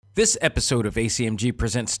This episode of ACMG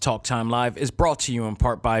Presents Talk Time Live is brought to you in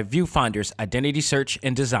part by Viewfinder's Identity Search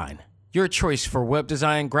and Design. Your choice for web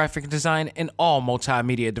design, graphic design, and all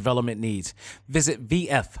multimedia development needs. Visit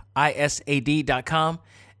VFISAD.com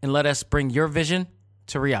and let us bring your vision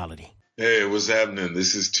to reality. Hey, what's happening?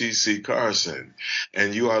 This is TC Carson,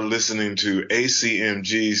 and you are listening to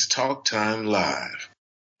ACMG's Talk Time Live.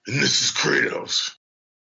 And this is Kratos.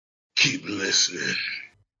 Keep listening.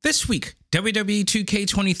 This week, WWE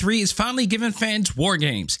 2K23 is finally giving fans war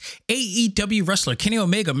games. AEW wrestler Kenny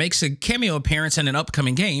Omega makes a cameo appearance in an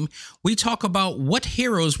upcoming game. We talk about what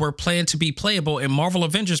heroes were planned to be playable in Marvel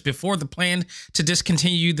Avengers before the plan to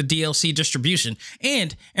discontinue the DLC distribution.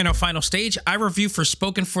 And in our final stage, I review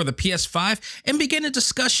Forspoken for the PS5 and begin a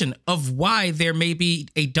discussion of why there may be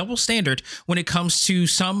a double standard when it comes to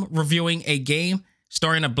some reviewing a game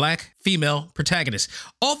starring a black female protagonist.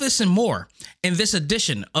 All this and more in this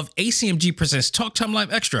edition of ACMG Presents Talk Time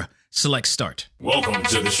Live Extra Select Start. Welcome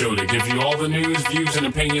to the show to give you all the news, views, and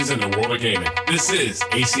opinions in the world of gaming. This is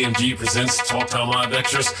ACMG Presents Talk Time Live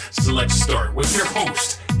Extras Select Start with your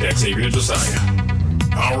host, Xavier Josiah.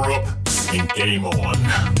 Power up and game on.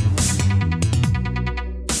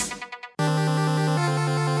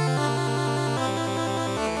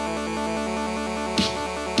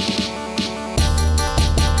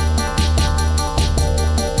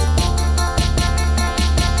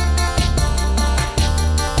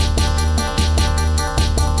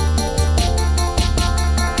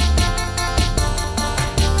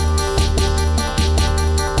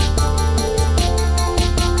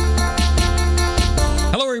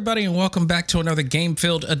 And welcome back to another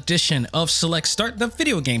game-filled edition of Select Start, the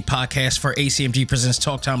video game podcast for ACMG Presents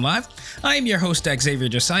Talk Time Live. I am your host, Xavier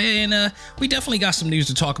Josiah, and we definitely got some news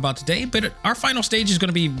to talk about today, but our final stage is going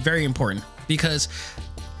to be very important because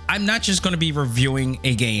I'm not just going to be reviewing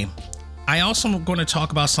a game. I also am going to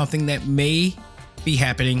talk about something that may be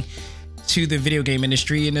happening to the video game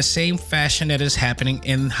industry in the same fashion that is happening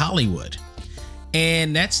in Hollywood.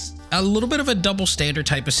 And that's a little bit of a double standard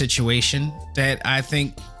type of situation that I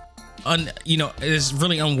think is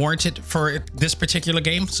really unwarranted for this particular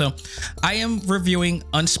game. So I am reviewing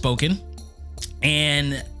Unspoken,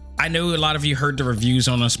 and I know a lot of you heard the reviews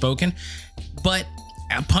on Unspoken, but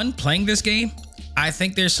upon playing this game, I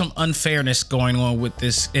think there's some unfairness going on with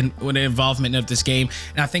this and with the involvement of this game.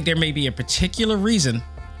 And I think there may be a particular reason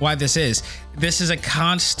why this is. This is a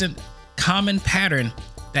common pattern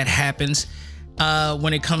that happens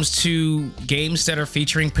when it comes to games that are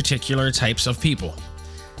featuring particular types of people.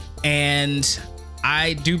 And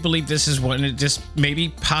I do believe this is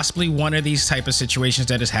possibly one of these type of situations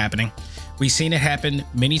that is happening. We've seen it happen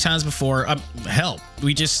many times before. Velma,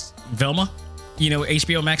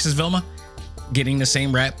 HBO Max's Velma getting the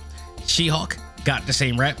same rap. She-Hulk got the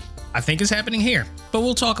same rap. I think it's happening here. But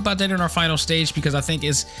we'll talk about that in our final stage because I think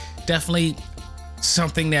it's definitely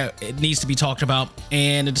something that it needs to be talked about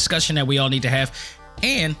and a discussion that we all need to have.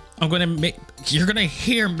 And you're going to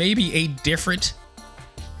hear maybe a different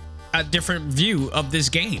view of this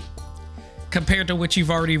game compared to what you've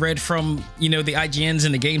already read from, the IGNs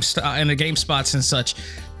and the GameSpots and such.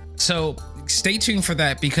 So stay tuned for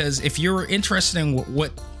that, because if you're interested in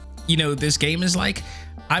what this game is like,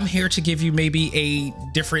 I'm here to give you maybe a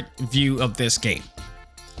different view of this game.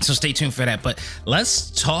 So stay tuned for that. But let's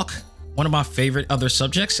talk one of my favorite other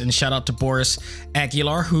subjects, and shout out to Boris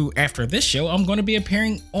Aguilar, who after this show, I'm going to be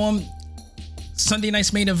appearing on Sunday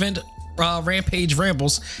night's main event, Rampage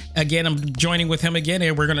Rambles. Again, I'm joining with him again,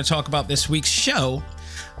 and we're going to talk about this week's show,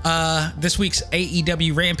 this week's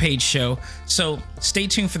AEW Rampage show. So stay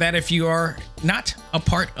tuned for that. If you are not a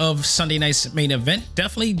part of Sunday night's main event,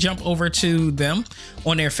 definitely jump over to them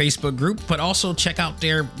on their Facebook group, but also check out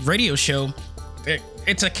their radio show.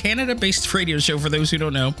 It's a Canada-based radio show for those who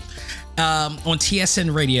don't know, on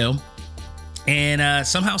TSN Radio. And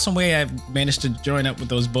somehow, some way, I've managed to join up with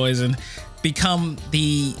those boys and become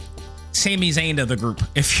the Sami Zayn of the group,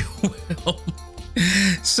 if you will.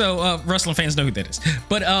 So wrestling fans know who that is.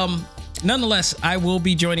 But nonetheless, I will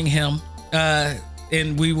be joining him,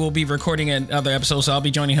 and we will be recording another episode. So I'll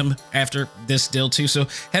be joining him after this deal too. So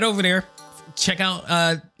head over there, check out.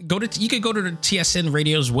 You could go to the TSN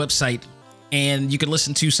Radio's website, and you can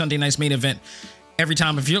listen to Sunday night's main event every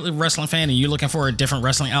time. If you're a wrestling fan and you're looking for a different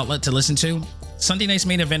wrestling outlet to listen to, Sunday night's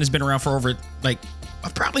main event has been around for over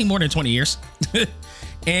probably more than 20 years.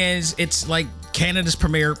 And it's like Canada's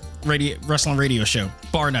premier wrestling radio show,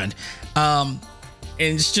 bar none. And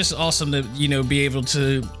it's just awesome to, be able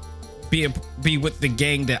to be with the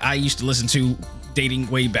gang that I used to listen to dating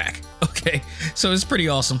way back. Okay. So it's pretty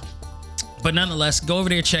awesome. But nonetheless, go over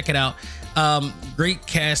there, check it out. Great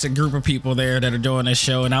cast and group of people there that are doing this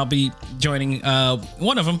show, and I'll be joining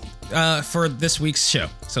one of them for this week's show.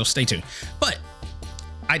 So stay tuned. But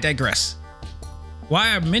I digress.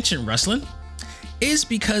 Why I mentioned wrestling is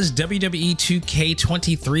because WWE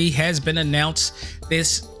 2K23 has been announced.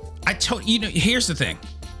 Here's the thing.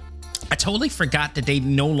 I totally forgot that they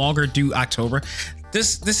no longer do October.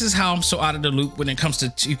 This is how I'm so out of the loop when it comes to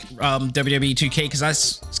WWE 2K, because I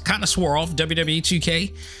kind of swore off WWE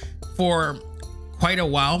 2K for quite a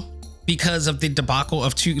while because of the debacle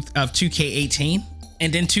of 2K18,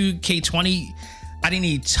 and then 2K20 I didn't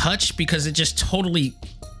even touch because it just totally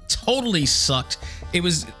sucked. It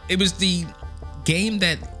was the game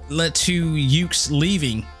that led to Yuke's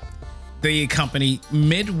leaving the company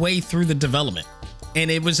midway through the development, and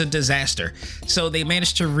it was a disaster. So they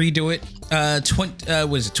managed to redo it.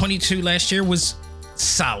 22 last year was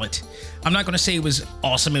solid. I'm not going to say it was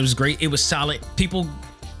awesome. It was great. It was solid. People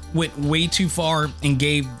went way too far and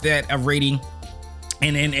gave that a rating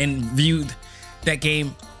and viewed that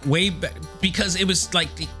game way better because it was like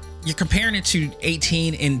you're comparing it to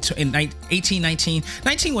 18 and 18, 19.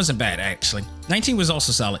 19 wasn't bad, actually. 19 was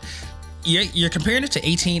also solid. You're comparing it to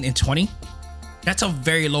 18 and 20. That's a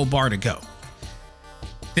very low bar to go.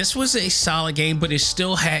 This was a solid game, but it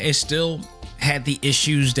still had the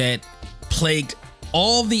issues that plagued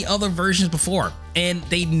all the other versions before, and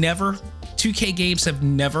 2K games have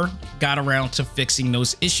never got around to fixing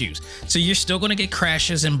those issues. So you're still going to get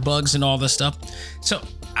crashes and bugs and all this stuff. So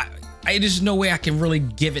there's no way I can really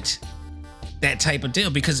give it that type of deal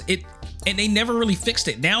because and they never really fixed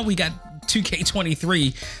it. Now we got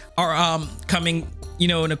 2K23 are coming,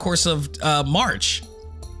 in the course of March.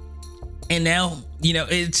 And now,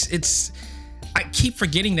 it's I keep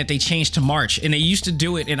forgetting that they changed to March, and they used to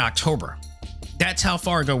do it in October. That's how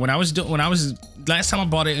far ago. When I was last time I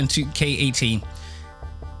bought it in 2K18,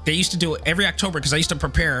 they used to do it every October because I used to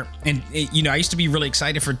prepare, and I used to be really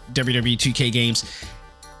excited for WWE 2K games,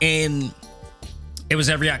 and it was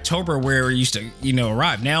every October where it used to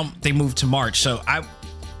arrive. Now they moved to March, so I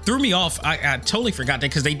threw me off. I totally forgot that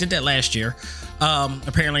because they did that last year.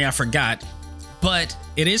 Apparently I forgot, but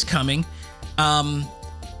it is coming. And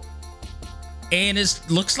it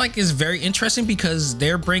looks like it's very interesting because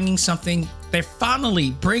they're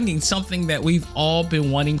finally bringing something that we've all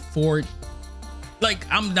been wanting for, like,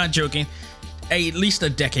 I'm not joking, at least a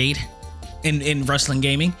decade in wrestling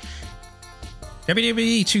gaming.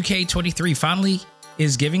 WWE 2K23 finally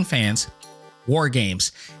is giving fans war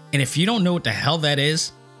games. And if you don't know what the hell that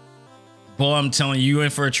is, boy, I'm telling you, you're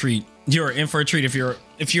in for a treat. You're in for a treat. If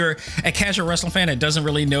you're a casual wrestling fan that doesn't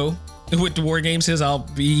really know what the war games is, I'll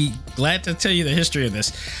be glad to tell you the history of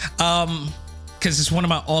this. Because it's one of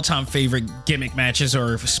my all-time favorite gimmick matches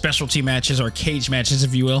or specialty matches or cage matches,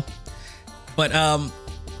 if you will. But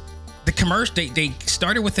the commercial, they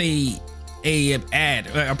started with a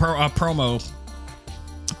promo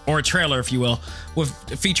or a trailer, if you will, with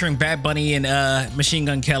featuring Bad Bunny and Machine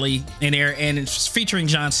Gun Kelly in there, and it's featuring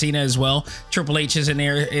John Cena as well. Triple H is in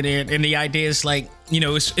there, and the idea is like,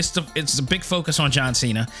 it's a big focus on John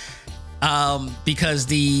Cena, because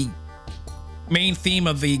the main theme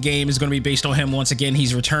of the game is going to be based on him once again.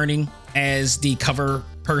 He's returning as the cover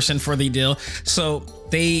person for the deal, so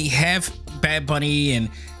they have Bad Bunny and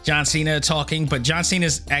John Cena talking, but John Cena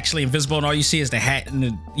is actually invisible, and all you see is the hat and the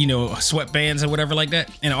sweatbands or whatever like that,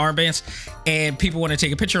 and armbands, and people want to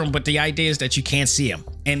take a picture of him, but the idea is that you can't see him,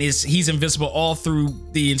 and he's invisible all through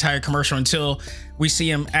the entire commercial until we see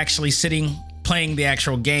him actually playing the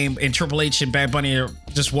actual game, and Triple H and Bad Bunny are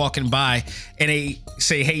just walking by, and they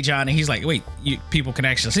say, "Hey, John," and he's like, "Wait, people can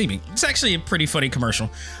actually see me." It's actually a pretty funny commercial,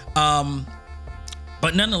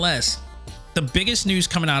 but nonetheless, the biggest news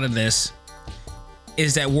coming out of this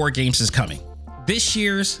is that War Games is coming. This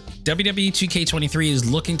year's WWE 2K23 is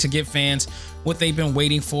looking to give fans what they've been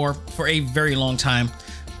waiting for a very long time.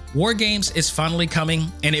 War Games is finally coming,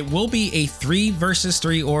 and it will be a 3 versus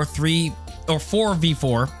 3 or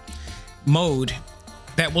 4v4 mode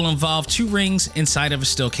that will involve 2 rings inside of a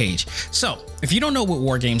steel cage. So, if you don't know what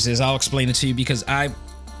War Games is, I'll explain it to you because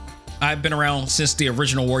I've been around since the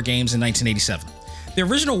original War Games in 1987. The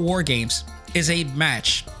original War Games is a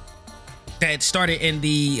match that started in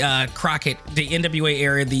the Crockett, the NWA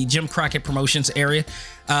area, the Jim Crockett Promotions area.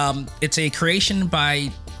 It's a creation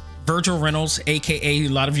by Virgil Reynolds, aka a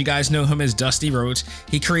lot of you guys know him as Dusty Rhodes.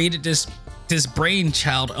 He created this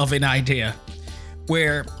brainchild of an idea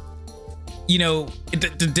where,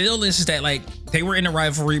 the deal is that, like, they were in a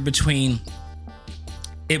rivalry between,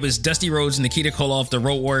 it was Dusty Rhodes and Nikita Koloff, the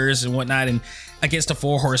Road Warriors and whatnot, and against the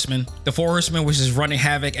Four Horsemen. The Four Horsemen was just running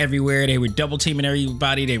havoc everywhere. They were double teaming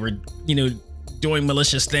everybody. They were, doing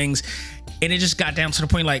malicious things. And it just got down to the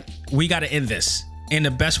point like, we got to end this. And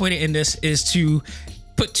the best way to end this is to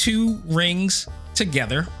put 2 rings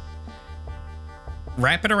together,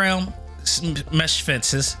 wrap it around mesh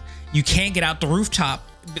fences. You can't get out the rooftop.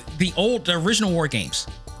 The original War Games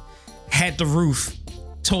had the roof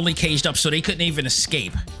totally caged up, so they couldn't even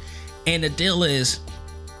escape. And the deal is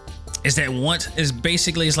that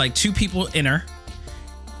basically it's like 2 people enter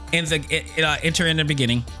in the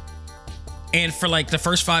beginning, and for like the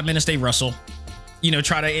first 5 minutes they wrestle,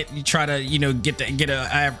 try to get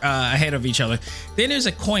ahead of each other. Then there's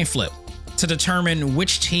a coin flip to determine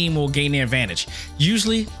which team will gain the advantage.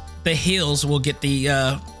 Usually the heels will get the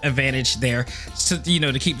advantage there,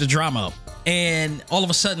 to keep the drama up. And all of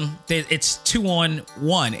a sudden it's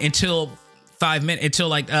 2-on-1 until 5 minutes, until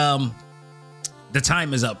like the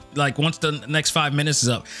time is up. Like once the next 5 minutes is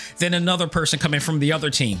up, then another person coming from the other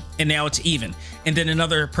team, and now it's even. And then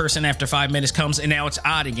another person after 5 minutes comes, and now it's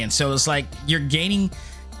odd again. So it's like you're gaining.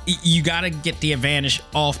 You got to get the advantage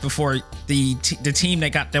off before the team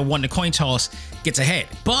that won the coin toss gets ahead.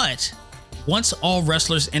 But once all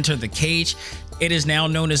wrestlers enter the cage, it is now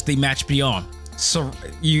known as the match beyond. So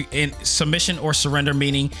you in submission or surrender,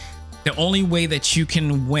 meaning the only way that you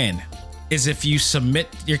can win is if you submit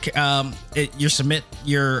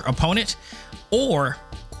your opponent, or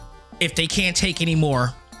if they can't take any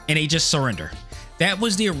more and they just surrender. That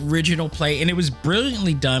was the original play, and it was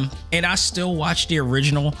brilliantly done. And I still watch the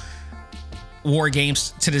original War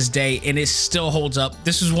Games to this day, and it still holds up.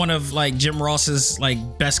 This is one of like Jim Ross's like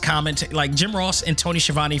best comment. Like Jim Ross and Tony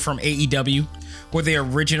Schiavone from AEW were the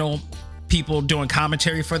original people doing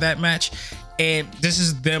commentary for that match. And this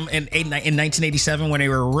is them in 1987 when they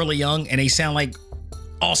were really young, and they sound like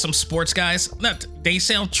awesome sports guys. They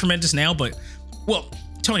sound tremendous now, but well,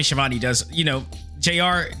 Tony Schiavone does.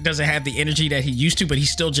 JR doesn't have the energy that he used to, but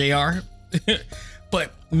he's still JR.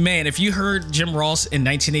 But man, if you heard Jim Ross in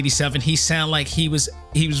 1987, he sounded like he was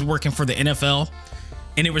working for the NFL,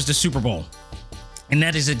 and it was the Super Bowl. And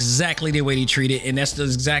that is exactly the way he treated, and that's the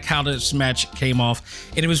exact how this match came off.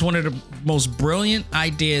 And it was one of the most brilliant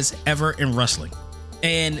ideas ever in wrestling.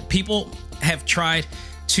 And people have tried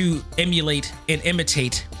to emulate and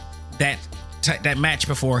imitate that match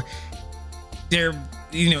before. There,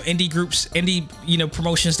 indie groups,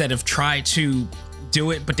 promotions that have tried to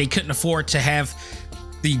do it, but they couldn't afford to have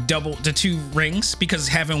the 2 rings, because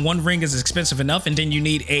having 1 ring is expensive enough, and then you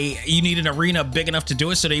need an arena big enough to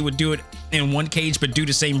do it. So they would do it in 1 cage but do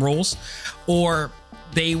the same rules, or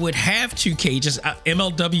they would have 2 cages.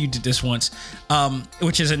 MLW did this once,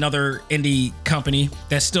 which is another indie company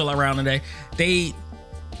that's still around today. They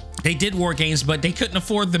did War Games, but they couldn't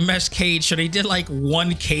afford the mesh cage, so they did like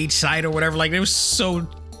 1 cage side or whatever. Like it was so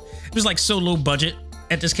low budget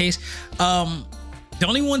at this case. The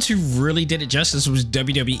only ones who really did it justice was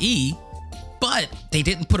WWE, but they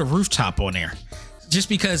didn't put a rooftop on there, just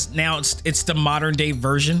because now it's the modern day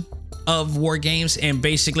version of War Games, and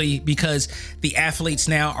basically because the athletes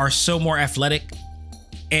now are so more athletic,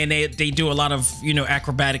 and they do a lot of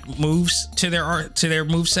acrobatic moves to their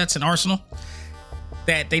move sets and arsenal,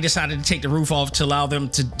 that they decided to take the roof off to allow them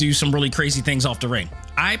to do some really crazy things off the ring.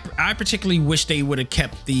 I particularly wish they would have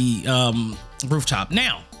kept the rooftop.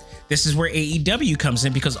 Now, this is where AEW comes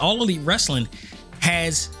in, because All Elite Wrestling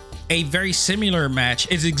has a very similar match.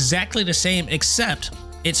 It's exactly the same, except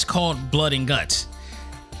it's called Blood and Guts.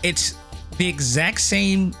 It's the exact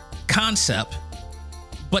same concept,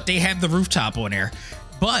 but they have the rooftop on there.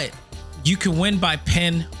 But you can win by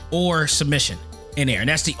pin or submission in there, and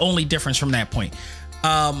that's the only difference from that point.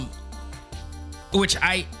 Which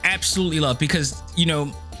I absolutely love, because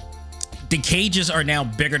the cages are now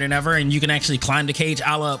bigger than ever, and you can actually climb the cage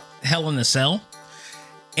a la Hell in a Cell,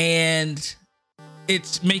 and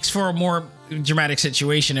it makes for a more dramatic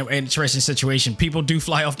situation and interesting situation. People do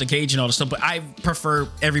fly off the cage and all this stuff, but I prefer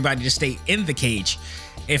everybody to stay in the cage,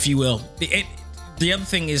 if you will. The other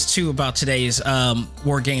thing is too about today's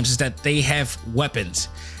War Games is that they have weapons,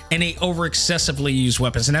 and they over excessively use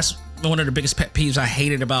weapons, and that's one of the biggest pet peeves I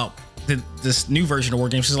hated about this new version of War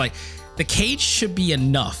Games. Is like, the cage should be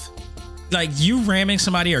enough. Like, you ramming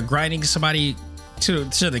somebody or grinding somebody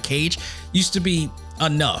to the cage used to be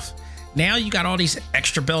enough. Now you got all these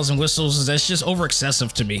extra bells and whistles. That's just over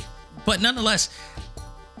excessive to me. But nonetheless,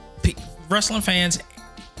 wrestling fans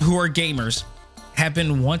who are gamers have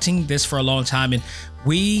been wanting this for a long time, and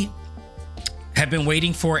we have been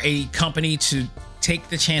waiting for a company to take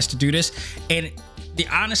the chance to do this. And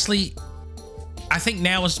honestly, I think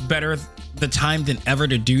now is better the time than ever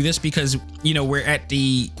to do this, because we're at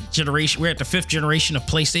the 5th generation of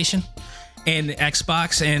PlayStation and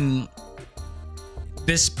Xbox, and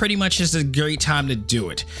this pretty much is a great time to do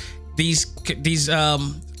it. these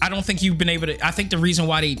I don't think you've been able to. I think the reason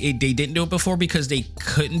why they didn't do it before because they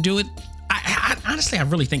couldn't do it. I honestly, I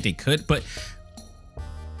really think they could, but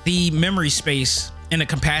the memory space and the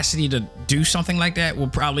capacity to do something like that will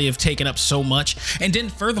probably have taken up so much. And then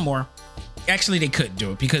furthermore, actually they couldn't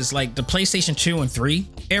do it because like the PlayStation 2 and 3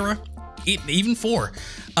 era, even 4,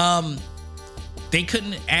 they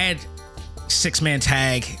couldn't add 6-man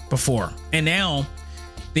tag before. And now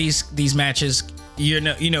these matches, you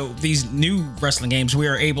know, these new wrestling games, we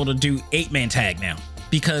are able to do 8-man tag now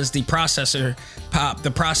because the processing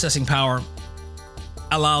power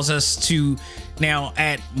allows us to now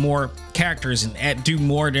add more characters and do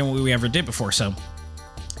more than we ever did before. So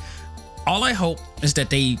all I hope is that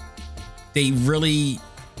they really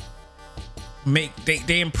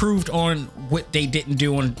they improved on what they didn't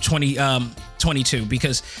do on 22,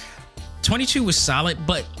 because 22 was solid,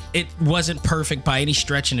 but it wasn't perfect by any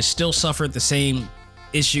stretch, and it still suffered the same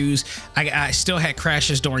issues. I still had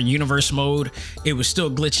crashes during universe mode. It was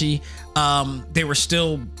still glitchy. There were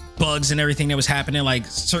still bugs and everything that was happening, like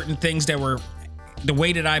certain things that were the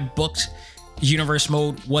way that I booked universe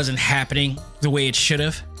mode wasn't happening the way it should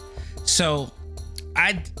have. So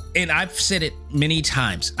I've said it many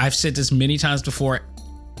times. I've said this many times before.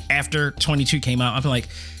 After 22 came out, I'm like,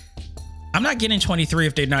 I'm not getting 23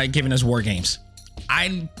 if they're not giving us war games.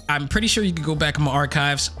 I'm pretty sure you could go back in my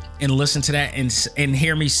archives and listen to that and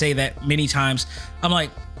hear me say that many times. I'm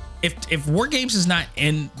like, if war games is not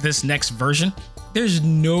in this next version, there's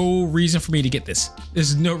no reason for me to get this.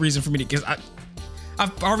 There's no reason for me to, because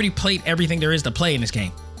I've already played everything there is to play in this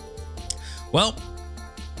game. Well,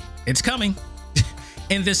 it's coming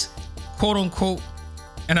in this quote unquote,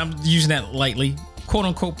 and I'm using that lightly, quote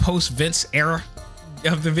unquote post Vince era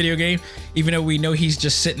of the video game, even though we know he's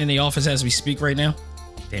just sitting in the office as we speak right now.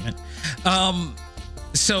 Damn it.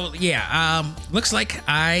 So yeah, looks like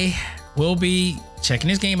I will be checking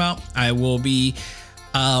this game out. I will be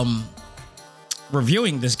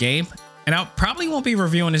reviewing this game, and I probably won't be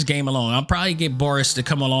reviewing this game alone. I'll probably get Boris to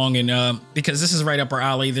come along, and because this is right up our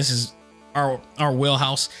alley. This is our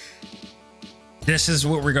wheelhouse. This is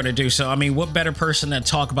what we're gonna do. So I mean, what better person to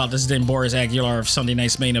talk about this than Boris Aguilar of Sunday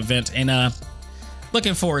Night's Main Event? And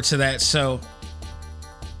looking forward to that. So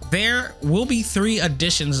there will be 3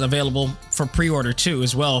 editions available for pre-order too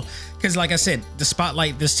as well, because like I said, the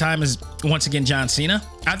spotlight this time is once again John Cena.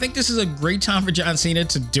 I think this is a great time for John Cena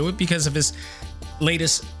to do it because of his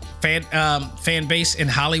latest fan base in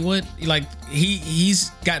Hollywood. Like he's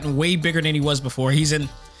gotten way bigger than he was before. He's in,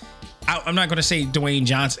 I'm not going to say Dwayne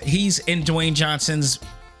Johnson. He's in Dwayne Johnson's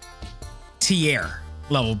tier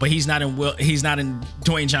level, but he's not in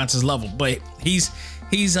Dwayne Johnson's level, but he's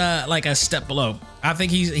like a step below. I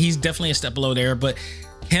think he's definitely a step below there, but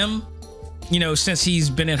him, you know, since he's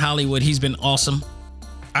been in Hollywood, he's been awesome.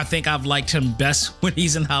 I think I've liked him best when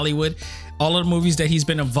he's in Hollywood. All of the movies that he's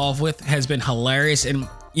been involved with has been hilarious, and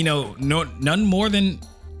you know, none more than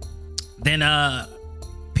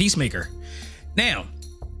Peacemaker. Now,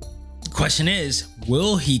 the question is,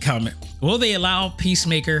 will he come? Will they allow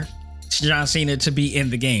Peacemaker, John Cena, to be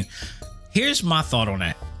in the game? Here's my thought on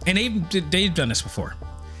that, and they've done this before.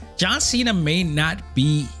 John Cena may not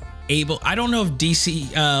be able. I don't know if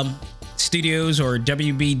DC Studios or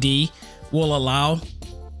WBD will allow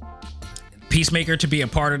Peacemaker to be a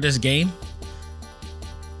part of this game,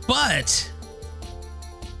 but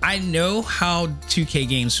I know how 2K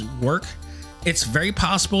games work. It's very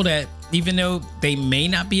possible that even though they may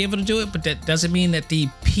not be able to do it, but that doesn't mean that the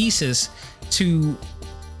pieces to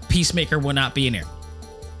Peacemaker will not be in there.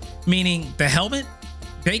 Meaning the helmet,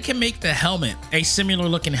 they can make the helmet a similar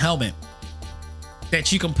looking helmet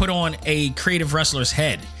that you can put on a creative wrestler's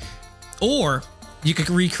head, or you could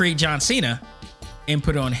recreate John Cena and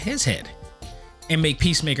put it on his head and make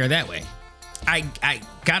Peacemaker that way. I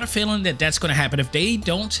got a feeling that that's going to happen. If they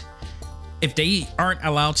aren't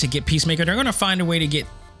allowed to get Peacemaker, they're going to find a way to get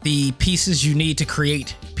the pieces you need to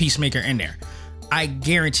create Peacemaker in there. I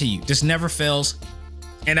guarantee you, this never fails.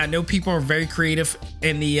 And I know people are very creative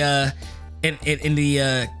in the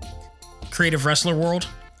creative wrestler world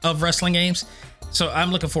of wrestling games, so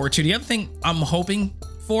I'm looking forward to. The other thing I'm hoping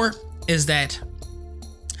for is that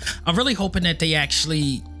I'm really hoping that they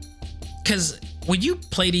actually, because when you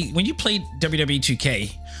play WWE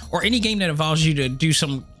 2K or any game that involves you to do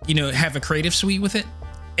some, you know, have a creative suite with it,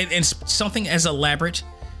 and something as elaborate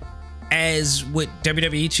as what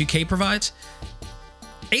WWE 2K provides,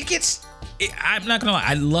 I'm not gonna lie,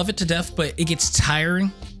 I love it to death, but it gets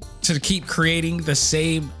tiring to keep creating the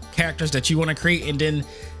same characters that you want to create, and then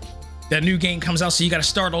the new game comes out, so you got to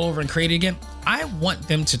start all over and create it again. I want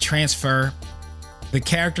them to transfer the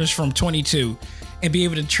characters from 22 and be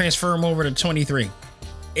able to transfer them over to 23.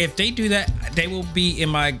 If they do that, they will be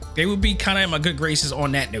kind of in my good graces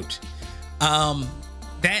on that note.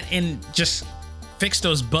 That and just fix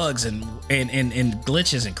those bugs and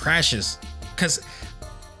glitches and crashes, because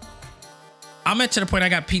I'm at to the point I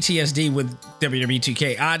got PTSD with WWE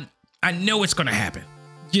 2K. I know it's gonna happen.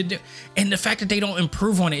 And the fact that they don't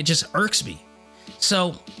improve on it just irks me.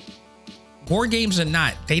 So War Games or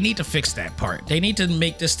not, they need to fix that part. They need to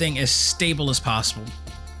make this thing as stable as possible,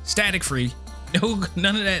 static free.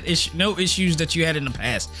 None of that issue, no issues that you had in the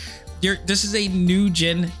past. This is a new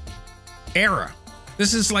gen era.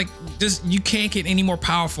 This is like this. You can't get any more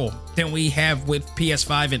powerful than we have with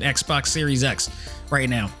PS5 and Xbox Series X right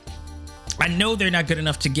now. I know they're not good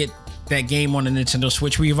enough to get that game on the Nintendo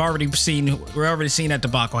Switch. We're already seeing that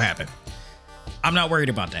debacle happen. I'm not worried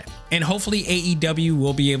about that. And hopefully AEW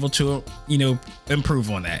will be able to, improve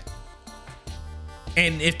on that.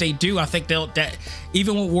 And if they do, I think that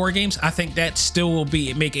even with War Games, I think that still will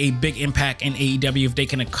make a big impact in AEW if they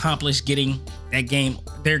can accomplish getting their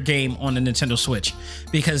game on the Nintendo Switch,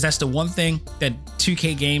 because that's the one thing that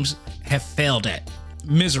 2K games have failed at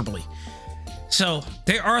miserably. So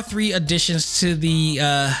there are 3 additions to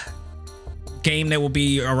the game that will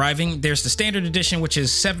be arriving. There's the standard edition, which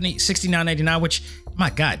is $69.99, which, my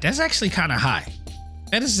God, that's actually kind of high.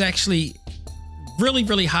 That is actually really,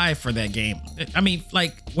 really high for that game. I mean,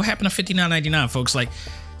 like, what happened to $59.99, folks? Like,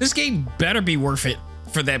 this game better be worth it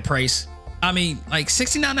for that price. I mean, like,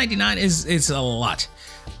 $69.99 is a lot.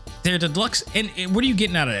 They're deluxe, and what are you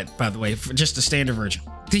getting out of that, by the way, for just the standard version?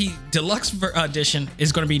 The deluxe edition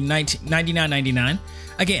is going to be $99.99.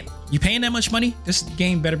 Again, you paying that much money, this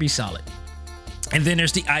game better be solid. And then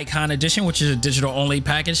there's the Icon edition, which is a digital only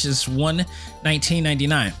package. It's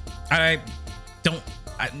 $119.99. I don't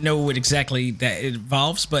know what exactly that it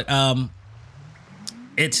involves, but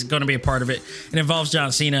it's going to be a part of it. It involves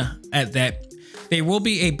John Cena at that. There will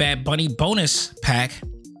be a Bad Bunny bonus pack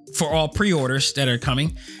for all pre-orders that are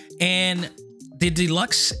coming, and the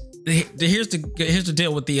deluxe. Here's the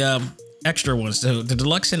deal with the extra ones. The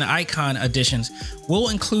deluxe and the Icon editions will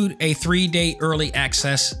include a 3-day early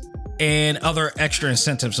access and other extra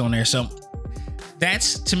incentives on there. So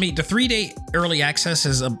that's, to me, the 3-day early access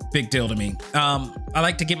is a big deal to me. I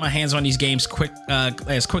like to get my hands on these games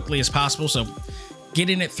as quickly as possible. So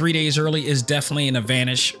getting it 3 days early is definitely an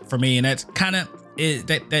advantage for me, and that's kind of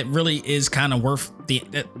that really is kind of worth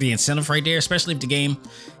the incentive right there, especially if the game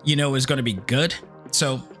is going to be good.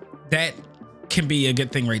 So that can be a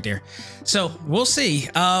good thing right there. So we'll see.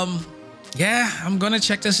 Yeah, I'm gonna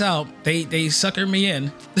check this out. They suckered me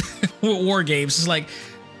in with War Games. It's like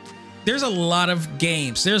there's a lot of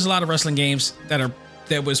games. There's a lot of wrestling games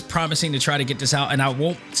that was promising to try to get this out, and I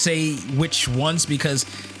won't say which ones because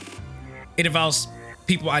it involves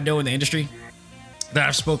people I know in the industry that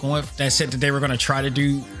I've spoken with that said that they were going to try to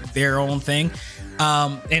do their own thing,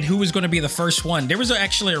 and who was going to be the first one. There was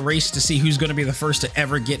actually a race to see who's going to be the first to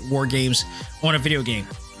ever get War Games on a video game,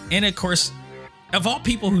 and of course, of all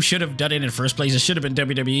people who should have done it in the first place, it should have been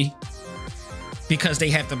WWE, because they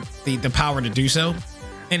have the power to do so.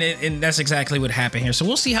 And that's exactly what happened here. So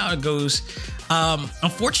we'll see how it goes.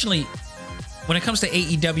 Unfortunately, when it comes to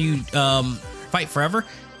AEW Fight Forever,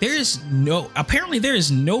 there is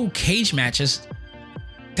no cage matches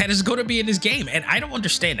that is going to be in this game, and I don't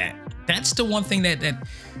understand that. That's the one thing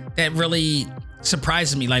that really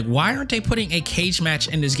surprises me. Like, why aren't they putting a cage match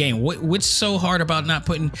in this game? What's so hard about not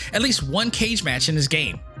putting at least one cage match in this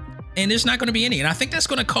game? And there's not going to be any, and I think that's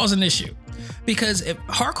going to cause an issue, because if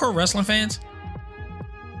hardcore wrestling fans,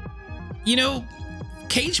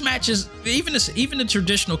 cage matches, even the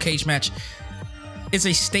traditional cage match, is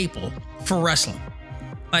a staple for wrestling.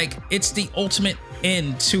 Like, it's the ultimate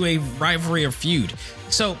end to a rivalry or feud.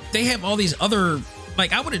 So they have all these other,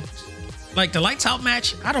 like the lights out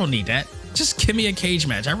match. I don't need that. Just give me a cage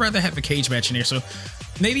match. I'd rather have a cage match in here. So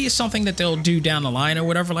maybe it's something that they'll do down the line or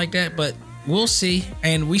whatever like that, but we'll see.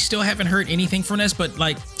 And we still haven't heard anything from this, but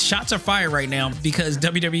like, shots are fired right now, because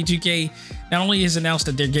WWE 2K not only has announced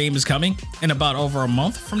that their game is coming in about over a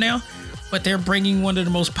month from now, but they're bringing one of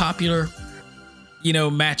the most popular,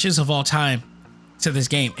 matches of all time to this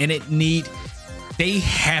game. And they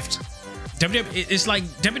have to. It's like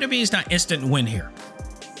WWE is not instant win here,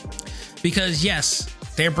 because yes,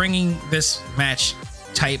 they're bringing this match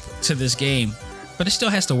type to this game, but it still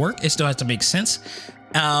has to work. It still has to make sense.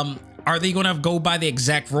 Are they going to go by the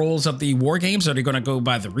exact rules of the War Games? Are they going to go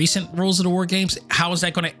by the recent rules of the War Games? How is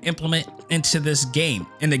that going to implement into this game,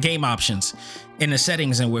 in the game options, in the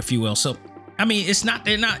settings, and if you will? So, I mean,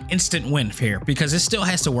 they're not instant win here, because it still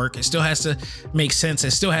has to work. It still has to make sense.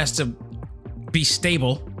 It still has to be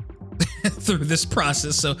stable. through this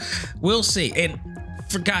process. So we'll see. And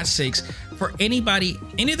for God's sakes, for any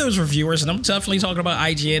of those reviewers, and I'm definitely talking about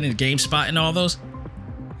IGN and GameSpot and all those,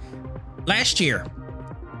 last year,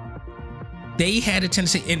 they had a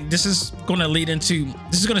tendency, and this is going to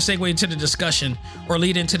segue into the discussion, or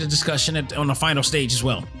lead into the discussion on the final stage as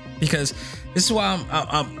well, because this is why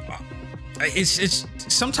it's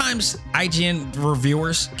sometimes IGN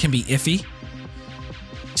reviewers can be iffy.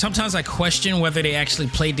 Sometimes I question whether they actually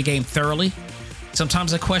played the game thoroughly.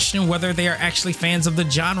 Sometimes I question whether they are actually fans of the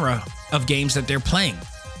genre of games that they're playing,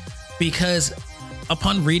 because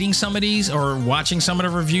upon reading some of these or watching some of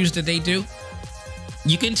the reviews that they do,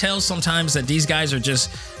 you can tell sometimes that these guys are just,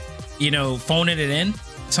 phoning it in.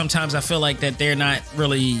 Sometimes I feel like that they're not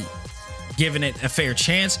really giving it a fair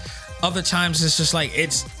chance. Other times it's just like,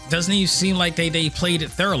 it doesn't even seem like they played it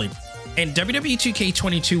thoroughly. And WWE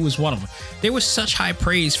 2K22 was one of them. There was such high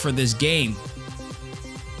praise for this game,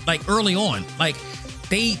 like early on. Like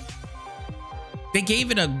they gave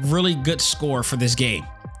it a really good score for this game.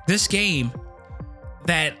 This game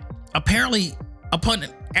that apparently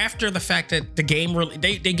after the fact that the game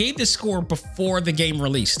they gave this score before the game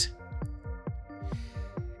released.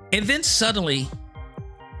 And then suddenly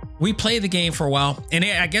we play the game for a while, and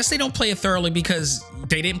I guess they don't play it thoroughly because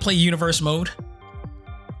they didn't play Universe mode.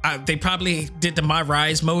 They probably did the My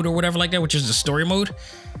Rise mode or whatever like that, which is the story mode.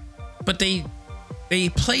 But they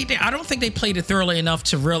played it. I don't think they played it thoroughly enough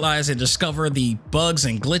to realize and discover the bugs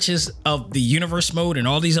and glitches of the Universe mode and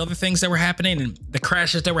all these other things that were happening, and the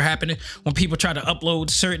crashes that were happening when people try to upload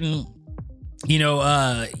certain,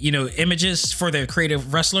 images for their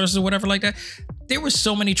creative wrestlers or whatever like that. There were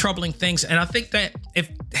so many troubling things, and I think that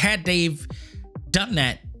had they've done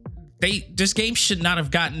that, this game should not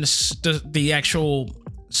have gotten the actual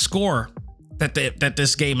score that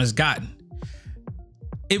this game has gotten.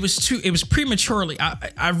 It was prematurely.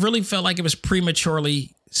 I really felt like it was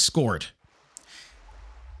prematurely scored.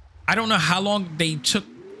 I don't know how long they took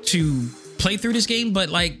to play through this game, but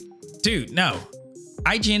dude, no.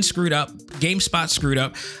 IGN screwed up. GameSpot screwed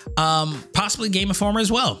up. Possibly Game Informer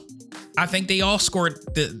as well. I think they all scored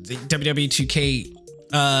the WWE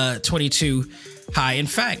 2K22 high. In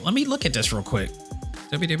fact, let me look at this real quick.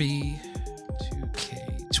 WWE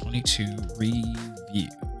 2K22 review.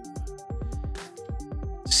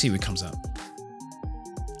 See what comes up.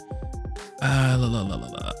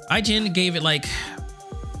 IGN gave it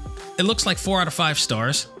it looks like 4 out of 5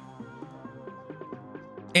 stars.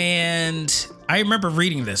 And I remember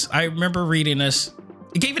reading this. It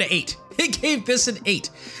gave it an 8. It gave this an 8.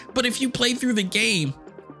 But if you play through the game,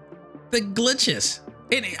 the glitches,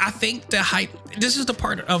 and I think the hype, this is the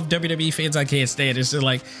part of WWE fans I can't stand. It's just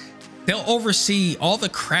like, they'll oversee all the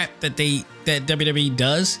crap that WWE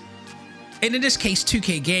does. And in this case,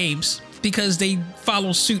 2K Games, because they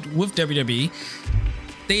follow suit with WWE,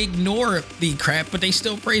 they ignore the crap, but they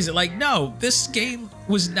still praise it. Like, no, this game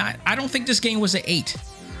was not, I don't think this game was an 8.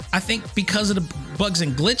 I think because of the bugs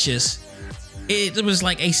and glitches, it was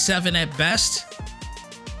like a 7 at best.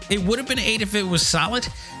 It would have been an 8 if it was solid.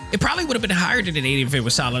 It probably would have been higher than an 8 if it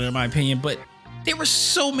was solid, in my opinion, but there were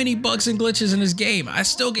so many bugs and glitches in this game. I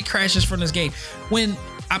still get crashes from this game. When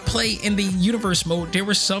I play in the Universe mode, there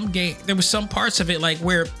were some parts of it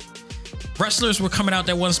where wrestlers were coming out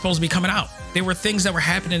that wasn't supposed to be coming out. There were things that were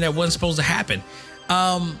happening that wasn't supposed to happen.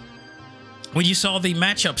 When you saw the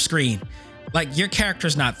matchup screen, your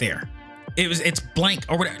character's not there. It's blank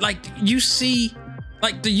or whatever. You see,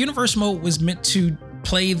 the Universe mode was meant to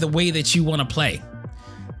play the way that you want to play.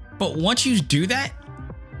 But once you do that,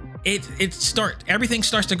 everything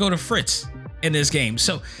starts to go to Fritz in this game.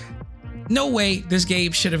 So no way this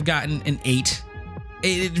game should have gotten an 8.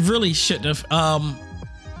 It really shouldn't have.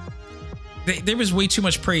 There was way too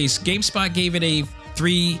much praise. GameSpot gave it a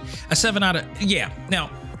 7 out of, yeah. Now,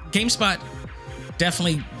 GameSpot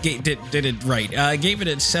definitely did it right. Gave it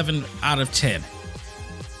a 7 out of 10.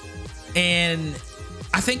 And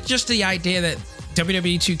I think just the idea that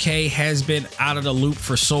WWE 2K has been out of the loop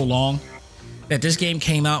for so long, that this game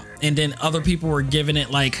came out and then other people were giving it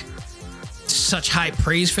such high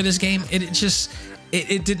praise for this game.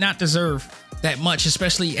 It did not deserve that much,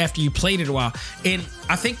 especially after you played it a while. And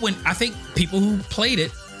I think people who played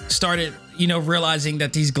it started, realizing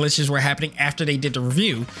that these glitches were happening after they did the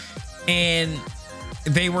review, and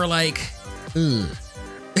they were like, ugh.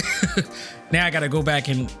 Now I got to go back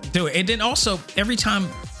and do it. And then also, every time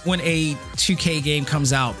when a 2K game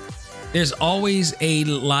comes out, there's always a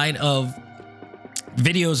line of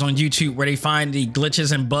videos on YouTube where they find the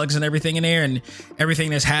glitches and bugs and everything in there and everything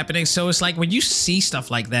that's happening. So it's like, when you see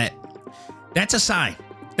stuff like that, that's a sign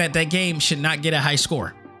that that game should not get a high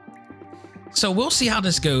score. So we'll see how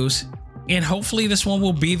this goes. And hopefully this one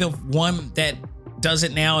will be the one that does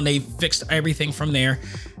it now and they fixed everything from there.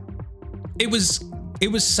 It was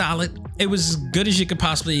solid. It was as good as you could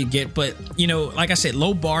possibly get. But, you know, like I said,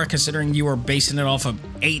 low bar considering you were basing it off of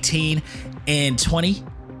 18 and 20.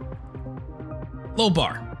 Low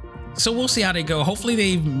bar. So we'll see how they go. Hopefully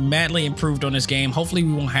they've madly improved on this game. Hopefully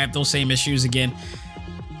we won't have those same issues again.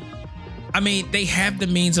 I mean, they have the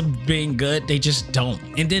means of being good. They just don't.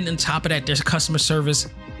 And then on top of that, their customer service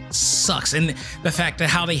sucks. And the fact that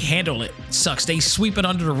how they handle it sucks. They sweep it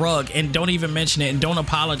under the rug and don't even mention it and don't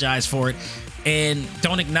apologize for it and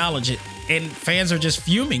don't acknowledge it. And fans are just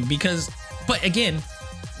fuming because, but again,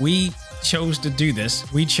 we chose to do this.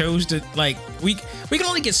 We chose to, like, we can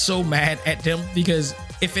only get so mad at them because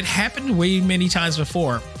if it happened way many times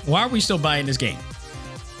before, why are we still buying this game?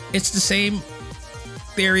 It's the same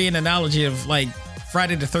theory and analogy of like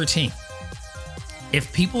Friday the 13th.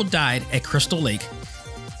 If people died at Crystal Lake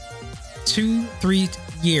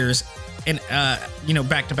 2-3 years and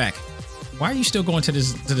back to back, why are you still going to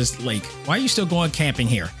this lake? Why are you still going camping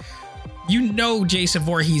here? You know Jason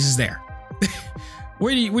Voorhees is there.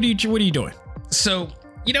 What are you doing? So,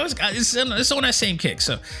 you know, it's on that same kick.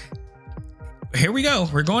 So here we go.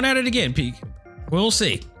 We're going at it again, Pete. We'll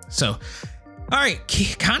see. So, all right,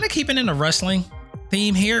 kind of keeping in the wrestling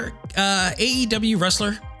theme here. AEW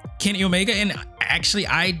wrestler Kenny Omega and actually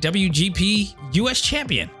IWGP US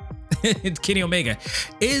champion Kenny Omega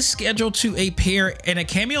is scheduled to appear in a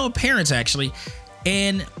cameo appearance actually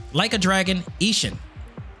in Like a Dragon Ishin.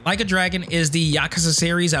 Like a Dragon is the Yakuza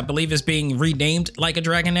series. I believe is being renamed Like a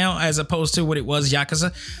Dragon now as opposed to what it was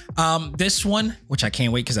Yakuza. This one, which I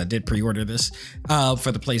can't wait because I did pre-order this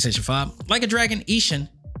for the PlayStation 5. Like a Dragon Ishin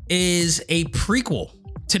is a prequel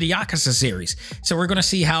to the Yakuza series. So we're going to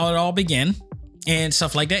see how it all began and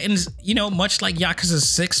stuff like that. And, you know, much like Yakuza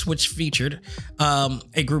 6, which featured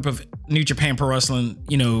a group of New Japan Pro Wrestling,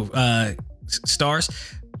 stars,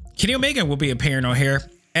 Kenny Omega will be appearing on here.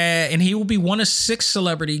 And he will be one of 6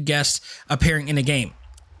 celebrity guests appearing in the game.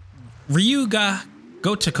 Ryuga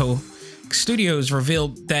Gotoku Studios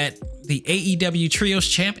revealed that the AEW Trios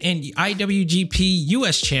Champ and IWGP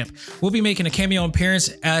US Champ will be making a cameo appearance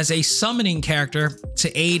as a summoning character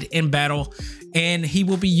to aid in battle, and he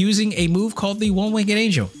will be using a move called the One-Winged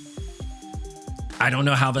Angel. I don't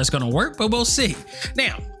know how that's going to work, but we'll see.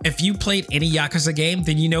 Now, if you played any Yakuza game,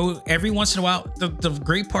 then you know every once in a while, the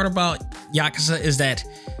great part about Yakuza is that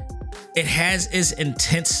it has its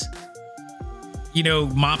intense,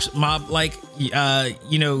 mob-like,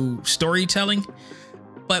 storytelling.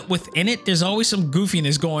 But within it, there's always some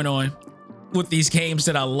goofiness going on with these games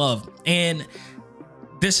that I love. And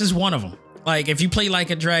this is one of them. Like, if you play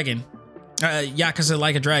Like a Dragon, Yakuza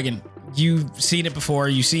Like a Dragon, you've seen it before.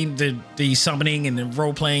 You've seen the summoning and the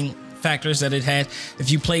role-playing factors that it had. If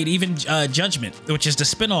you played even Judgment, which is the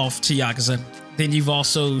spinoff to Yakuza, then you've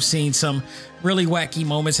also seen some really wacky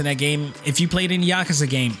moments in that game. If you played any Yakuza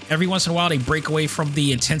game, every once in a while they break away from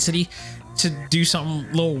the intensity to do some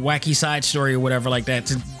little wacky side story or whatever like that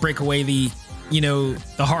to break away the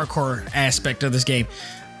hardcore aspect of this game.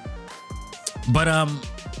 But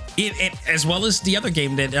it as well as the other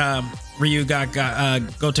game that Ryuga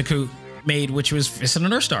Gotoku made, which was Fist of the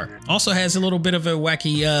North Star, also has a little bit of a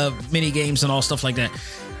wacky mini games and all stuff like that.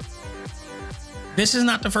 This is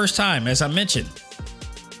not the first time, as I mentioned.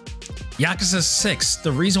 Yakuza 6,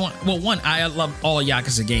 the reason why, well, one, I love all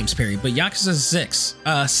Yakuza games, period, but Yakuza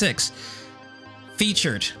 6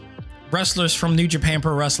 featured wrestlers from New Japan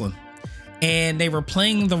Pro Wrestling, and they were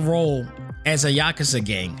playing the role as a Yakuza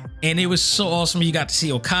gang, and it was so awesome. You got to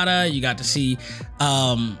see Okada, you got to see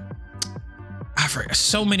I forgot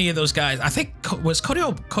so many of those guys. I think was Kota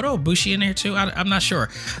Ibushi in there too. I'm not sure.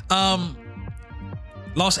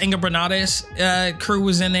 Los Ingobernables crew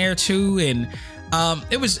was in there too, and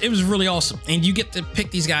it was really awesome. And you get to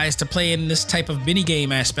pick these guys to play in this type of mini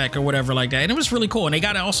game aspect or whatever like that, and it was really cool. And they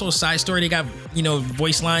got also a side story. They got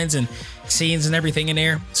voice lines and scenes and everything in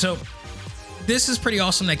there. So this is pretty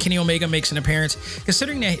awesome that Kenny Omega makes an appearance,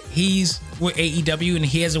 considering that he's with AEW and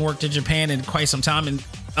he hasn't worked in Japan in quite some time, and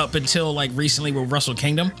up until like recently with Wrestle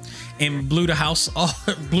Kingdom, and blew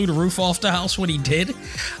the roof off the house when he did.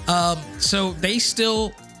 So they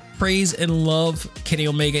still praise and love Kenny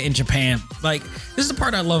Omega in Japan. Like, this is the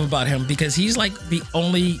part I love about him, because he's like the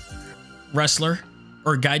only wrestler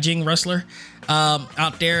or gaijin wrestler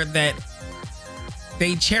out there that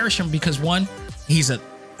they cherish him, because one, he's a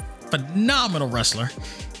phenomenal wrestler.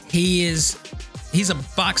 He's a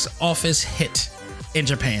box office hit in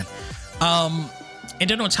Japan. And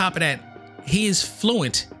then on top of that, he is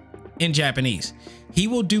fluent in Japanese. He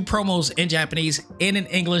will do promos in Japanese and in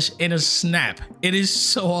English in a snap. It is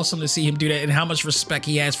so awesome to see him do that and how much respect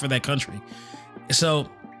he has for that country. So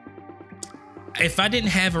if I didn't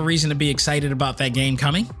have a reason to be excited about that game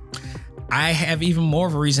coming, I have even more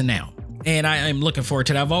of a reason now. And I am looking forward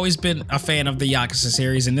to it. I've always been a fan of the Yakuza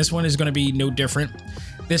series, and this one is going to be no different.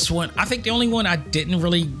 This one, I think the only one I didn't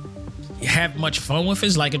really have much fun with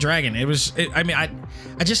is Like a Dragon. I'm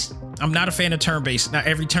not a fan of turn-based. Not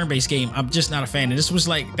every turn-based game. I'm just not a fan. And this was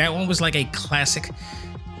like, that one was like a classic,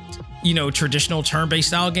 traditional turn-based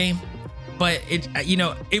style game. But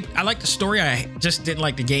I like the story. I just didn't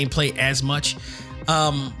like the gameplay as much.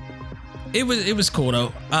 It was cool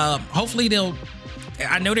though. Hopefully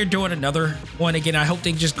I know they're doing another one again. I hope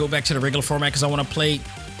they just go back to the regular format because I want to play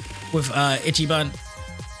with Ichiban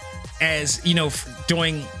as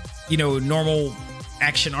doing normal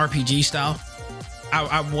action RPG style.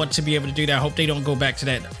 I want to be able to do that. I hope they don't go back to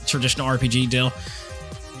that traditional RPG deal,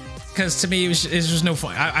 because to me it was just no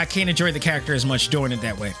fun. I can't enjoy the character as much doing it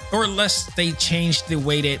that way, or unless they change the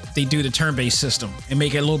way that they do the turn-based system and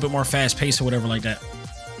make it a little bit more fast-paced or whatever like that.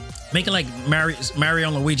 Make it like Mario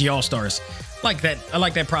and Luigi All-Stars. Like that. I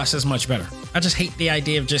like that process much better. I just hate the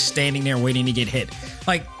idea of just standing there waiting to get hit.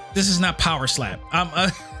 Like, this is not Power Slap.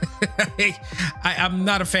 I'm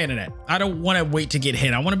not a fan of that. I don't want to wait to get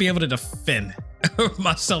hit. I want to be able to defend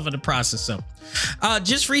myself in the process. So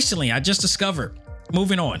just recently I just discovered,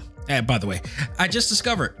 moving on, by the way, I just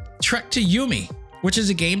discovered Trek to Yomi, which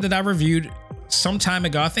is a game that I reviewed some time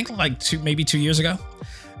ago. I think like 2 years ago.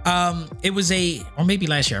 It was or maybe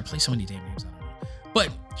last year. I played so many damn games, I don't know.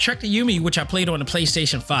 But Trek to Yomi, which I played on the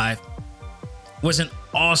PlayStation 5, was an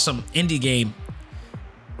awesome indie game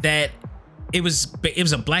that it was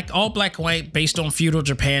a all black and white, based on feudal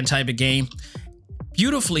Japan type of game.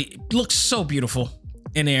 Beautifully, it looks so beautiful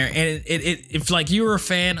in there. And if like you were a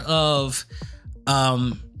fan of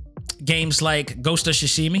games like Ghost of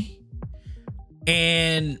Tsushima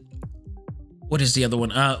and what is the other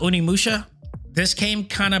one? Onimusha. This game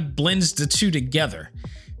kind of blends the two together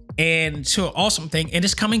and to an awesome thing. And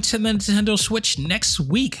it's coming to the Nintendo Switch next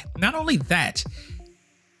week. Not only that,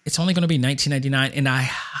 it's only going to be $19.99, and I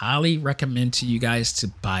highly recommend to you guys to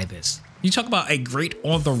buy this. You talk about a great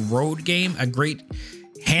on-the-road game, a great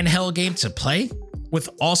handheld game to play with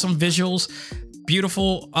awesome visuals,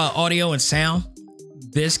 beautiful audio and sound.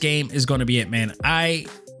 This game is going to be it, man. I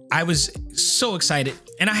was so excited,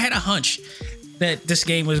 and I had a hunch that this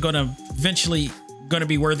game was going to eventually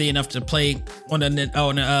be worthy enough to play on the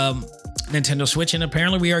Nintendo Switch, and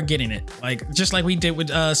apparently we are getting it. Like just like we did with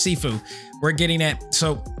Sifu, we're getting it.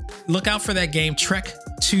 So look out for that game. Trek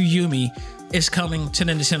to Yomi is coming to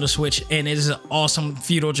the Nintendo Switch, and it is an awesome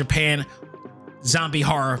feudal Japan zombie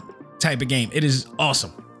horror type of game. It is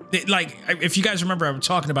awesome. Like, if you guys remember, I was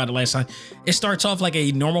talking about it last time. It starts off like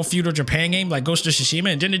a normal feudal Japan game, like Ghost of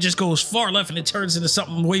Tsushima, and then it just goes far left and it turns into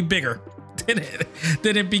something way bigger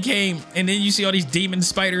than it became. And then you see all these demon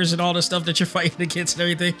spiders and all the stuff that you're fighting against and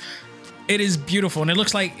everything. It is beautiful, and it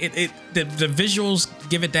looks like the visuals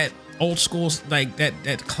give it that old school, like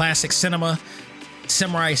that classic cinema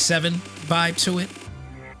Samurai 7 vibe to it.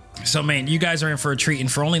 So man, you guys are in for a treat,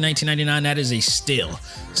 and for only $19.99, that is a steal.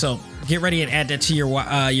 So get ready and add that to your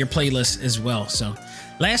playlist as well. So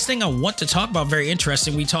last thing I want to talk about, very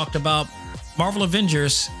interesting. We talked about Marvel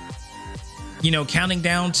Avengers, counting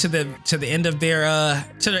down to the end of their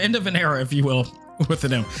to the end of an era, if you will, with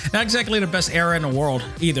them. Not exactly the best era in the world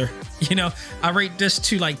either. I rate this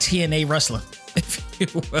to like TNA wrestling, if you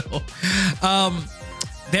will.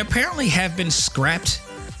 There apparently have been scrapped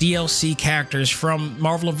DLC characters from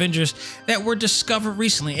Marvel Avengers that were discovered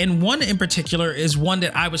recently, and one in particular is one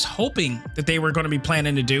that I was hoping that they were going to be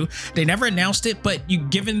planning to do. They never announced it, but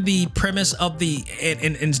given the premise of the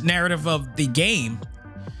and narrative of the game,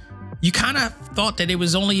 you kind of thought that it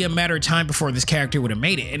was only a matter of time before this character would have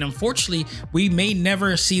made it. And unfortunately, we may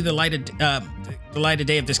never see the light of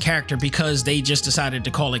day of this character because they just decided to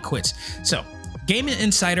call it quits. So, Gaming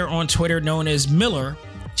Insider on Twitter, known as Miller,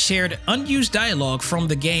 shared unused dialogue from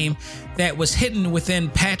the game that was hidden within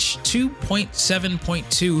patch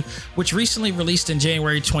 2.7.2, which recently released in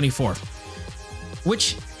January 24th,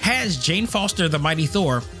 which has Jane Foster, the Mighty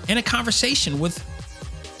Thor, in a conversation with,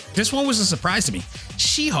 this one was a surprise to me,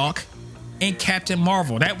 She-Hulk and Captain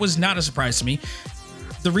Marvel. That was not a surprise to me.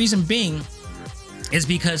 The reason being is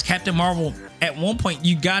because Captain Marvel, at one point,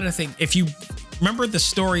 you gotta think, if you remember the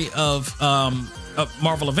story of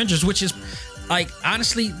Marvel Avengers, which is like,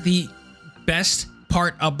 honestly, the best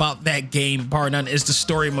part about that game, bar none, is the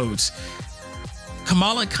story modes.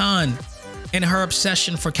 Kamala Khan and her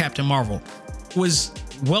obsession for Captain Marvel was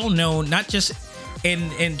well known, not just in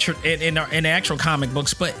the actual comic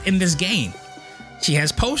books, but in this game, she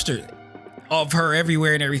has posters of her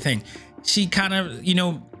everywhere and everything. She kind of,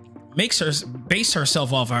 base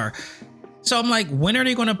herself off of her. So I'm like, when are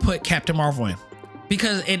they going to put Captain Marvel in?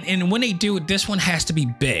 Because and when they do, this one has to be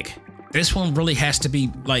big. This one really has to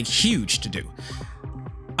be like huge to do.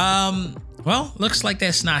 Well, looks like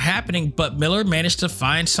that's not happening, but Miller managed to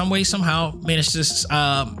find some way, somehow managed to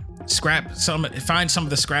find some of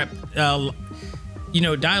the scrap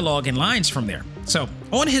dialogue and lines from there. So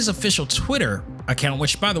on his official Twitter account,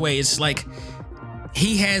 which by the way, it's like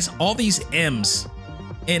he has all these M's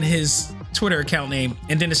in his Twitter account name,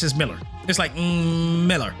 and then it says Miller. It's like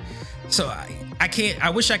Miller. So I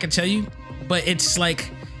wish I could tell you, but it's like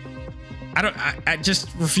I just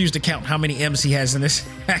refuse to count how many M's he has in this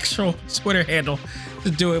actual Twitter handle to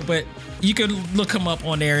do it, but you can look him up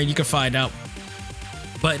on there and you can find out.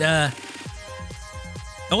 But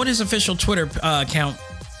on his official Twitter account,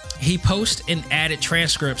 he posted and added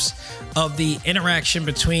transcripts of the interaction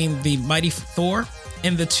between the Mighty Thor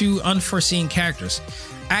and the two unforeseen characters.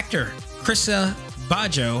 Actor Krista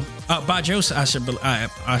Bajos,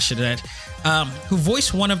 I should add, who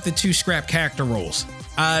voiced one of the two scrap character roles.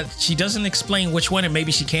 She doesn't explain which one, and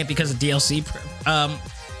maybe she can't because of DLC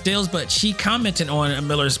deals, but she commented on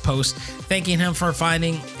Miller's post, thanking him for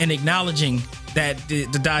finding and acknowledging that the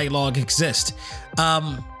dialogue exists.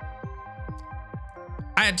 Like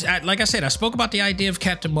I said, I spoke about the idea of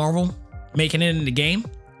Captain Marvel making it in the game,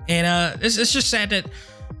 and it's just sad that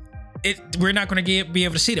we're not going to be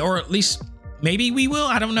able to see it, or at least maybe we will.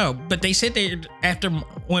 I don't know, but they said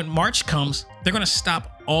when March comes, they're going to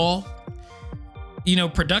stop all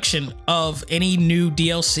production of any new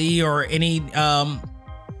DLC or any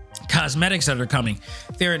cosmetics that are coming.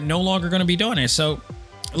 They're no longer going to be doing it. So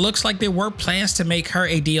it looks like there were plans to make her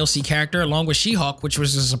a DLC character along with She-Hulk, which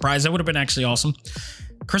was a surprise. That would have been actually awesome.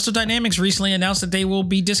 Crystal Dynamics recently announced that they will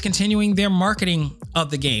be discontinuing their marketing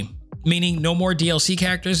of the game, meaning no more DLC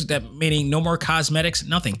characters, meaning no more cosmetics,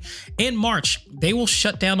 nothing. In March, they will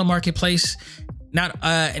shut down the marketplace, not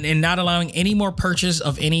allowing any more purchase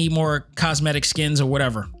of any more cosmetic skins or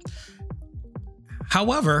whatever.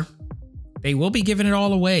 However, they will be giving it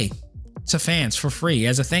all away to fans for free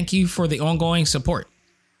as a thank you for the ongoing support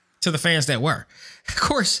to the fans that were. Of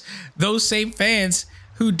course, those same fans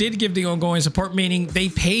who did give the ongoing support, meaning they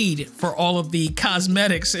paid for all of the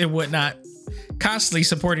cosmetics and whatnot, constantly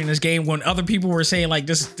supporting this game when other people were saying like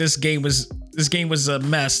this game was a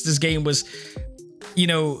mess. This game was,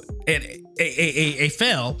 a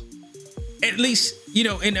fail. At least,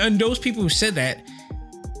 and those people who said that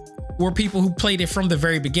were people who played it from the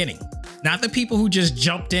very beginning, not the people who just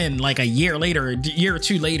jumped in like a year or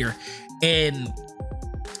two later, and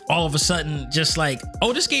all of a sudden just like,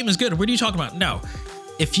 oh, this game is good. What are you talking about? No,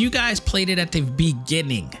 if you guys played it at the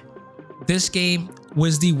beginning, this game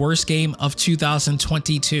was the worst game of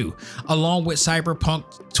 2022, along with Cyberpunk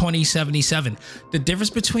 2077. The difference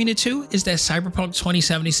between the two is that Cyberpunk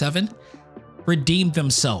 2077 redeemed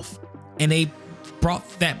themselves, and they brought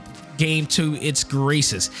that game to its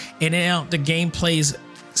graces. And now the game plays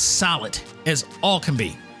solid as all can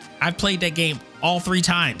be. I've played that game all 3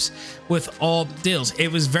 times with all deals.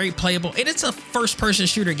 It was very playable, and it's a first-person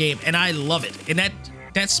shooter game, and I love it. And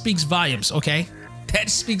that speaks volumes, okay? That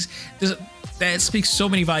speaks so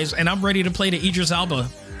many volumes, and I'm ready to play the Idris Elba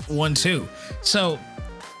one too. So,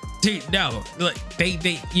 dude, no, like they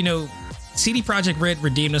CD Projekt Red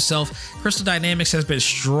redeemed itself. Crystal Dynamics has been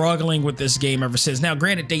struggling with this game ever since. Now,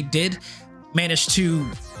 granted, they did manage to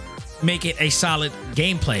make it a solid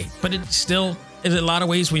gameplay, but it still, in a lot of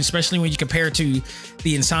ways, especially when you compare it to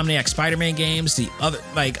the Insomniac Spider-Man games, the other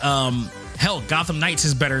hell, Gotham Knights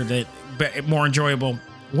is more enjoyable,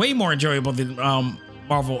 way more enjoyable than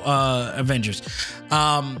Marvel Avengers.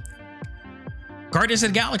 Guardians of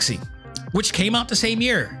the Galaxy, which came out the same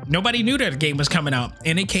year. Nobody knew that the game was coming out,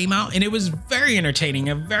 and it came out, and it was very entertaining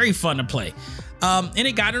and very fun to play. And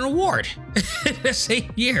it got an award the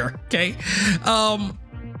same year, okay?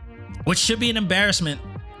 Which should be an embarrassment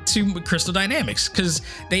to Crystal Dynamics, because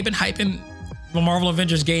they've been hyping the Marvel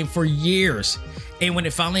Avengers game for years, and when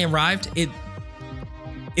it finally arrived,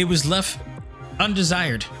 it was left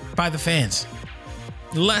undesired by the fans.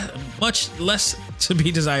 Much less to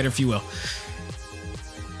be desired, if you will.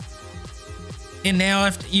 And now,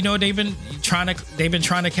 they've been trying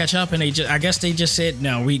to catch up, and I guess they just said,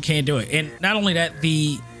 no, we can't do it. And not only that,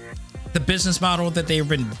 the business model that they've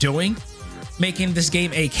been doing, making this game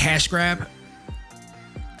a cash grab,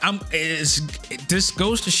 this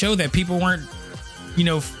goes to show that people weren't,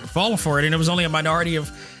 falling for it, and it was only a minority of,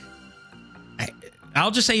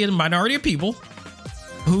 I'll just say a minority of people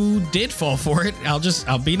who did fall for it.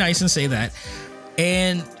 I'll be nice and say that.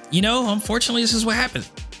 And, unfortunately, this is what happened.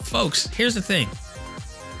 Folks, here's the thing.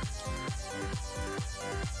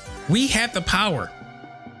 We have the power.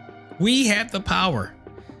 We have the power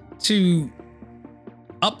to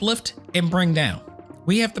uplift and bring down.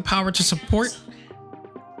 We have the power to support.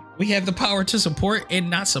 We have the power to support and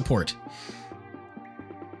not support.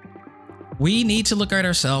 We need to look at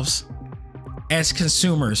ourselves as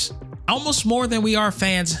consumers, almost more than we are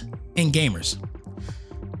fans and gamers.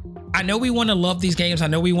 I know we want to love these games. I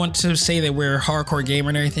know we want to say that we're a hardcore gamer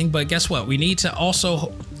and everything, but guess what? We need to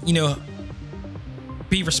also,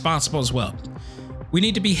 be responsible as well. We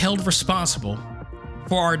need to be held responsible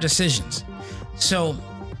for our decisions. So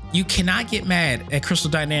you cannot get mad at Crystal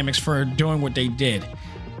Dynamics for doing what they did.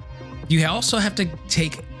 You also have to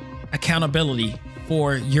take accountability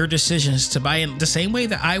for your decisions to buy in the same way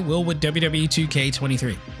that I will with WWE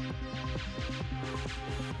 2K23.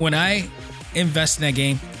 When I invest in that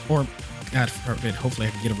game, or God forbid, hopefully I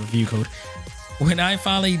can get a review code. When I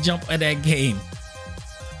finally jump at that game,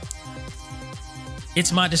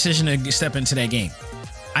 it's my decision to step into that game.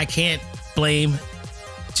 I can't blame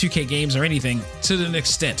 2K games or anything to an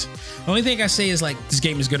extent. The only thing I say is like, this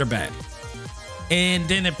game is good or bad. And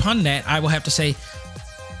then upon that, I will have to say,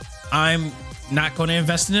 I'm not going to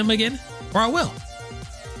invest in them again, or I will.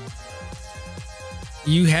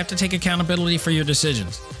 You have to take accountability for your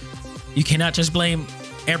decisions. You cannot just blame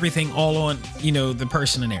everything all on, the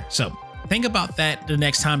person in there. So think about that the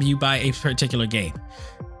next time you buy a particular game.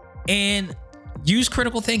 And use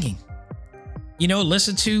critical thinking.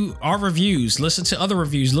 Listen to our reviews, listen to other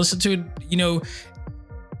reviews, listen to,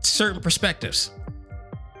 certain perspectives.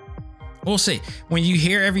 We'll see. When you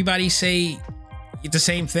hear everybody say the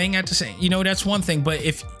same thing at the same, that's one thing. But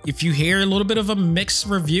if you hear a little bit of a mixed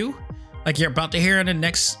review, like you're about to hear in the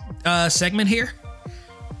next segment here,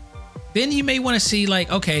 then you may want to see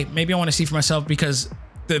like, okay, maybe I want to see for myself because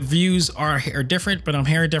the views are different, but I'm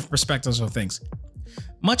hearing different perspectives of things.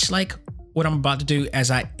 Much like what I'm about to do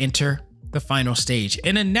as I enter the final stage.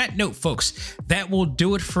 And in that note, folks, that will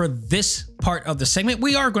do it for this part of the segment.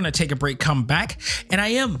 We are going to take a break, come back, and I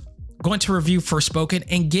am going to review Forspoken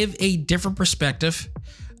and give a different perspective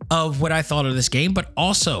of what I thought of this game, but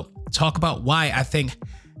also talk about why I think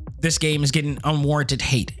this game is getting unwarranted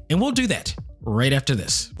hate. And we'll do that right after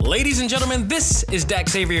this. Ladies and gentlemen, this is Dak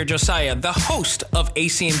Xavier Josiah, the host of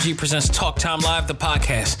ACMG Presents Talk Time Live, the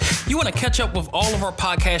podcast. You want to catch up with all of our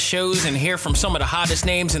podcast shows and hear from some of the hottest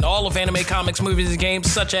names in all of anime, comics, movies, and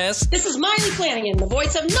games, such as... This is Miley Flanagan, the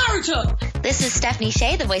voice of Naruto. This is Stephanie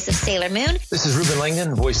Shea, the voice of Sailor Moon. This is Ruben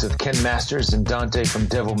Langdon, voice of Ken Masters and Dante from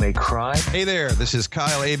Devil May Cry. Hey there, this is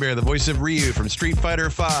Kyle Hebert, the voice of Ryu from Street Fighter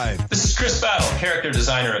V. This is Chris Battle, character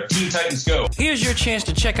designer of Teen Titans Go. Here's your chance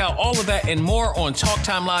to check out all of that and more on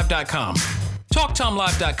TalkTimeLive.com.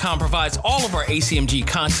 TalkTimeLive.com provides all of our ACMG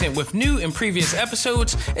content with new and previous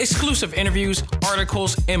episodes, exclusive interviews,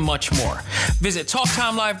 articles, and much more. Visit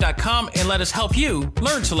TalkTimeLive.com and let us help you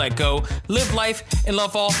learn to let go, live life, and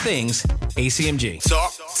love all things ACMG.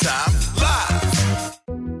 Talk Time Live.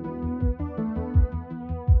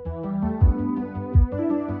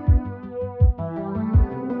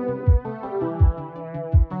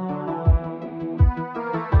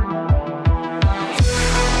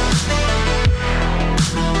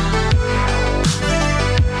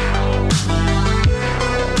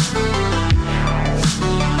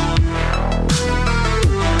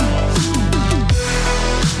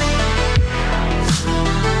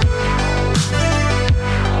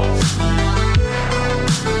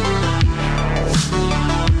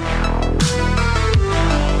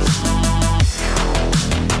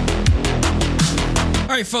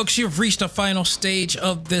 Folks, you've reached the final stage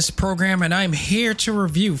of this program, and I'm here to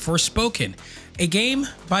review Forspoken, a game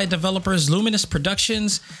by developers Luminous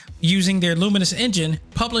Productions using their Luminous engine,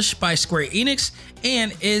 published by Square Enix,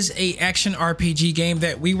 and is a action RPG game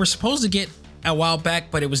that we were supposed to get a while back,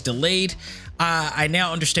 but it was delayed. I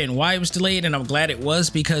now understand why it was delayed, and I'm glad it was,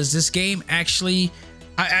 because this game actually,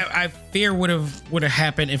 I fear would have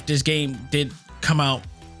happened if this game did come out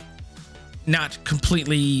not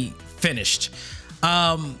completely finished.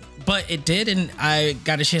 But it did, and I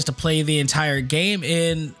got a chance to play the entire game,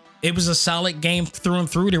 and it was a solid game through and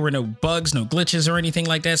through. There were no bugs, no glitches or anything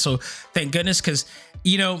like that. So thank goodness, because,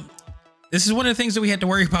 this is one of the things that we had to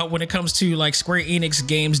worry about when it comes to like Square Enix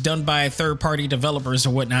games done by third-party developers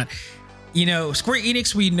or whatnot. Square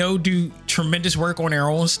Enix, we know, do tremendous work on their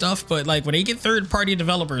own stuff, but like when they get third-party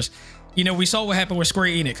developers, we saw what happened with Square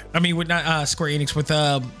Enix. I mean, with not Square Enix, with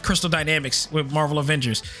Crystal Dynamics with Marvel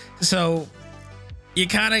Avengers. So you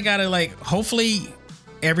kind of gotta like, hopefully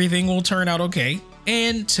everything will turn out okay.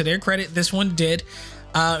 And to their credit, this one did.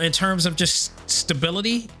 In terms of just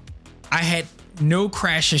stability, I had no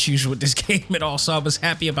crash issues with this game at all, so I was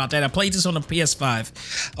happy about that. I played this on the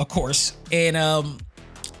PS5, of course, and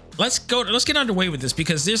let's get underway with this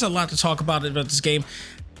because there's a lot to talk about this game.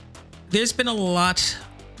 There's been a lot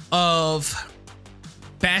of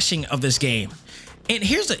bashing of this game, and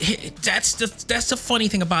that's the funny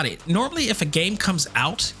thing about it. Normally, if a game comes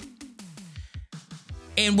out,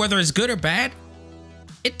 and whether it's good or bad,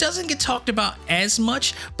 it doesn't get talked about as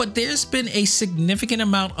much, but there's been a significant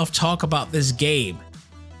amount of talk about this game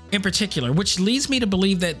in particular, which leads me to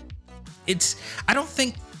believe that I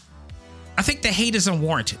think the hate is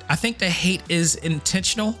unwarranted. I think the hate is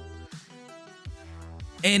intentional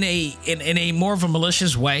in a more of a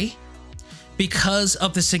malicious way because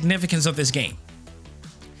of the significance of this game.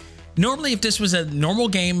 Normally, if this was a normal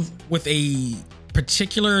game with a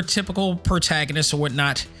particular typical protagonist or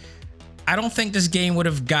whatnot, I don't think this game would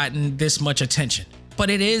have gotten this much attention,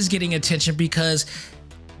 but it is getting attention because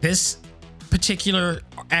this particular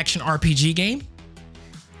action RPG game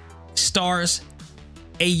stars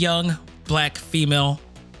a young black female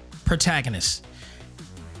protagonist.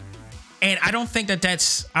 And I don't think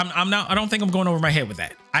that's, I don't think I'm going over my head with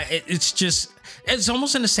that. It's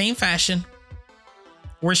almost in the same fashion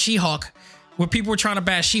where She-Hulk, where people were trying to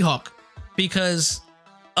bash She-Hulk because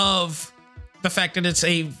of the fact that it's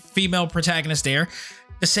a female protagonist there.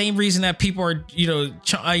 The same reason that people are,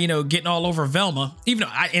 getting all over Velma, even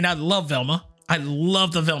though I love Velma. I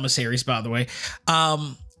love the Velma series, by the way.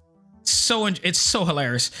 It's so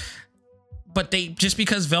hilarious. But just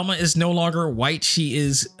because Velma is no longer white, she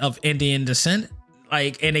is of Indian descent,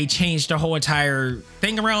 and they changed the whole entire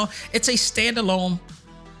thing around. It's a standalone,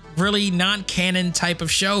 really non-canon type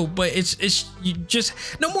of show, but it's just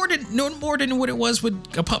no more than what it was with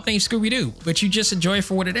a pup named Scooby-Doo, but you just enjoy it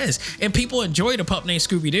for what it is. And people enjoyed a pup named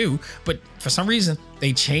Scooby-Doo, but for some reason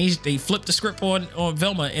they flipped the script on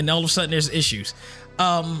Velma, and all of a sudden there's issues.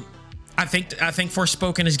 I think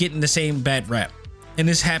Forspoken is getting the same bad rap, and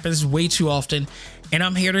this happens way too often. And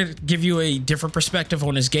I'm here to give you a different perspective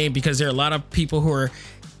on this game because there are a lot of people who are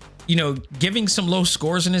giving some low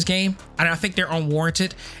scores in this game, and I think they're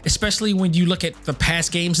unwarranted, especially when you look at the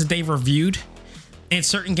past games that they've reviewed and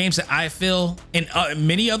certain games that I feel and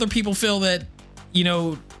many other people feel that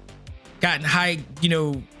gotten high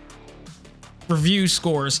review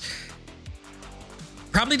scores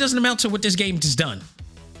probably doesn't amount to what this game has done.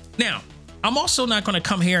 Now, I'm also not going to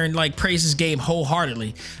come here and praise this game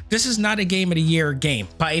wholeheartedly. This is not a game of the year game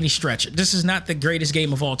by any stretch. This is not the greatest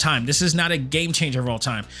game of all time. This is not a game changer of all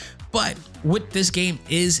time. But what this game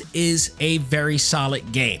is a very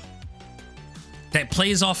solid game that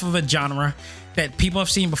plays off of a genre that people have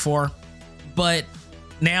seen before, but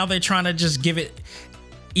now they're trying to just give it,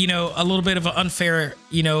 a little bit of an unfair,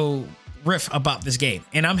 riff about this game.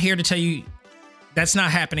 And I'm here to tell you that's not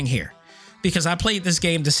happening here. Because I played this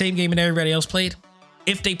game, the same game that everybody else played.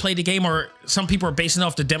 If they played the game, or some people are basing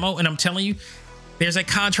off the demo, and I'm telling you, there's a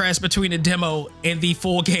contrast between the demo and the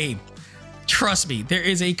full game. Trust me, there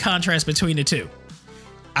is a contrast between the two.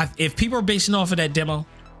 If people are basing off of that demo,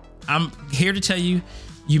 I'm here to tell you,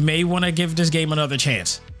 you may want to give this game another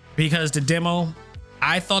chance. Because the demo,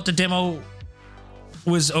 I thought the demo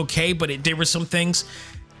was okay, but there were some things.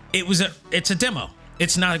 It's a demo.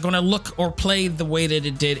 It's not going to look or play the way that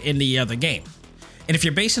it did in the other game. And if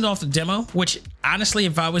you're basing it off the demo, which honestly,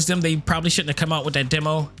 if I was them, they probably shouldn't have come out with that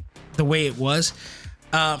demo the way it was.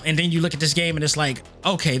 And then you look at this game and it's like,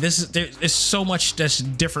 okay, there's so much that's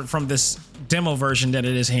different from this demo version that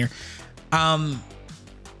it is here. I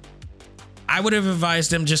would have advised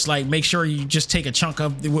them just make sure you just take a chunk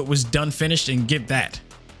of what was done finished and give that,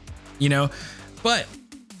 But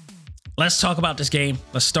let's talk about this game.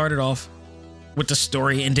 Let's start it off with the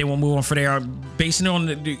story, and then we'll move on from there. Basing it on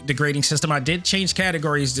the grading system, I did change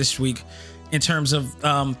categories this week in terms of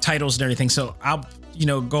titles and everything, so I'll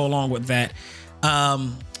go along with that.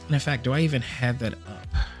 And in fact, do I even have that up?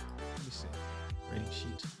 Let me see. Grading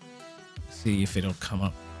sheet. Let's see if it'll come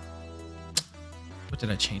up. What did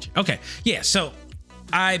I change? Okay, yeah. So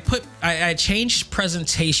I changed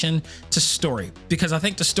presentation to story because I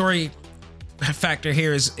think the story factor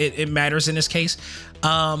here is it matters in this case.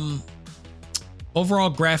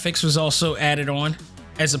 Overall graphics was also added on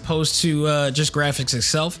as opposed to just graphics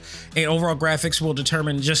itself. And overall graphics will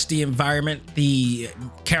determine just the environment, the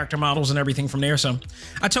character models and everything from there. So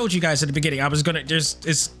I told you guys at the beginning,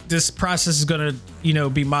 this process is gonna,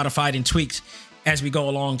 be modified and tweaked as we go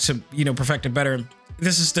along to, perfect it better.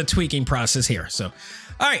 This is the tweaking process here. So,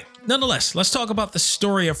 All right, nonetheless, let's talk about the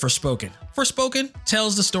story of Forspoken. Forspoken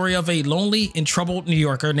tells the story of a lonely and troubled New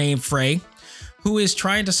Yorker named Frey, who is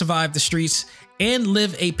trying to survive the streets and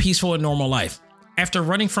live a peaceful and normal life. After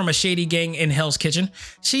running from a shady gang in Hell's Kitchen,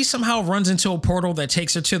 she somehow runs into a portal that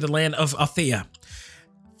takes her to the land of Althea.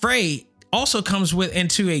 Frey also comes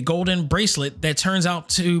into a golden bracelet that turns out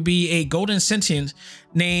to be a golden sentient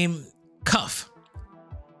named Cuff.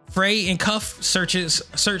 Frey and Cuff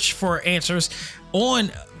search for answers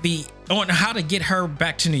on how to get her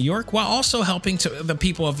back to New York, while also helping the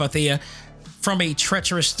people of Althea from a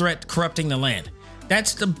treacherous threat corrupting the land.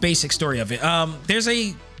 That's the basic story of it. There's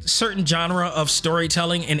a certain genre of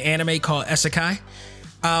storytelling in anime called isekai,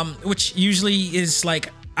 which usually is like,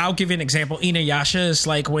 I'll give you an example. Inuyasha is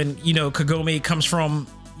like when, Kagome comes from,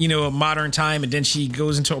 a modern time and then she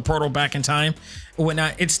goes into a portal back in time or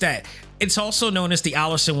whatnot. It's that. It's also known as the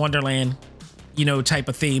Alice in Wonderland, type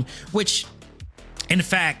of theme, which in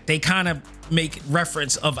fact, they kind of make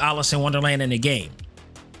reference of Alice in Wonderland in the game.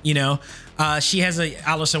 She has a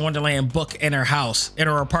Alice in Wonderland book in her house, in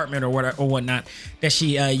her apartment or whatnot that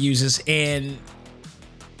she uses. And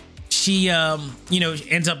she,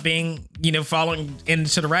 ends up being, falling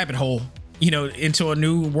into the rabbit hole, into a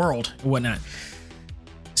new world and whatnot.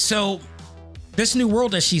 So this new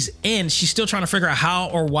world that she's in, she's still trying to figure out how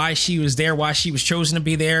or why she was there, why she was chosen to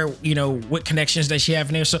be there, what connections does she have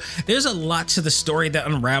in there. So there's a lot to the story that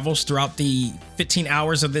unravels throughout the 15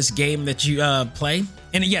 hours of this game that you play.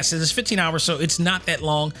 And yes, it is 15 hours, so it's not that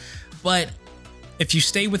long. But if you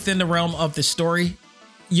stay within the realm of the story,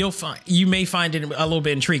 you may find it a little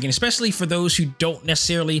bit intriguing, especially for those who don't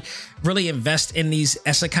necessarily really invest in these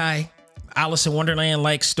isekai, Alice in Wonderland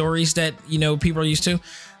like stories that people are used to.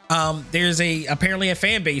 There's apparently a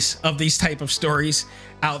fan base of these type of stories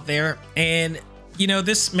out there, and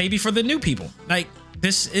this may be for the new people. Like,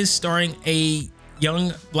 this is starring a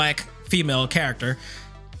young black female character.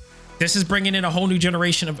 This is bringing in a whole new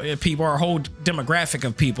generation of people, or a whole demographic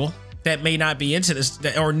of people that may not be into this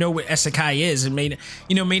or know what isekai is, and may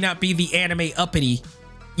not be the anime uppity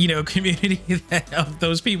community of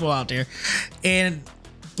those people out there. And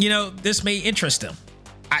this may interest them.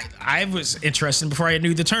 I was interested before I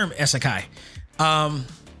knew the term isekai.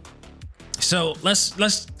 So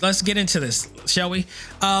let's get into this, shall we?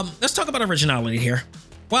 Let's talk about originality here.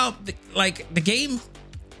 Well, the game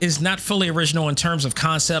is not fully original in terms of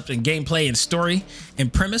concept and gameplay and story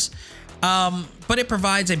and premise, but it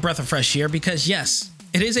provides a breath of fresh air because, yes,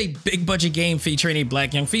 it is a big budget game featuring a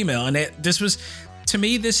black young female. And this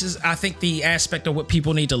is, I think, the aspect of what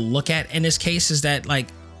people need to look at in this case is that,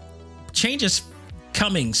 change is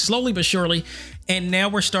coming slowly but surely, and now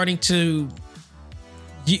we're starting to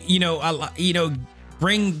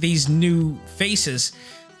bring these new faces,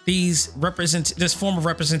 this form of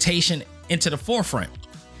representation into the forefront.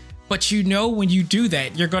 But when you do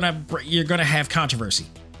that, you're gonna have controversy.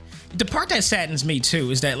 The part that saddens me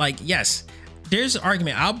too is that, yes, there's an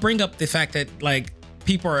argument. I'll bring up the fact that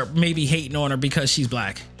people are maybe hating on her because she's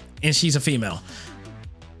black and she's a female.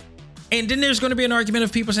 And then there's going to be an argument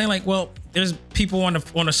of people saying well, there's people on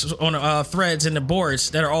the threads and the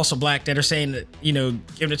boards that are also black that are saying that,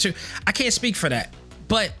 give it to. I can't speak for that,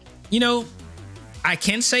 but I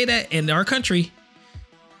can say that in our country,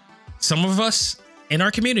 some of us in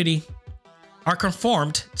our community are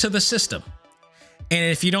conformed to the system.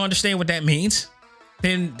 And if you don't understand what that means,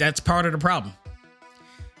 then that's part of the problem.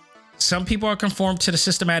 Some people are conformed to the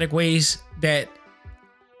systematic ways that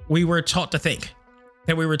we were taught to think,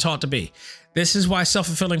 that we were taught to be. This is why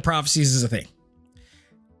self-fulfilling prophecies is a thing.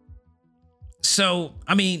 So,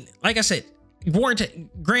 like I said,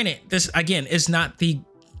 granted, this again is not the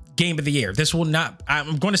game of the year. This will not,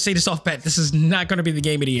 I'm going to say this off bat, this is not going to be the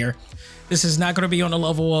game of the year. This is not going to be on the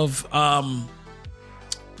level of God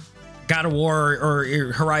of War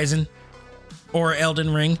or Horizon or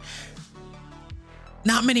Elden Ring.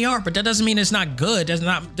 Not many are, but that doesn't mean it's not good.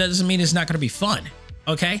 Doesn't mean it's not going to be fun.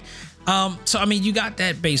 Okay. So you got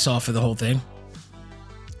that base off of the whole thing.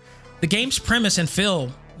 The game's premise and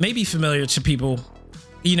feel may be familiar to people,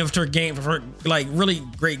 for really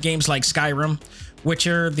great games like Skyrim,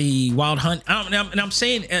 Witcher, The Wild Hunt. And I'm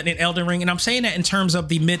saying in Elden Ring, and I'm saying that in terms of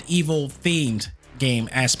the medieval themed game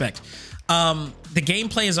aspect. The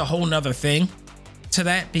gameplay is a whole nother thing to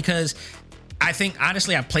that, because I think,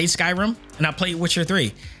 honestly, I played Skyrim and I played Witcher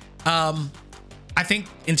 3. I think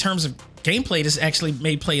in terms of gameplay, this actually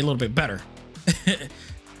may play a little bit better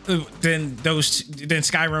than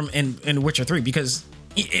Skyrim and Witcher 3, because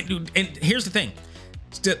and here's the thing,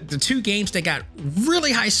 the two games that got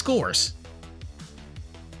really high scores,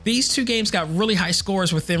 these two games got really high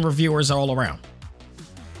scores within reviewers all around,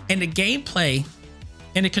 and the gameplay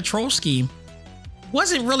and the control scheme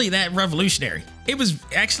wasn't really that revolutionary. It was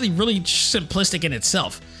actually really simplistic in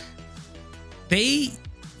itself. They,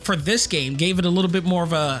 for this game, gave it a little bit more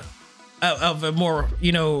of a more,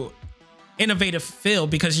 you know, innovative feel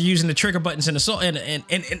because you're using the trigger buttons and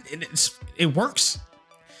it works,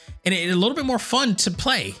 and it's a little bit more fun to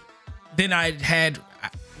play than I had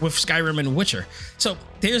with Skyrim and Witcher. So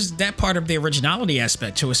there's that part of the originality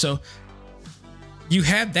aspect to it. So you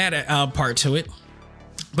have that part to it.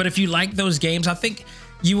 But if you like those games, I think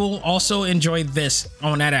you will also enjoy this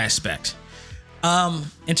on that aspect.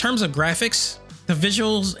 In terms of graphics, the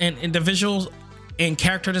visuals and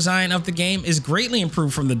character design of the game is greatly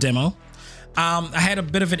improved from the demo. I had a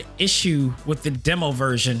bit of an issue with the demo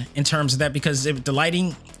version in terms of that because the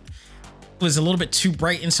lighting was a little bit too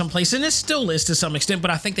bright in some places, and it still is to some extent, but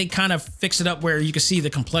I think they kind of fixed it up where you can see the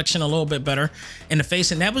complexion a little bit better in the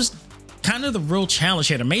face, and that was kind of the real challenge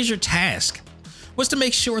here. The major task was to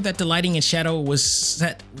make sure that the lighting and shadow was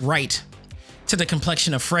set right to the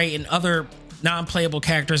complexion of Frey and other non-playable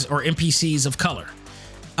characters or NPCs of color.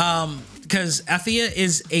 Because Athia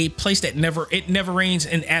is a place that never rains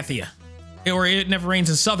in Athia, or it never rains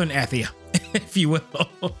in Southern Athia, if you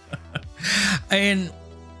will. And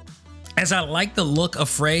as I like the look of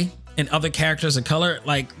Frey and other characters of color,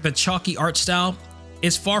 like the chalky art style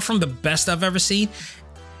is far from the best I've ever seen,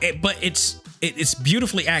 but it's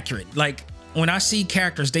beautifully accurate. Like when I see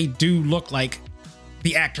characters, they do look like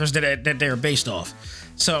the actors that they're based off.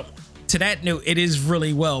 So to that note, it is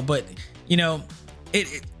really well, but you know,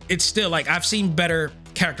 it's still like I've seen better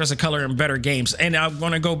characters of color in better games, and I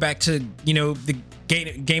want to go back to, you know, the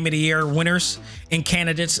game of the year winners and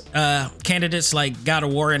candidates like God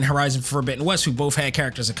of War and Horizon Forbidden West, who both had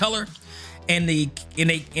characters of color, and they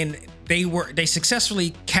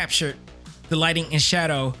successfully captured the lighting and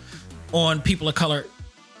shadow on people of color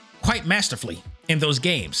quite masterfully in those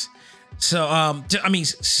games. So I mean,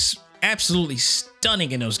 absolutely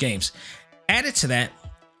stunning in those games. Added to that,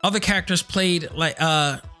 other characters played in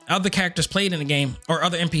the game, or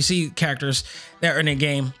other NPC characters that are in the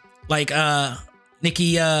game, like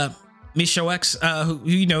Nikki Mishox, who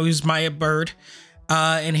you know is Maya Bird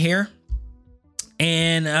in here,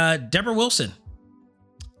 and Deborah Wilson,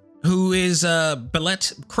 who is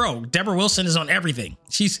Billette Crow. Deborah Wilson is on everything.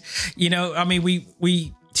 She's, you know, I mean,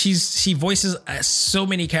 she voices so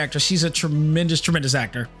many characters. She's a tremendous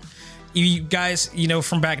actor. You guys, you know,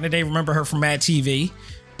 from back in the day, remember her from Mad TV,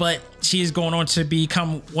 but she is going on to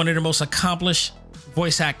become one of the most accomplished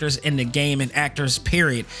voice actors in the game and actors,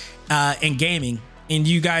 period, in gaming. And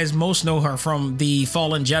you guys most know her from the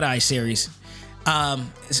Fallen Jedi series,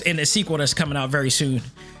 in the sequel that's coming out very soon.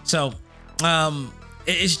 So, the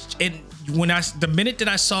minute that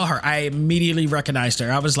I saw her, I immediately recognized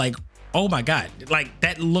her. I was like, oh my God, like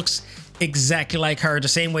that looks exactly like her, the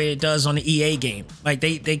same way it does on the EA game. Like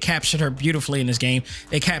they captured her beautifully in this game.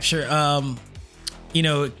 They capture, you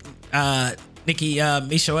know, Nikki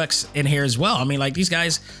Mishox in here as well. I mean, like these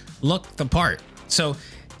guys look the part. So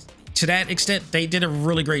to that extent, they did a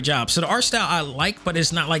really great job. So the art style I like, but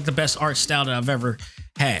it's not like the best art style that I've ever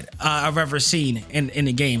had, I've ever seen in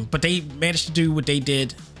the game. But they managed to do what they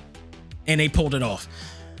did, and they pulled it off.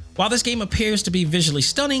 While this game appears to be visually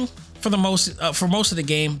stunning for most of the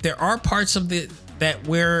game, there are parts of that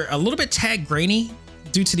were a little bit tag grainy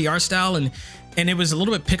due to the art style, and it was a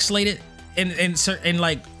little bit pixelated in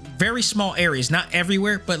like very small areas, not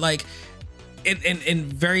everywhere, but like in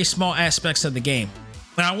very small aspects of the game.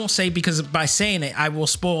 And I won't say, because by saying it, I will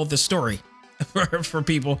spoil the story for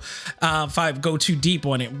people if I go too deep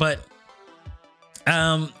on it. But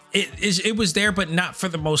it was there, but not for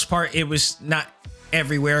the most part. It was not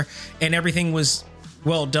everywhere, and everything was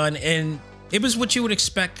well done, and it was what you would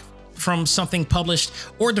expect from something published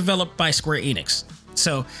or developed by Square Enix.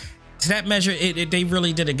 So to that measure, they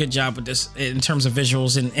really did a good job with this in terms of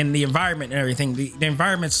visuals and the environment and everything. The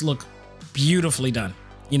environments look beautifully done.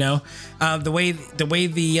 You know, the way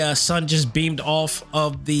the sun just beamed off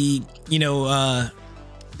of the, you know,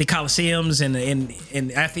 the Colosseums and in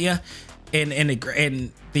Athia and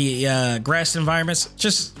the grass environments,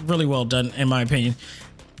 just really well done in my opinion.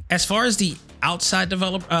 As far as outside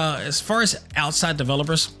developers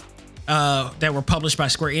that were published by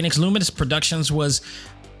Square Enix, Luminous Productions was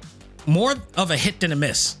more of a hit than a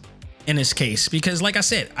miss in this case, because like I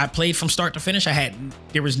said, I played from start to finish.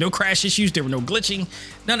 There was no crash issues, there were no glitching,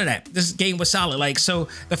 none of that. This game was solid. Like, so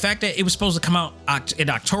the fact that it was supposed to come out in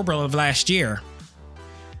October of last year,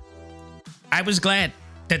 I was glad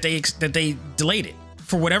that they delayed it.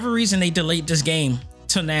 For whatever reason, they delayed this game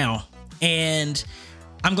till now, and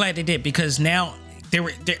I'm glad they did, because now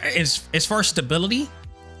as far as stability,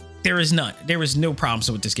 There is none. There is no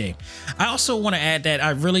problems with this game. I also want to add that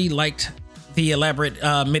I really liked the elaborate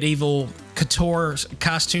medieval couture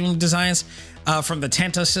costume designs from the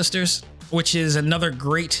Tanta sisters, which is another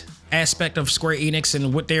great aspect of Square Enix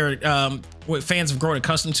and what fans have grown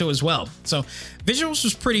accustomed to as well. So visuals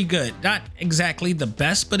was pretty good. Not exactly the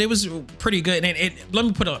best, but it was pretty good. And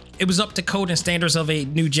it was up to code and standards of a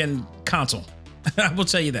new gen console. I will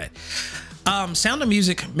tell you that. Sound of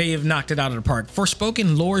music may have knocked it out of the park.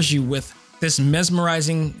 Forspoken lures you with this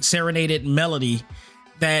mesmerizing serenaded melody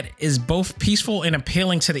that is both peaceful and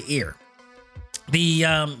appealing to the ear.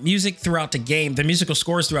 The music throughout the game, the musical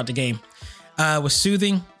scores throughout the game, was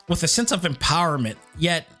soothing with a sense of empowerment,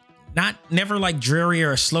 yet never like dreary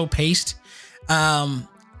or slow paced.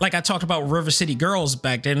 Like I talked about River City Girls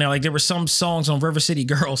back then. Like there were some songs on River City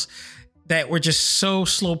Girls that were just so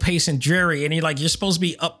slow paced and dreary, and you're supposed to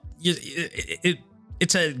be up.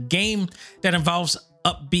 It's a game that involves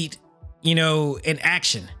upbeat, and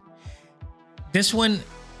action. This one,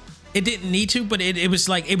 it didn't need to, but it was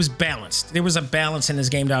balanced. There was a balance in this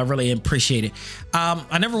game that I really appreciated.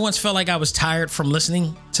 I never once felt like I was tired from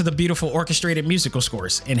listening to the beautiful orchestrated musical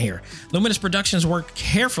scores in here. Luminous Productions worked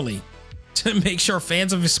carefully to make sure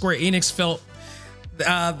fans of Square Enix felt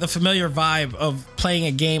the familiar vibe of playing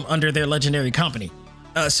a game under their legendary company.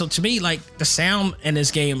 So to me, like, the sound in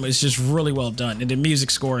this game is just really well done, and the music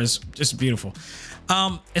score is just beautiful.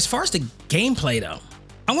 As far as the gameplay, though,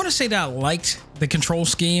 I want to say that I liked the control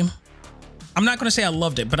scheme. I'm not going to say I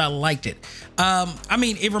loved it, but I liked it.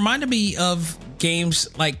 It reminded me of games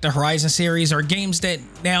like the Horizon series, or games that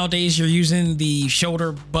nowadays you're using the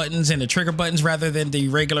shoulder buttons and the trigger buttons rather than the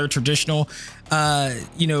regular traditional,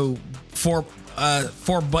 four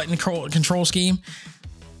button control scheme.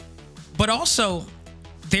 But also,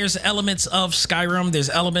 there's elements of Skyrim, there's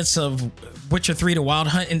elements of Witcher 3 The Wild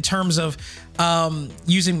Hunt in terms of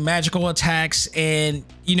using magical attacks and,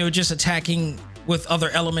 just attacking with other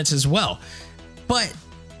elements as well. But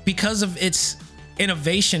because of its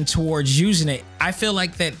innovation towards using it, I feel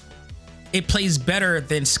like that it plays better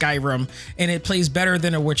than Skyrim, and it plays better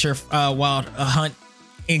than a Witcher Wild Hunt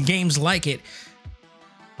in games like it.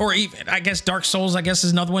 Or even, I guess, Dark Souls,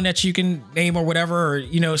 is another one that you can name or whatever,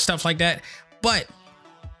 or, stuff like that. But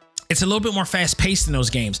it's a little bit more fast-paced in those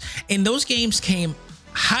games. And those games came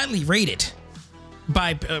highly rated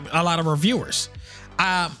by a lot of reviewers.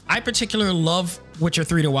 I particularly love Witcher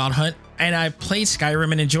 3 The Wild Hunt, and I played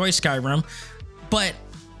Skyrim and enjoyed Skyrim, but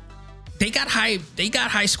they got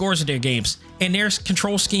high scores in their games, and their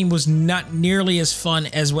control scheme was not nearly as fun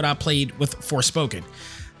as what I played with Forspoken.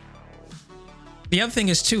 The other thing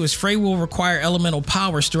is Frey will require elemental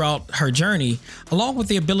powers throughout her journey, along with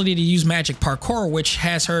the ability to use magic parkour, which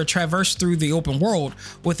has her traverse through the open world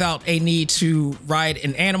without a need to ride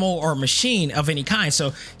an animal or machine of any kind. So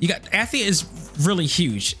Athia is really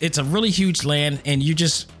huge. It's a really huge land, and you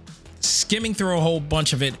just skimming through a whole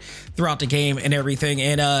bunch of it throughout the game and everything.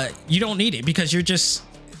 And you don't need it because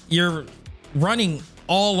you're running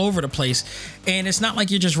all over the place, and it's not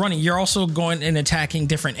like you're just running, you're also going and attacking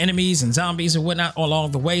different enemies and zombies and whatnot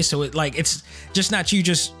along the way. So it's just not you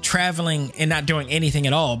just traveling and not doing anything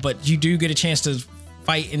at all, but you do get a chance to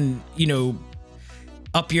fight and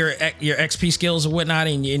up your XP skills and whatnot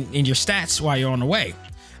and your stats while you're on the way.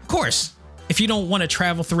 Of course, if you don't want to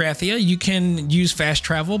travel through Athia, you can use fast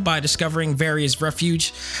travel by discovering various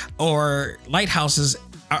refuge or lighthouses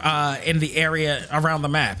in the area around the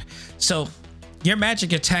map. So your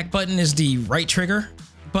magic attack button is the right trigger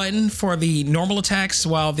button for the normal attacks,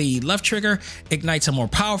 while the left trigger ignites a more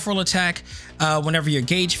powerful attack whenever your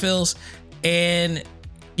gauge fills. And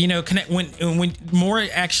connect when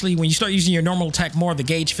you start using your normal attack, more of the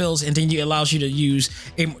gauge fills, and then it allows you to use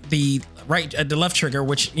the left trigger,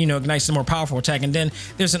 which ignites the more powerful attack. And then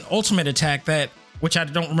there's an ultimate attack which I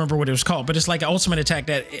don't remember what it was called, but it's like an ultimate attack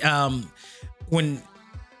that when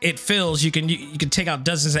it fills, you can take out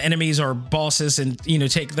dozens of enemies or bosses and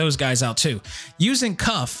take those guys out too. Using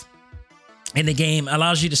Cuff in the game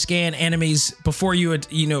allows you to scan enemies before you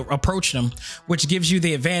approach them, which gives you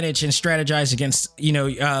the advantage and strategize against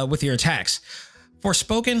with your attacks.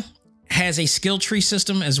 Forspoken has a skill tree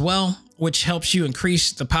system as well, which helps you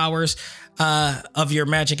increase the powers of your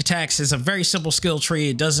magic attacks. It's a very simple skill tree.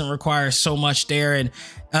 It doesn't require so much there, and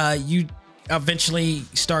you eventually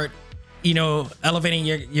start elevating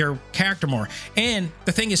your character more. And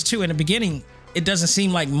the thing is too, in the beginning, it doesn't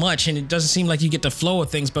seem like much, and it doesn't seem like you get the flow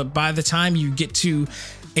of things, but by the time you get to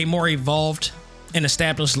a more evolved and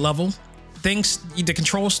established level, the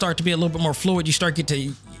controls start to be a little bit more fluid. You start get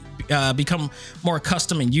to become more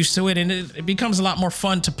accustomed and used to it, and it becomes a lot more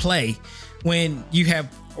fun to play when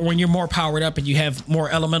you're more powered up and you have more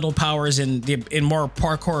elemental powers and more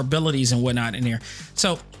parkour abilities and whatnot in here.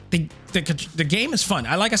 So the game is fun.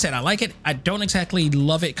 Like I said, I like it. I don't exactly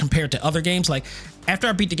love it compared to other games. Like after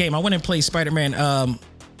I beat the game, I went and played Spider-Man, the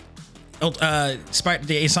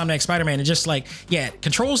Insomniac Spider-Man, and just like, yeah,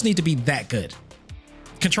 controls need to be that good.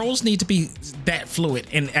 Controls need to be that fluid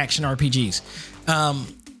in action RPGs.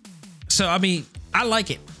 So I mean, I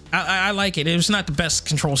like it. I like it. It was not the best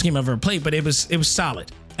control scheme I've ever played, but it was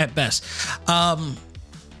solid at best.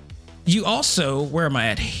 You also, where am I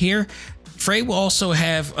at here? Frey will also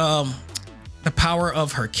have the power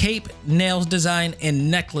of her cape, nails design,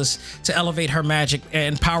 and necklace to elevate her magic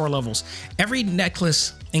and power levels. Every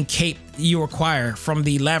necklace and cape you acquire from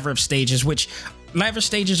the Labyrinth stages, which Labyrinth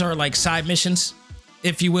stages are like side missions,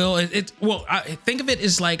 if you will. I think of it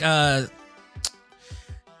as like Legend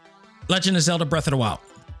of Zelda Breath of the Wild,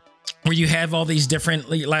 where you have all these different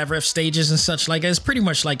Labyrinth stages and such. Like, it's pretty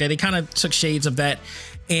much like that. They kind of took shades of that,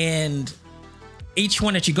 and each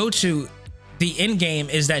one that you go to, the end game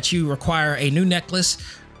is that you require a new necklace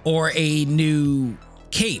or a new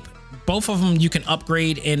cape. Both of them you can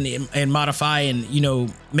upgrade and modify and, you know,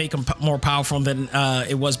 make them more powerful than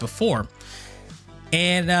it was before.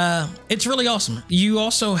 And it's really awesome. You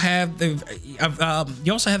also have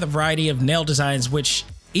the variety of nail designs, which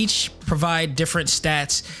each provide different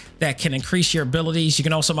stats that can increase your abilities. You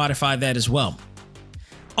can also modify that as well.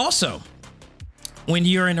 Also, when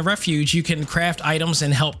you're in a refuge, you can craft items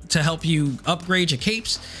and help you upgrade your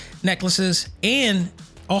capes, necklaces, and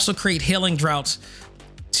also create healing droughts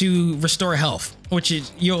to restore health, which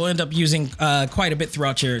you'll end up using quite a bit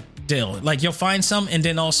throughout your deal. Like, you'll find some, and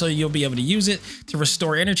then also you'll be able to use it to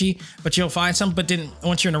restore energy, but you'll find some, but then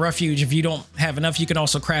once you're in a refuge, if you don't have enough, you can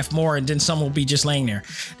also craft more, and then some will be just laying there.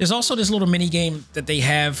 There's also this little mini game that they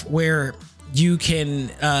have where you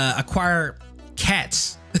can acquire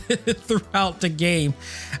cats throughout the game.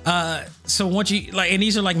 So once you like, and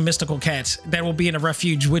these are like mystical cats that will be in a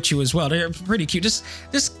refuge with you as well. They're pretty cute.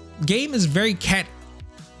 This game is very cat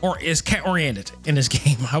oriented in this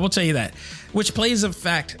game. I will tell you that, which plays a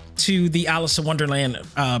fact to the Alice in Wonderland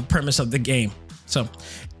premise of the game. So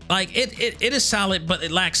like it is solid, but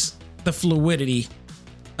it lacks the fluidity.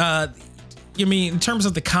 You mean in terms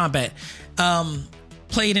of the combat,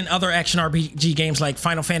 played in other action RPG games like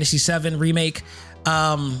Final Fantasy VII Remake.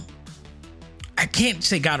 I can't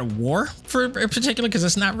say God of War for in particular, because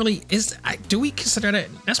it's not really, do we consider that?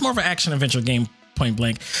 That's more of an action adventure game, point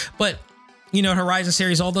blank. But you know, Horizon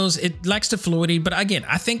series, all those, it lacks the fluidity. But again,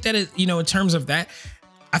 I think that in terms of that,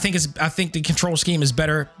 I think the control scheme is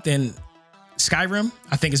better than Skyrim.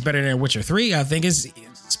 I think it's better than Witcher 3. I think it's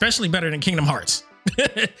especially better than Kingdom Hearts.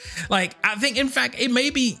 Like, I think, in fact, it may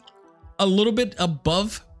be a little bit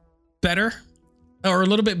above better, or a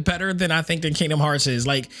little bit better than I think than Kingdom Hearts is.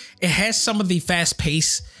 Like, it has some of the fast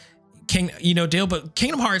pace deal, but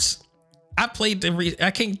Kingdom Hearts, I played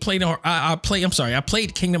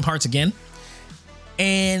Kingdom Hearts again,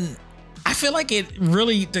 and I feel like it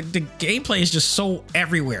really, the gameplay is just so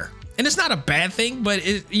everywhere. And it's not a bad thing, but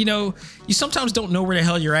you sometimes don't know where the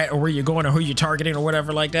hell you're at or where you're going or who you're targeting or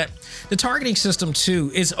whatever like that. The targeting system too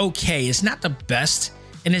is okay. It's not the best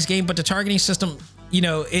in this game, but the targeting system,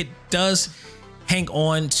 it does hang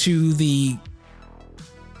on to the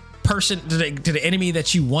person, to the enemy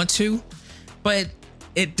that you want to, but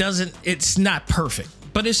it's not perfect,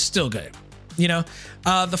 but it's still good.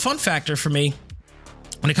 The fun factor for me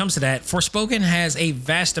when it comes to that, Forspoken has a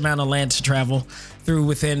vast amount of land to travel through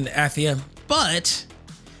within Athia, but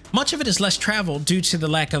much of it is less traveled due to the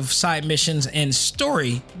lack of side missions and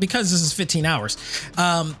story, because this is 15 hours,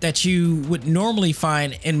 that you would normally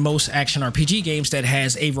find in most action RPG games that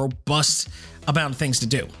has a robust amount of things to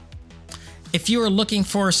do. If you are looking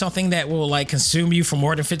for something that will like consume you for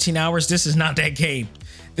more than 15 hours, this is not that game.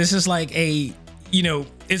 This is like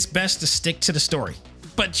it's best to stick to the story,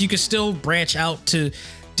 but you can still branch out to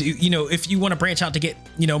do, if you want to branch out to get,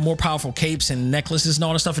 more powerful capes and necklaces and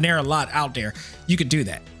all that stuff, and there are a lot out there, you could do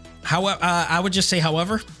that. However, I would just say,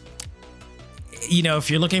 however,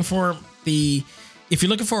 if you're looking for a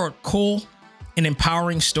cool and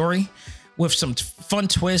empowering story with some fun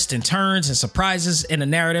twists and turns and surprises in a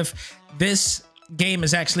narrative, this game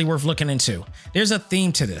is actually worth looking into. There's a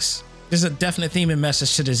theme to this. There's a definite theme and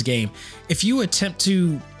message to this game. If you attempt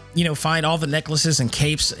to, find all the necklaces and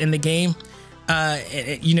capes in the game,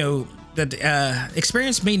 the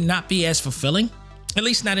experience may not be as fulfilling, at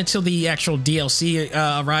least not until the actual DLC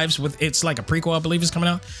arrives. It's like a prequel, I believe, is coming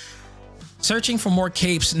out. Searching for more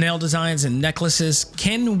capes, nail designs, and necklaces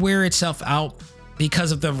can wear itself out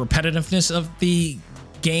because of the repetitiveness of the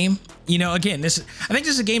game. You know, again, I think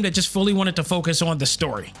this is a game that just fully wanted to focus on the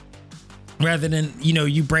story rather than, you know,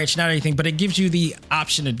 you branching out or anything, but it gives you the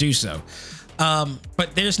option to do so.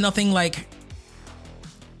 But there's nothing like,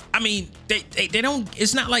 I mean, they don't,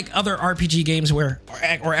 it's not like other RPG games or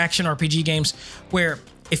action RPG games where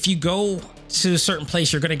if you go to a certain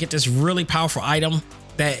place, you're going to get this really powerful item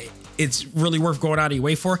that it's really worth going out of your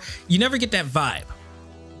way for. You never get that vibe.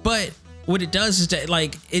 But what it does is that,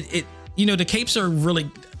 like, it you know, the capes are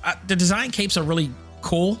really, the design capes are really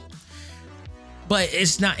cool, but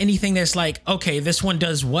it's not anything that's like, okay, this one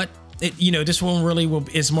does what? You know, this one really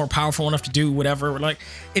is more powerful enough to do whatever. Like,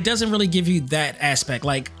 it doesn't really give you that aspect.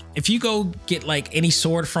 Like, if you go get like any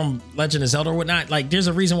sword from Legend of Zelda or whatnot, like, there's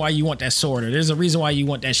a reason why you want that sword, or there's a reason why you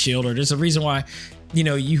want that shield, or there's a reason why, you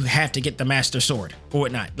know, you have to get the Master Sword or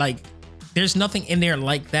whatnot. Like, there's nothing in there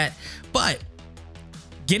like that, but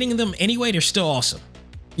getting them anyway, they're still awesome.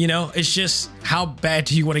 You know, it's just how bad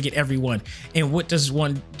do you want to get everyone, and what does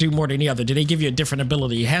one do more than the other? Do they give you a different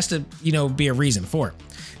ability? It has to, you know, be a reason for it.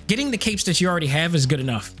 Getting the capes that you already have is good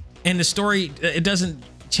enough, and the story, it doesn't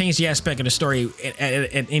change the aspect of the story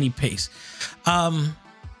at any pace.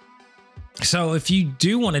 So if you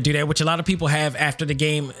do want to do that, which a lot of people have after the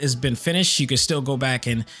game has been finished, you can still go back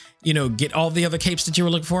and, you know, get all the other capes that you were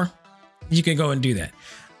looking for. You can go and do that.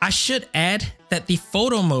 I should add that the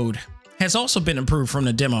photo mode has also been improved from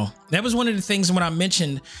the demo. That was one of the things when I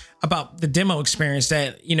mentioned about the demo experience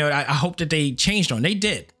that, you know, I hope that they changed on. They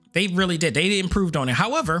did. They really did. They improved on it.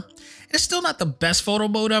 However, it's still not the best photo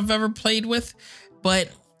mode I've ever played with, but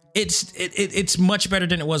it's much better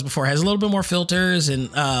than it was before. It has a little bit more filters, and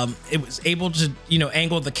it was able to, you know,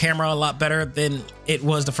 angle the camera a lot better than it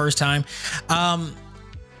was the first time.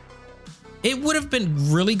 It would have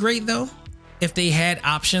been really great though if they had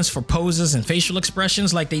options for poses and facial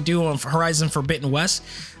expressions like they do on Horizon Forbidden West.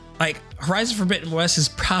 Like, Horizon Forbidden West is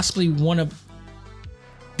possibly one of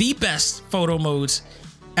the best photo modes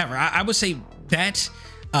ever. I would say that,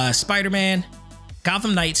 Spider-Man,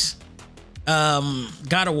 Gotham Knights,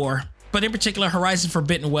 God of War, but in particular, Horizon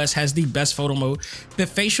Forbidden West has the best photo mode. The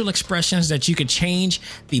facial expressions that you can change,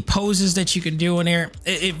 the poses that you can do in there,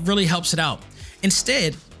 it really helps it out.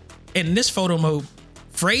 Instead, in this photo mode,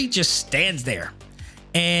 Frey just stands there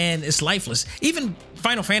and it's lifeless. Even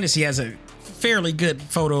Final Fantasy has a fairly good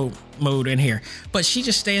photo mode in here, but she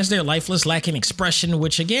just stands there lifeless, lacking expression,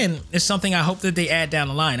 which again is something I hope that they add down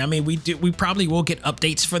the line. I mean, we probably will get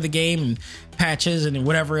updates for the game and patches and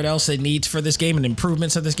whatever else it needs for this game and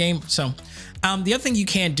improvements of this game. So the other thing you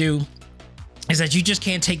can't do is that you just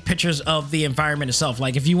can't take pictures of the environment itself.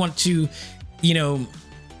 Like, if you want to, you know,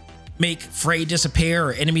 make Frey disappear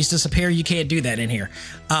or enemies disappear, you can't do that in here.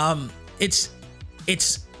 It's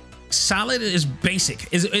solid, is basic.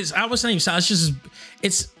 I was saying solid.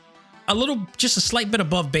 It's a little, just a slight bit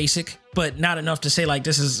above basic, but not enough to say like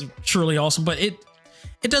this is truly awesome. But it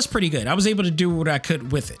does pretty good. I was able to do what I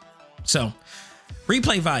could with it. So,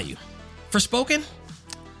 replay value. Forspoken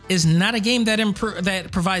is not a game that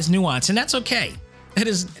provides nuance, and that's okay. It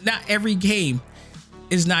is not every game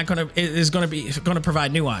is going to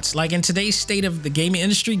provide nuance. Like, in today's state of the gaming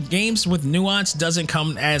industry, games with nuance doesn't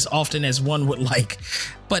come as often as one would like.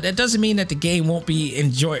 But that doesn't mean that the game won't be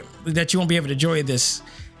that you won't be able to enjoy this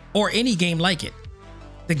or any game like it.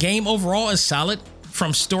 The game overall is solid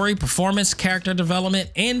from story, performance, character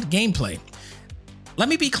development, and gameplay. Let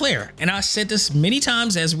me be clear, and I said this many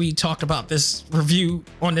times as we talked about this review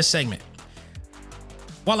on this segment.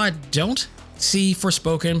 While I don't see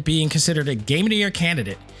Forspoken being considered a Game of the Year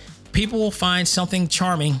candidate, people will find something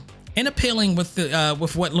charming and appealing with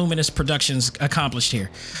what Luminous Productions accomplished here.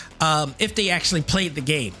 If they actually played the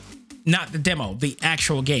game, not the demo, the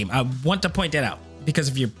actual game. I want to point that out, because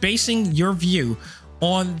if you're basing your view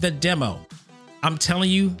on the demo, I'm telling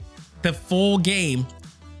you, the full game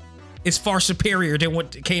is far superior than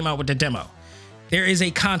what came out with the demo. There is a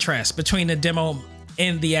contrast between the demo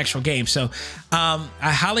and the actual game. So I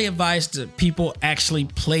highly advise that people actually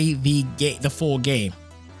play the full game,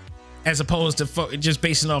 as opposed to just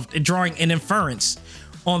basing off drawing an inference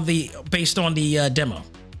based on the demo.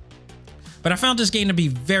 But I found this game to be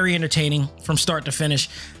very entertaining from start to finish.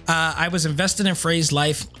 I was invested in Frey's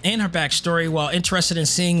life and her backstory, while interested in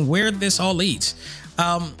seeing where this all leads.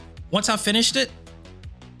 Once I finished it,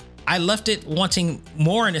 I left it wanting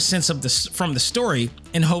more in a sense of from the story,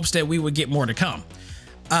 in hopes that we would get more to come.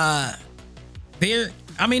 There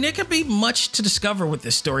could be much to discover with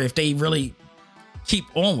this story if they really keep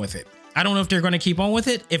on with it. I don't know if they're going to keep on with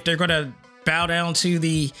it, if they're going to bow down to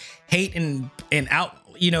the hate and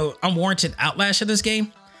unwarranted outlash of this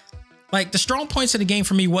game. Like, the strong points of the game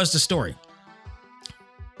for me was the story.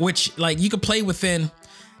 which like you could play within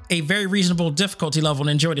a very reasonable difficulty level and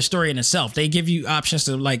enjoy the story in itself. They give you options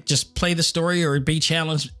to like just play the story or be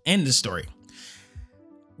challenged in the story.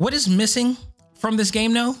 What is missing from this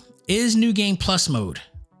game though is New Game Plus mode.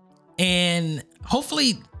 And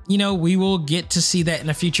hopefully, you know, we will get to see that in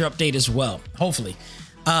a future update as well. Hopefully.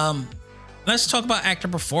 Let's talk about actor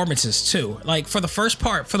performances too. Like for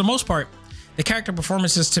the most part, the character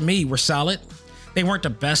performances to me were solid. They weren't the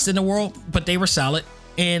best in the world, but they were solid.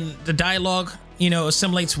 And the dialogue, you know,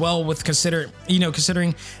 assimilates well with considering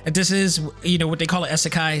that this is, you know, what they call an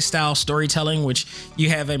isekai style storytelling, which you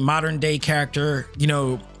have a modern day character, you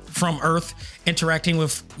know, from Earth interacting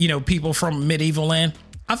with, you know, people from medieval land.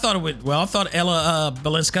 I thought Ella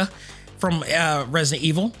Balinska from Resident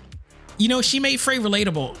Evil, you know, she made Frey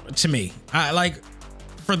relatable to me.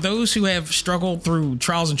 For those who have struggled through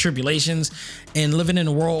trials and tribulations and living in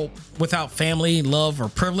a world without family, love, or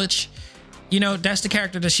privilege, you know, that's the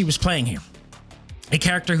character that she was playing here. A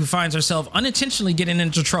character who finds herself unintentionally getting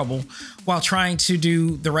into trouble while trying to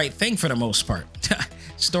do the right thing for the most part.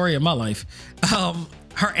 Story of my life.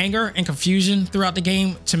 Her anger and confusion throughout the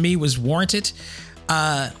game to me was warranted.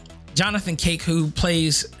 Jonathan Cake, who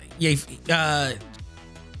plays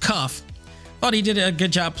Cuff, thought he did a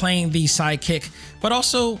good job playing the sidekick, but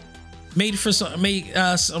also made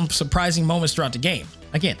some surprising moments throughout the game.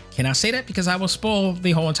 Again, can I say that? Because I will spoil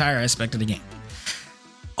the whole entire aspect of the game.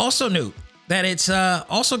 Also note that it's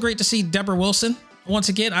also great to see Deborah Wilson. Once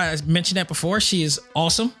again, I mentioned that before. She is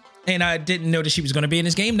awesome. And I didn't know that she was going to be in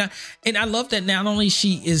this game. Now, and I love that not only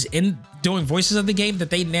she is in doing voices of the game,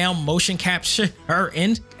 that they now motion capture her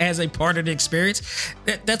in as a part of the experience.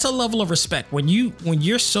 That's a level of respect. When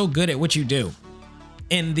you're so good at what you do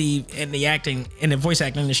in the voice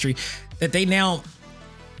acting industry, that they now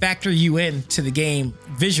factor you into the game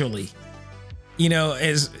visually, you know,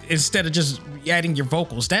 as instead of just adding your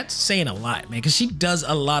vocals. That's saying a lot, man, because she does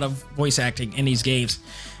a lot of voice acting in these games.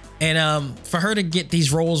 And for her to get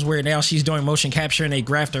these roles where now she's doing motion capture and they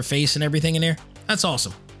graft her face and everything in there, that's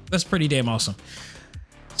awesome. That's pretty damn awesome.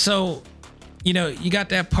 So, you know, you got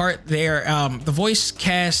that part there. The voice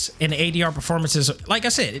cast and the ADR performances, like I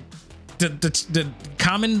said, the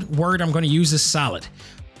common word I'm going to use is solid.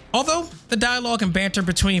 Although the dialogue and banter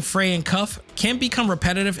between Frey and Cuff can become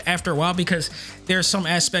repetitive after a while, because there's some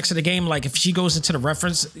aspects of the game, like if she goes into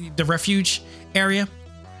the refuge area,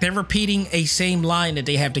 they're repeating a same line that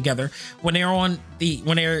they have together. When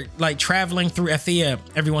they're like traveling through Athea,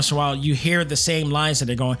 every once in a while, you hear the same lines that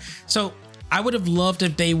they're going. So I would have loved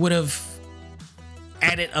if they would have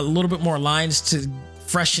added a little bit more lines to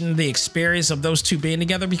freshen the experience of those two being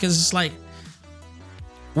together, because it's like,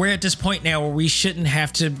 we're at this point now where we shouldn't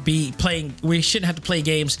have to play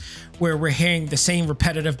games where we're hearing the same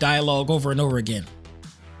repetitive dialogue over and over again.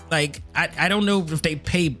 Like, I don't know if they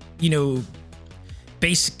pay,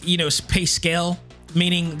 pay scale,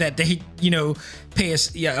 meaning that they, pay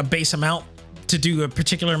a base amount to do a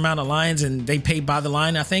particular amount of lines and they pay by the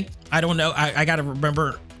line, I think. I don't know. I gotta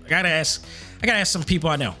remember. I gotta ask some people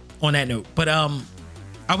I know on that note. But I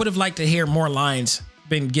would have liked to hear more lines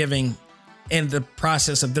been giving in the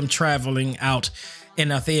process of them traveling out in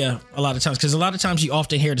Athea a lot of times, because a lot of times you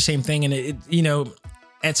often hear the same thing, and it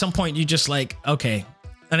at some point you just like, okay,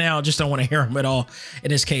 and now I just don't want to hear them at all in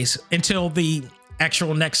this case until the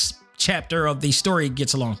actual next chapter of the story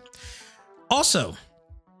gets along. Also,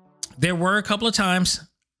 there were a couple of times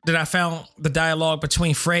that I found the dialogue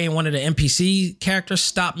between Frey and one of the NPC characters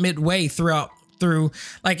stop midway through,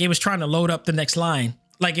 like it was trying to load up the next line.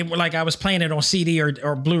 Like I was playing it on CD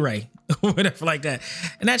or Blu-ray, whatever like that.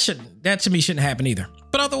 And that to me shouldn't happen either.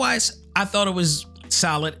 But otherwise, I thought it was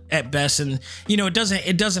solid at best. And,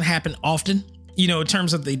 it doesn't happen often, in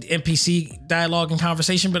terms of the NPC dialogue and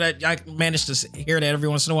conversation, but I managed to hear that every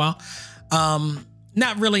once in a while.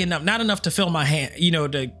 Not really enough, not enough to fill my hand,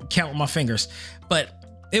 to count with my fingers, but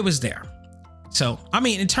it was there. So, I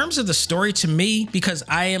mean, in terms of the story to me, because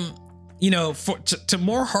I am, to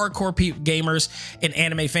more hardcore gamers and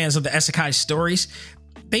anime fans of the isekai stories,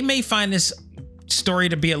 they may find this story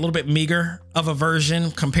to be a little bit meager of a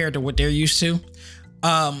version compared to what they're used to,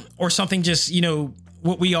 or something just,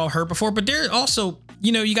 what we all heard before. But there also,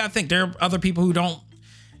 you got to think there are other people who don't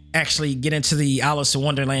actually get into the Alice in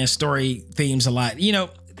Wonderland story themes a lot.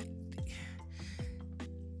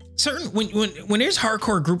 Certain when there's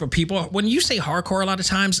hardcore group of people, when you say hardcore, a lot of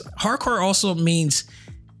times hardcore also means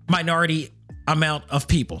minority amount of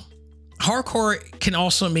people. Hardcore can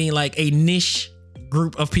also mean like a niche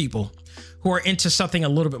group of people who are into something a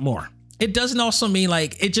little bit more. It doesn't also mean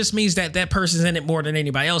like, it just means that that person's in it more than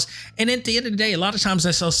anybody else. And at the end of the day, a lot of times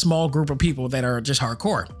that's a small group of people that are just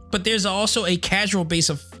hardcore. But there's also a casual base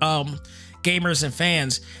of gamers and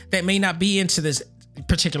fans that may not be into this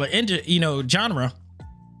particular genre,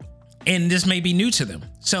 and this may be new to them.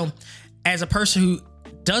 So as a person who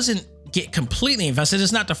doesn't get completely invested,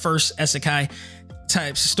 it's not the first isekai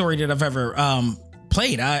type story that I've ever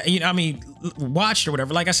played. Watched or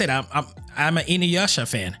whatever. Like I said, I'm an Inuyasha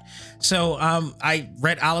fan. So I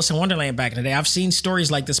read Alice in Wonderland back in the day. I've seen stories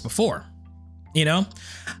like this before,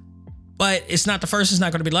 but it's not the first, it's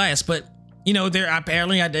not going to be last. But I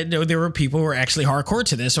didn't know there were people who are actually hardcore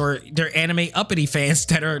to this, or they're anime uppity fans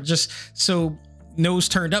that are just so nose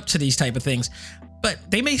turned up to these type of things. But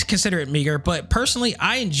they may consider it meager, but personally,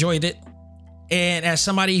 I enjoyed it. And as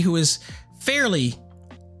somebody who is fairly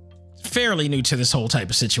new to this whole type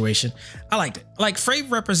of situation, I liked it. Like, Frey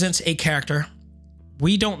represents a character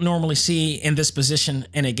we don't normally see in this position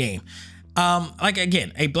in a game. Like,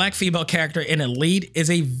 again, a black female character in a lead is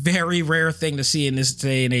a very rare thing to see in this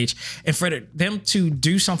day and age. And for them to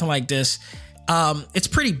do something like this, it's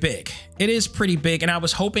pretty big. It is pretty big. And I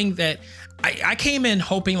was hoping that I came in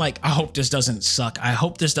hoping, like, I hope this doesn't suck. I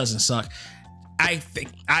hope this doesn't suck.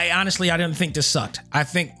 I honestly didn't think this sucked. I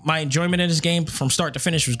think my enjoyment in this game from start to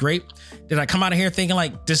finish was great. Did I come out of here thinking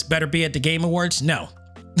like this better be at the Game Awards? No,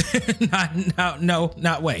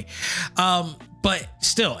 not way. But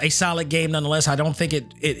still a solid game nonetheless. I don't think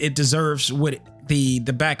it deserves what the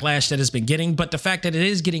backlash that it's been getting, but the fact that it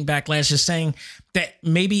is getting backlash is saying that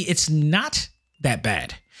maybe it's not that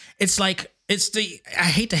bad. It's like, I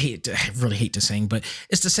really hate the saying, but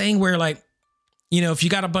it's the saying where, like, if you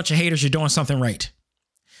got a bunch of haters, you're doing something right.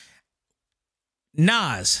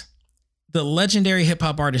 Nas, the legendary hip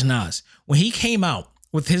hop artist Nas, when he came out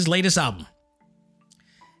with his latest album,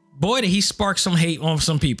 boy, did he spark some hate on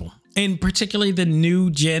some people, and particularly the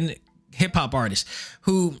new gen hip hop artists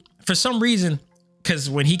who, for some reason, because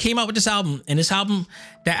when he came out with this album,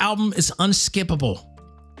 that album is unskippable.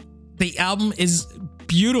 The album is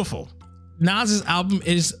beautiful. Nas's album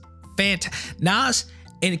is fantastic. Nas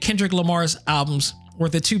and Kendrick Lamar's albums were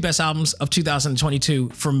the two best albums of 2022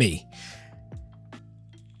 for me.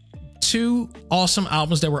 Two awesome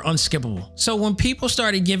albums that were unskippable. So when people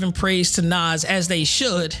started giving praise to Nas, as they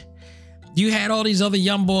should, you had all these other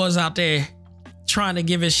young boys out there trying to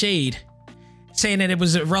give it shade, saying that it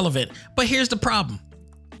was irrelevant. But here's the problem.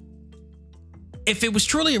 If it was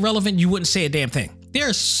truly irrelevant, you wouldn't say a damn thing. There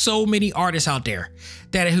are so many artists out there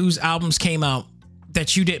whose albums came out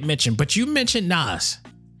that you didn't mention, but you mentioned Nas.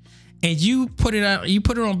 And you put it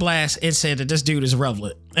on blast and said that this dude is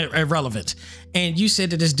irrelevant. And you said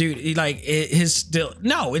that this dude, like,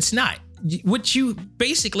 no, it's not. What you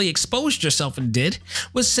basically exposed yourself and did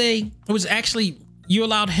was actually you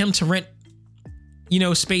allowed him to rent,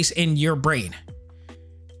 space in your brain.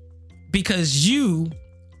 Because you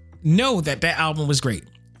know that album was great.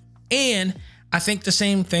 And I think the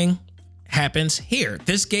same thing happens here.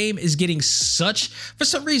 This game is getting for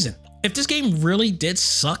some reason, if this game really did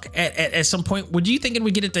suck at some point, would you think it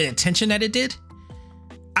would get the attention that it did?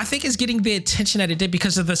 I think it's getting the attention that it did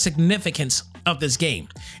because of the significance of this game.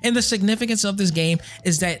 And the significance of this game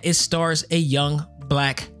is that it stars a young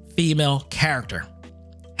black female character.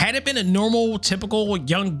 Had it been a normal, typical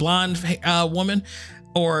young blonde woman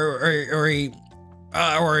or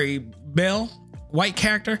a male white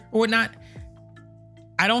character or whatnot,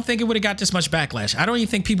 I don't think it would have got this much backlash. I don't even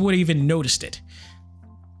think people would have even noticed it.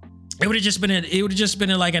 It would have just been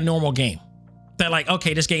like a normal game. They're like,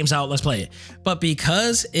 okay, this game's out, let's play it. But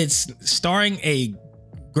because it's starring a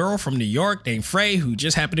girl from New York named Frey, who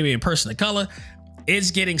just happened to be a person of color, it's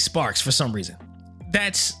getting sparks for some reason.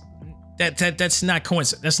 That's not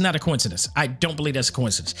coincidence. That's not a coincidence. I don't believe that's a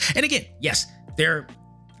coincidence. And again, yes, there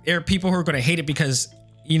are people who are going to hate it because,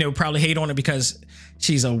 probably hate on it because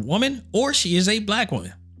she's a woman or she is a black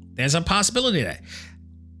woman. There's a possibility of that.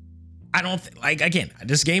 I don't again,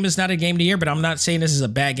 this game is not a game of the year, but I'm not saying this is a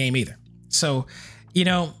bad game either. So,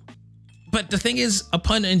 but the thing is,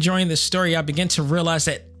 upon enjoying this story, I began to realize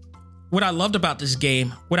that what I loved about this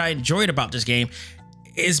game, what I enjoyed about this game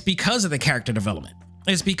is because of the character development.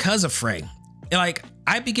 It's because of Frey. Like,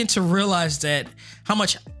 I begin to realize that how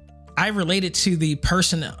much I related to the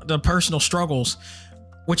personal struggles,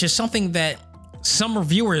 which is something that some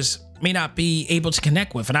reviewers may not be able to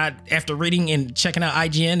connect with. And after reading and checking out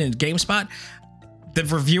IGN and GameSpot, the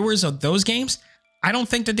reviewers of those games, I don't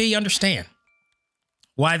think that they understand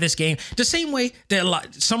why this game, the same way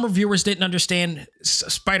that some reviewers didn't understand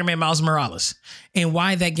Spider-Man Miles Morales and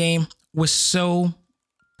why that game was so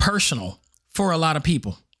personal for a lot of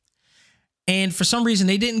people. And for some reason,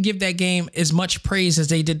 they didn't give that game as much praise as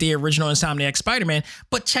they did the original Insomniac Spider-Man.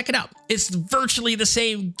 But check it out. It's virtually the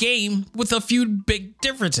same game with a few big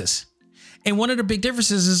differences. And one of the big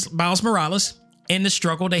differences is Miles Morales and the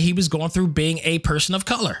struggle that he was going through being a person of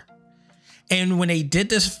color. And when they did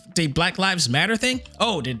the Black Lives Matter thing,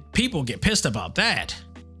 oh, did people get pissed about that?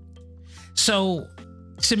 So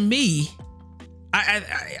to me,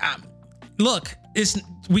 look,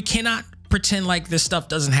 we cannot pretend like this stuff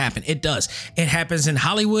doesn't happen. It does. It happens in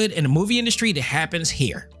Hollywood, in the movie industry. It happens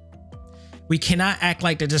here. We cannot act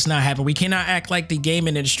like that does not happen. We cannot act like the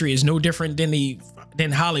gaming industry is no different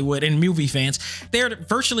than Hollywood and movie fans. They're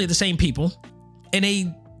virtually the same people, and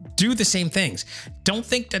they do the same things. Don't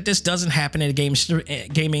think that this doesn't happen in the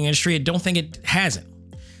gaming industry. I don't think it hasn't.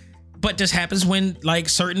 But this happens when like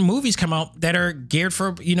certain movies come out that are geared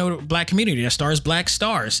for, the black community, that stars black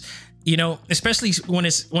stars. Especially when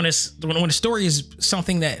the story is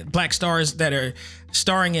something that black stars that are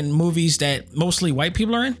starring in movies that mostly white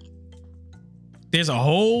people are in. There's a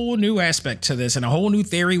whole new aspect to this and a whole new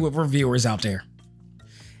theory with reviewers out there.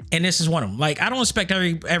 And this is one of them. Like, I don't expect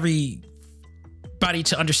everybody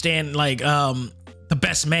to understand like The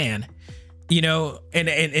Best Man,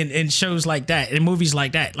 and shows like that and movies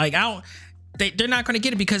like that. Like, they're not going to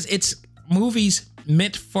get it because it's movies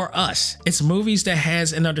meant for us. It's movies that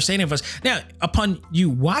has an understanding of us. Now, upon you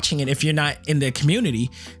watching it, if you're not in the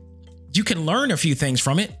community, you can learn a few things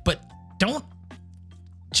from it, but don't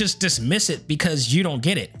just dismiss it because you don't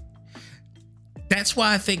get it. That's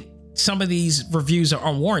why I think some of these reviews are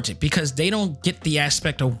unwarranted, because they don't get the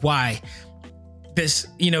aspect of why this,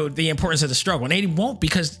 the importance of the struggle. And they won't,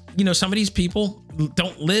 because, some of these people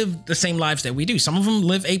don't live the same lives that we do. Some of them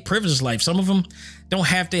live a privileged life. Some of them don't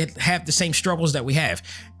have to have the same struggles that we have.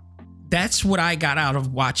 That's what I got out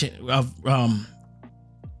of watching,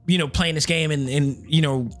 playing this game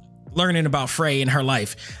and learning about Frey and her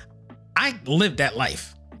life. I lived that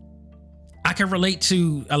life. I can relate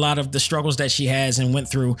to a lot of the struggles that she has and went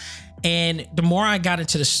through. And the more I got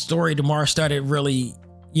into the story, the more I started really,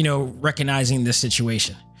 recognizing the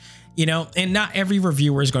situation, and not every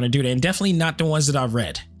reviewer is going to do that. And definitely not the ones that I've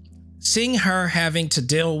read. Seeing her having to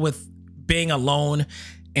deal with being alone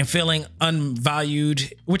and feeling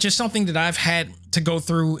unvalued, which is something that I've had to go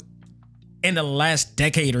through in the last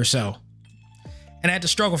decade or so. And I had to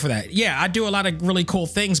struggle for that. Yeah, I do a lot of really cool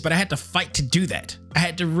things, but I had to fight to do that. I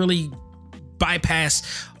had to really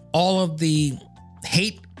bypass all of the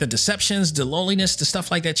hate, the deceptions, the loneliness, the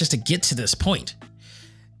stuff like that, just to get to this point.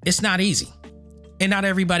 It's not easy. And not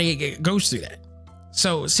everybody goes through that.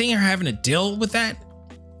 So seeing her having to deal with that,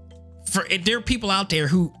 there are people out there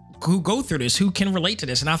who go through this, who can relate to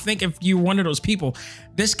this. And I think if you're one of those people,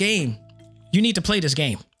 this game, you need to play this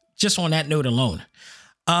game just on that note alone.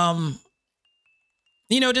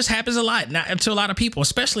 This happens a lot to a lot of people,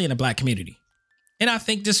 especially in the black community. And I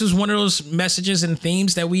think this is one of those messages and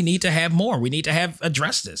themes that we need to have more. We need to have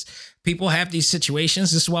addressed this. People have these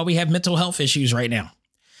situations. This is why we have mental health issues right now.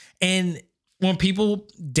 And when people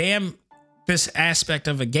damn this aspect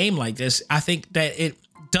of a game like this, I think that it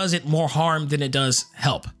does it more harm than it does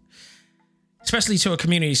help, especially to a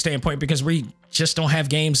community standpoint, because we just don't have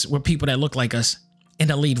games with people that look like us in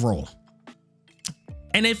the lead role.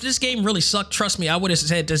 And if this game really sucked, trust me, I would have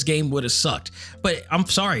said this game would have sucked. But I'm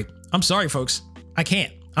sorry, folks. I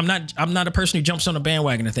can't. I'm not a person who jumps on a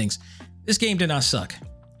bandwagon of things. This game did not suck.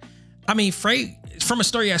 I mean, Frey, from a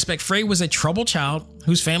story aspect, Frey was a troubled child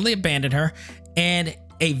whose family abandoned her at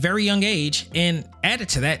a very young age, and added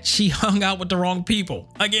to that, she hung out with the wrong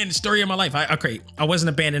people. Again, the story of my life. I wasn't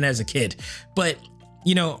abandoned as a kid, but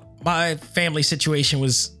my family situation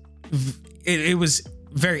was it was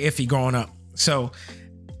very iffy growing up. So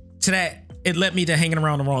to that, it led me to hanging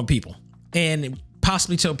around the wrong people, and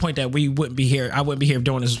possibly to a point that we wouldn't be here. I wouldn't be here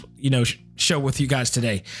doing this, show with you guys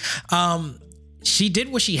today. She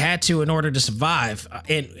did what she had to in order to survive.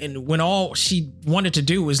 And when all she wanted to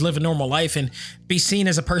do was live a normal life and be seen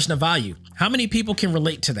as a person of value. How many people can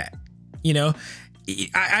relate to that?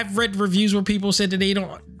 I've read reviews where people said that they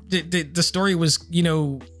don't, the story was,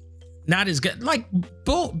 not as good. Like,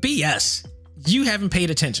 BS. You haven't paid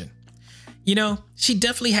attention. She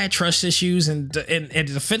definitely had trust issues and a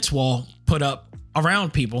defense wall put up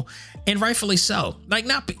around people, and rightfully so. Like,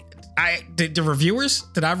 the reviewers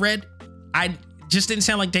that I read, I just didn't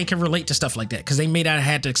sound like they could relate to stuff like that, because they may not have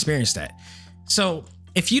had to experience that. So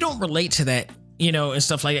if you don't relate to that, and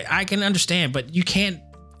stuff like that, I can understand, but you can't.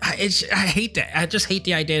 I hate that. I just hate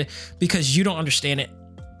the idea, because you don't understand it.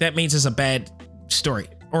 That means it's a bad story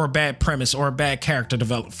or a bad premise or a bad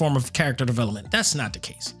form of character development. That's not the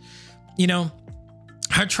case.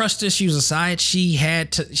 her trust issues aside, she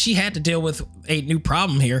had to deal with a new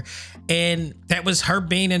problem here, and that was her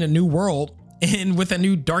being in a new world and with a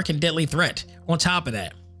new dark and deadly threat. On top of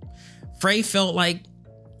that, Frey felt like,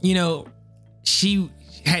 you know, she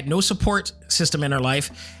had no support system in her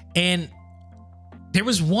life, and there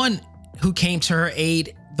was one who came to her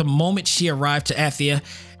aid the moment she arrived to Athia,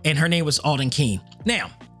 and her name was Alden Keen.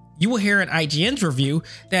 Now, you will hear in IGN's review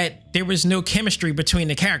that there was no chemistry between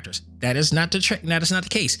the characters. That is not the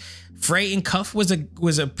case. Frey and Cuff was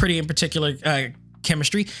a pretty in particular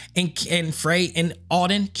chemistry, and Frey and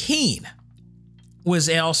Alden Keen was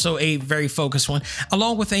also a very focused one,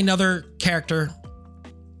 along with another character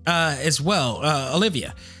as well,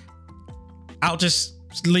 Olivia. I'll just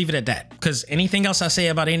leave it at that, because anything else I say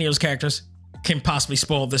about any of those characters can possibly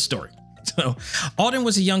spoil this story. So Alden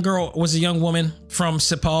was a young woman from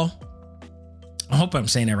Cipal. I hope I'm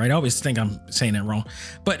saying that right. I always think I'm saying that wrong.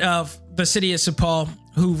 But the city of Cipal,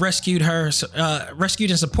 who rescued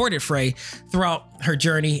and supported Frey throughout her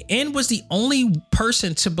journey, and was the only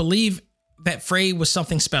person to believe that Frey was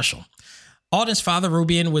something special. Alden's father,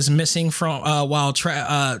 Rubian, was missing from while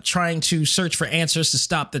trying to search for answers to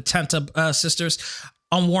stop the Tenta sisters'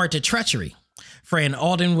 unwarranted treachery. Frey and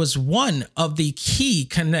Alden was one of the key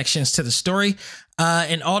connections to the story,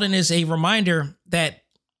 and Alden is a reminder that,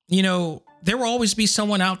 you know, there will always be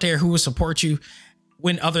someone out there who will support you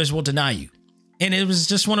when others will deny you. And it was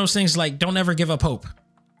just one of those things like, don't ever give up hope.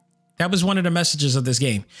 That was one of the messages of this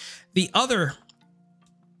game. The other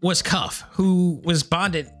was Cuff, who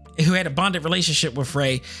had a bonded relationship with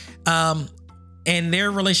Frey, and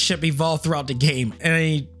their relationship evolved throughout the game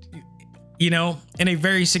in a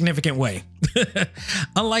very significant way.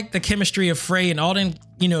 Unlike the chemistry of Frey and Alden,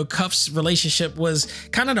 you know, Cuff's relationship was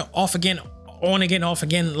kind of the off again, off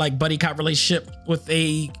again, like buddy cop relationship with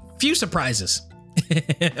a few surprises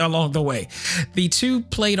along the way. The two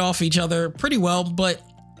played off each other pretty well, but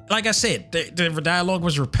like I said, the dialogue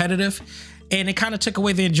was repetitive, and it kind of took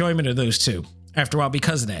away the enjoyment of those two after a while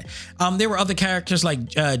because of that. There were other characters like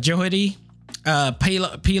Johidi,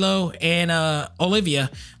 Pilo, and Olivia,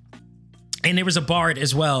 and there was a bard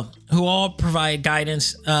as well, who all provide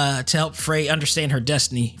guidance to help Frey understand her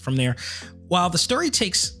destiny from there. While the story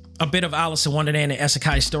takes a bit of Alice in Wonderland and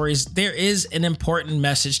Isekai stories, there is an important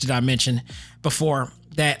message that I mentioned before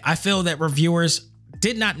that I feel that reviewers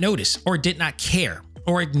did not notice, or did not care,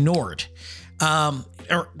 or ignored,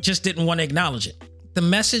 or just didn't want to acknowledge it. The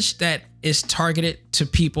message that is targeted to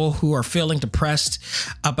people who are feeling depressed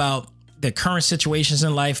about the current situations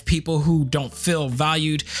in life, people who don't feel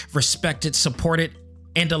valued, respected, supported,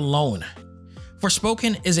 and alone.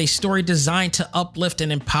 Forspoken is a story designed to uplift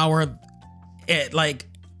and empower it, like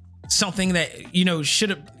something that, you know,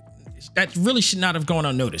 that really should not have gone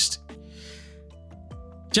unnoticed.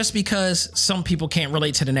 Just because some people can't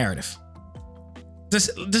relate to the narrative. This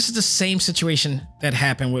is the same situation that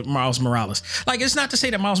happened with Miles Morales. Like, it's not to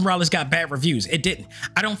say that Miles Morales got bad reviews. It didn't.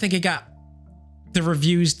 I don't think it got the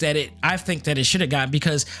reviews that I think that it should have got,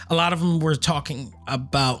 because a lot of them were talking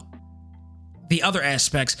about the other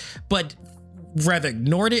aspects, but rather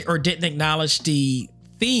ignored it or didn't acknowledge the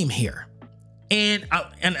theme here. And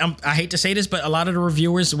I hate to say this, but a lot of the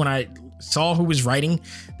reviewers, when I saw who was writing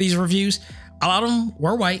these reviews, a lot of them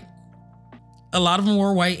were white.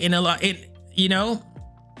 And you know,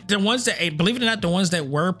 the ones that, believe it or not, the ones that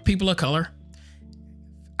were people of color,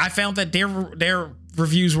 I found that their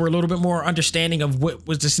reviews were a little bit more understanding of what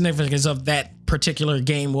was the significance of that particular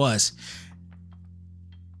game was.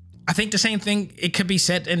 I think the same thing, it could be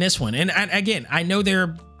said in this one. And again, I know there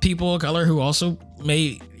are people of color who also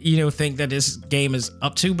may, you know, think that this game is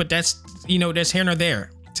up to, but that's, you know, that's here nor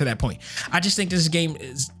there to that point. I just think this game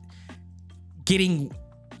is getting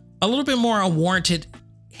a little bit more unwarranted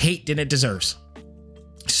hate than it deserves.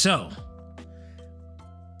 So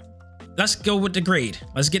let's go with the grade.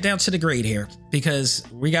 Let's get down to the grade here, because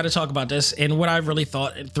we got to talk about this and what I really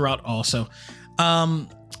thought throughout also.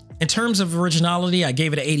 In terms of originality, I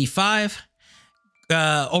gave it an 85.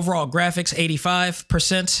 Overall graphics,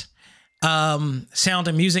 85%. Sound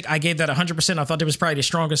and music, I gave that 100%. I thought it was probably the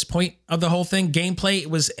strongest point of the whole thing.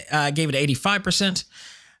 Gameplay I gave it 85%.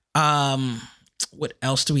 What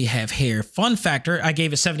else do we have here? Fun factor, I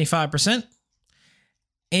gave it 75%.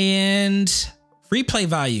 And replay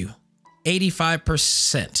value,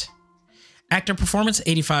 85%. Actor performance,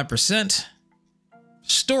 85%.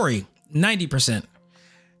 Story, 90%.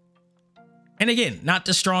 And again, not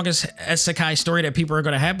the strongest isekai story that people are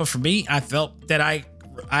going to have, but for me, I felt that I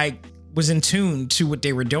was in tune to what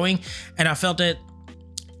they were doing, and I felt that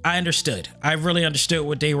I understood. I really understood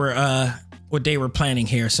what they were what they were planning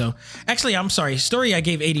here. So actually, I'm sorry. Story I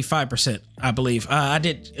gave 85%, I believe. I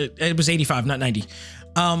did. It was 85, not 90.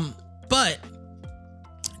 But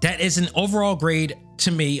that is an overall grade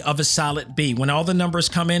to me of a solid B. When all the numbers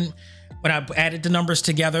come in, when I added the numbers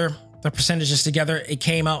together, the percentages together, it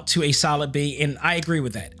came out to a solid B, and I agree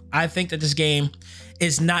with that. I think that this game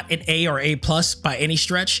is not an A or A plus by any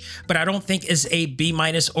stretch, but I don't think is a B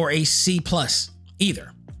minus or a C plus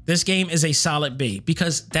either. This game is a solid B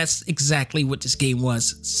because that's exactly what this game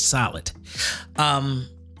was, solid.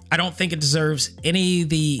 I don't think it deserves any of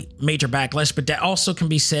the major backlash, but that also can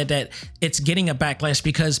be said that it's getting a backlash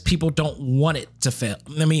because people don't want it to fail.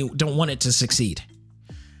 I mean, don't want it to succeed.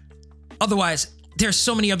 Otherwise, there's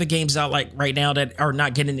so many other games out like right now that are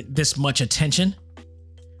not getting this much attention.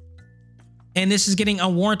 And this is getting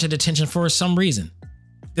unwarranted attention for some reason.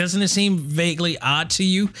 Doesn't it seem vaguely odd to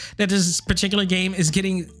you that this particular game is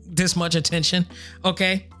getting this much attention?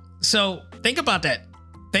 Okay, so think about that.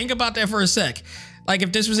 Think about that for a sec. Like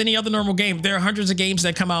if this was any other normal game, there are hundreds of games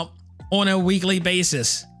that come out on a weekly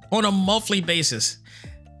basis, on a monthly basis.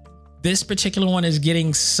 This particular one is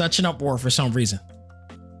getting such an uproar for some reason.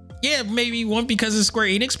 Yeah, maybe one because it's Square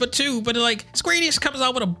Enix, but two, but like Square Enix comes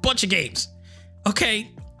out with a bunch of games.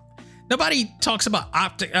 Okay. Nobody talks about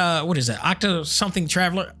Octa something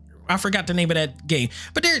Traveler. I forgot the name of that game.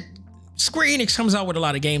 But Square Enix comes out with a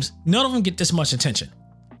lot of games. None of them get this much attention.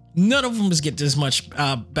 None of them get this much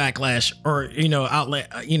backlash or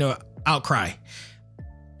outcry.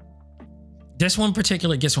 This one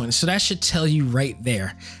particular gets one. So that should tell you right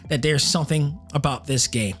there that there's something about this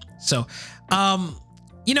game. So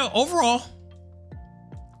overall,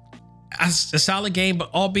 a solid game,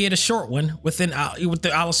 but albeit a short one with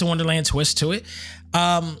the Alice in Wonderland twist to it,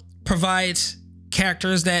 provides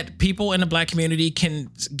characters that people in the Black community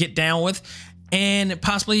can get down with, and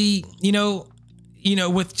possibly,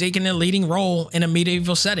 with taking a leading role in a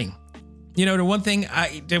medieval setting. The one thing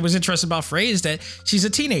that was interesting about Frey is that she's a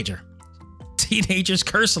teenager. Teenagers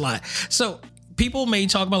curse a lot. So people may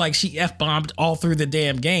talk about like she F-bombed all through the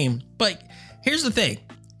damn game, but here's the thing.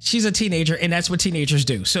 She's a teenager, and that's what teenagers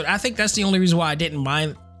do. So I think that's the only reason why I didn't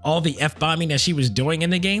mind all the F-bombing that she was doing in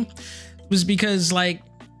the game, was because like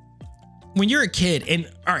when you're a kid,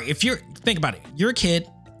 and all right, think about it, you're a kid,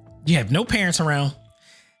 you have no parents around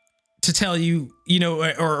to tell you,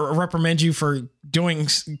 or reprimand you for doing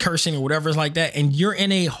cursing or whatever is like that, and you're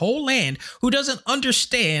in a whole land who doesn't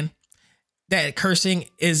understand that cursing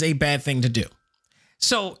is a bad thing to do.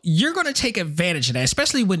 So you're going to take advantage of that,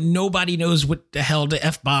 especially when nobody knows what the hell the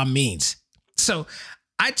F-bomb means. So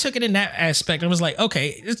I took it in that aspect and was like,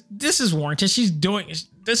 okay, this is warranted.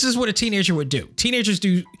 This is what a teenager would do. Teenagers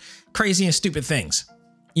do crazy and stupid things.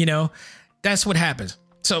 That's what happens.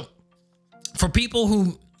 So for people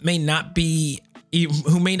who may not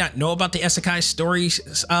know about the isekai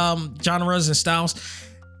stories, genres and styles,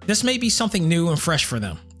 this may be something new and fresh for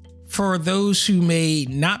them. For those who may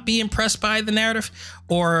not be impressed by the narrative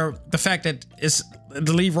or the fact that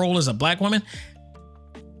the lead role is a Black woman,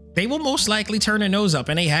 they will most likely turn their nose up,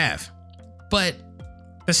 and they have. But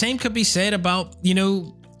the same could be said about,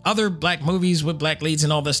 other Black movies with Black leads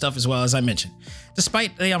and all that stuff as well, as I mentioned.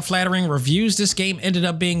 Despite the unflattering reviews, this game ended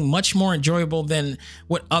up being much more enjoyable than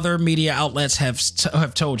what other media outlets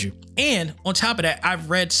have told you. And on top of that, I've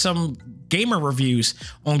read some gamer reviews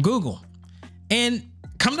on Google, and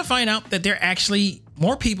come to find out that there are actually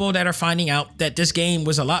more people that are finding out that this game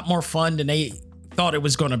was a lot more fun than they thought it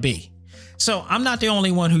was going to be. So I'm not the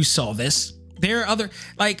only one who saw this. There are other,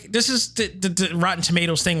 like, this is the Rotten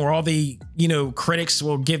Tomatoes thing where all the, critics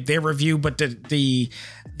will give their review, but the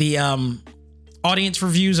audience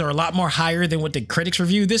reviews are a lot more higher than what the critics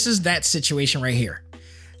review. This is that situation right here.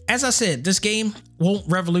 As I said, this game won't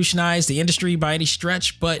revolutionize the industry by any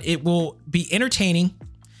stretch, but it will be entertaining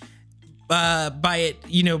by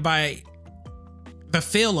the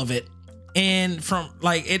feel of it, and from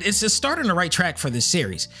like it's a start on the right track for this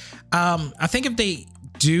series. I think if they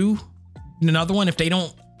do another one, if they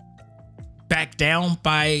don't back down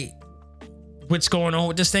by what's going on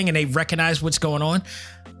with this thing and they recognize what's going on,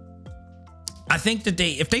 I think that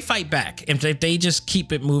if they fight back, if they just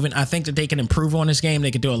keep it moving, I think that they can improve on this game.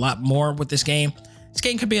 They could do a lot more with this game. This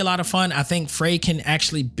game could be a lot of fun. I think Frey can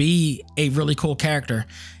actually be a really cool character,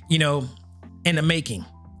 in the making,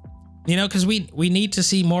 because we need to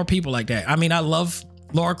see more people like that. I mean, I love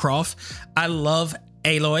Lara Croft, I love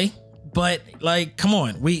Aloy, but like, come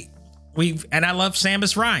on, and I love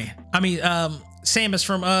Samus Ryan. I mean, Samus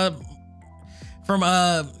from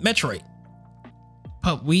Metroid.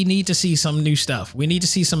 But we need to see some new stuff. We need to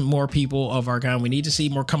see some more people of our kind. We need to see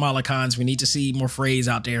more Kamala Khans. We need to see more Freys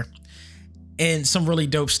out there, and some really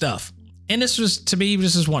dope stuff. and this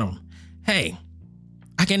is one of them. Hey,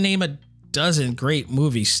 I can name a dozen great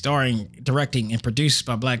movies starring, directing, and produced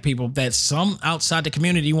by black people that some outside the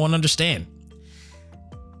community won't understand.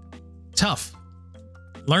 Tough.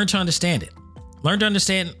 Learn to understand it. Learn to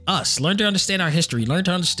understand us. Learn to understand our history. Learn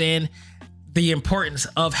to understand the importance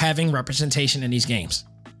of having representation in these games.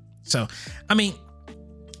 So, I mean,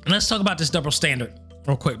 let's talk about this double standard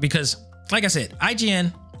real quick, because like I said,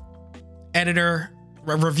 IGN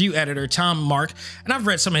review editor Tom Mark, and I've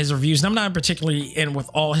read some of his reviews, and I'm not particularly in with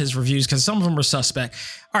all his reviews because some of them are suspect.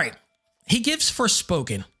 All right, he gives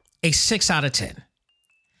Forspoken a 6 out of 10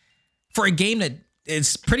 for a game that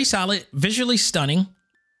is pretty solid, visually stunning,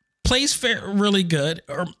 plays really good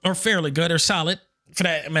or fairly good or solid for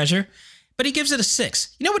that measure, but he gives it a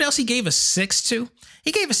 6. You know what else he gave a 6 to?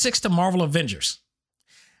 He gave a 6 to Marvel Avengers.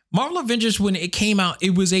 Marvel Avengers, when it came out,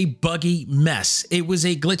 it was a buggy mess. It was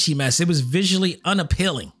a glitchy mess. It was visually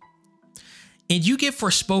unappealing. And you give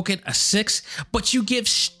Forspoken a 6, but you give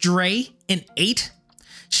Stray an 8.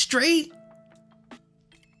 Stray,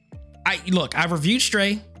 I reviewed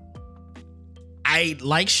Stray. I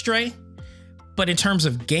like Stray, but in terms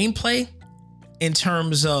of gameplay, in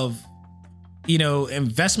terms of,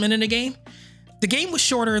 investment in the game was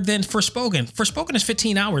shorter than Forspoken. Forspoken is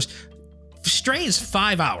 15 hours. Stray is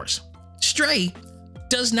 5 hours. Stray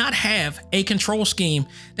does not have a control scheme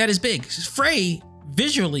that is big. Stray,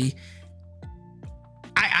 visually,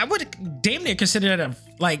 I would damn near consider that a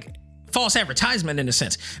false advertisement in a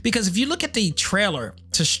sense, because if you look at the trailer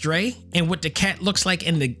to Stray and what the cat looks like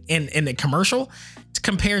in the commercial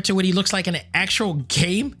compared to what he looks like in the actual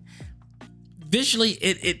game, visually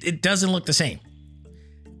it doesn't look the same.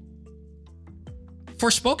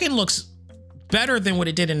 Forspoken looks better than what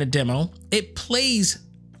it did in the demo. It plays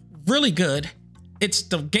really good. The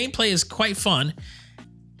gameplay is quite fun.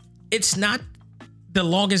 It's not the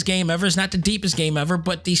longest game ever. It's not the deepest game ever,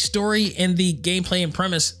 but the story and the gameplay and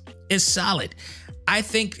premise is solid. I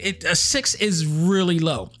think a 6 is really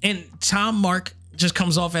low. And Tom Mark just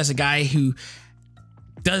comes off as a guy who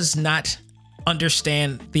does not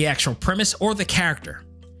understand the actual premise or the character.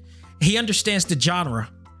 He understands the genre,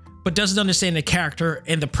 but doesn't understand the character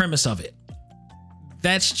and the premise of it.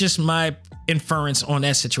 That's just my inference on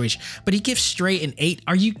that situation. But he gives Stray an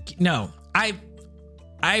 8. No, I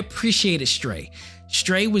appreciated Stray.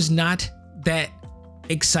 Stray was not that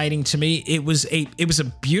exciting to me. It was like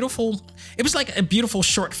a beautiful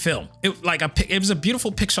short film. It was a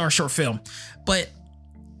beautiful Pixar short film. But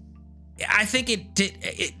I think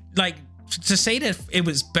to say that it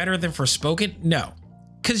was better than Forspoken, no.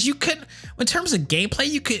 Because you couldn't, in terms of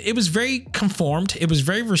gameplay, it was very conformed. It was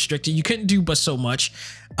very restricted. You couldn't do but so much.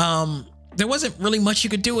 There wasn't really much you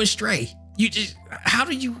could do with Stray. How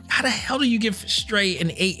the hell do you give Stray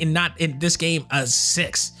an 8 and not in this game a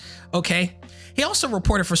 6? Okay. He also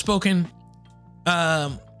reported Forspoken.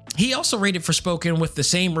 He also rated Forspoken with the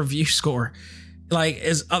same review score,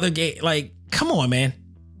 as other game. Come on, man.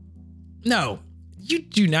 No, you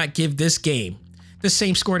do not give this game the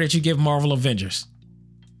same score that you give Marvel Avengers.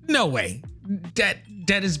 No way. That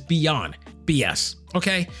is beyond BS.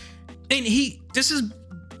 Okay. And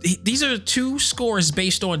these are 2 scores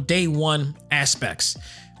based on day one aspects.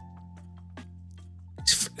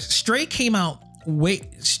 Stray came out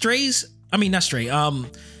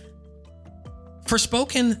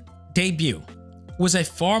Forspoken debut was a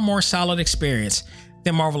far more solid experience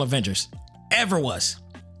than Marvel Avengers ever was.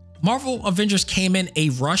 Marvel Avengers came in a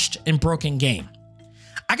rushed and broken game.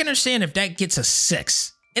 I can understand if that gets a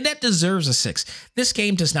 6. And that deserves a 6. This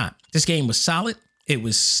game does not. This game was solid. It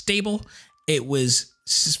was stable. It was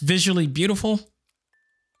visually beautiful.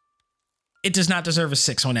 It does not deserve a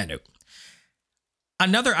 6 on that note.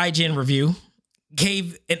 Another IGN review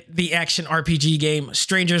gave the action RPG game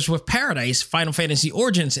Strangers with Paradise Final Fantasy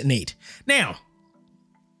Origins an 8. Now,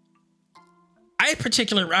 I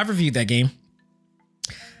reviewed that game.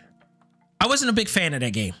 I wasn't a big fan of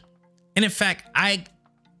that game. And in fact,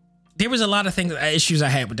 there was a lot of issues I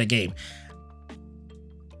had with that game.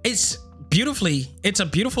 It's a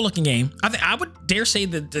beautiful looking game. I would dare say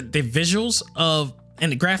that the visuals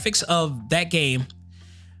and the graphics of that game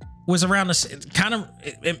was around this kind of,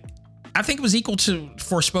 I think it was equal to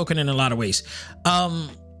Forspoken in a lot of ways. The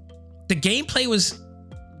gameplay was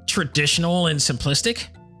traditional and simplistic,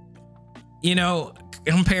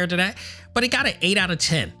 compared to that, but it got an 8 out of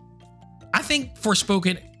 10. I think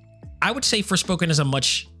I would say Forspoken is a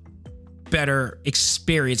much better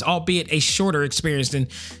experience, albeit a shorter experience than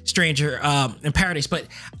Stranger in Paradise. But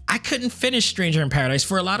I couldn't finish Stranger in Paradise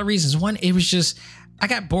for a lot of reasons. One, it was just, I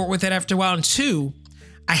got bored with it after a while. And 2,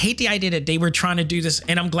 I hate the idea that they were trying to do this,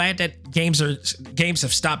 and I'm glad that games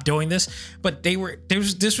have stopped doing this. But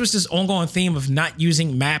this was this ongoing theme of not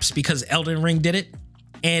using maps because Elden Ring did it,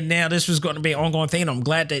 and now this was going to be an ongoing thing. And I'm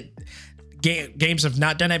glad that games have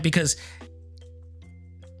not done that, because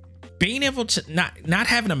being able to not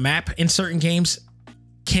having a map in certain games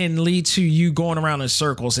can lead to you going around in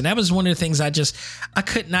circles, and that was one of the things I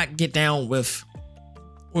could not get down with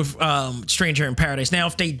Stranger in Paradise. Now,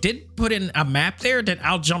 if they did put in a map there, then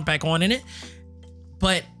I'll jump back on in it.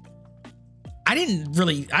 But I didn't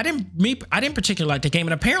particularly like the game,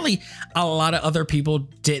 and apparently a lot of other people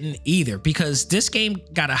didn't either, because this game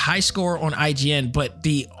got a high score on IGN, but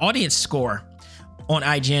the audience score on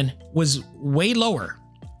IGN was way lower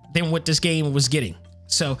than what this game was getting.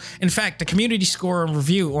 So, in fact, the community score and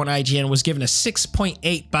review on IGN was given a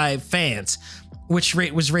 6.8 by fans, which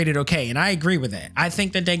was rated okay, and I agree with that. I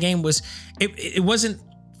think that game was, it wasn't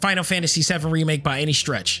Final Fantasy VII Remake by any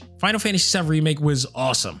stretch. Final Fantasy VII Remake was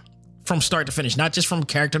awesome from start to finish, not just from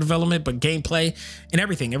character development, but gameplay and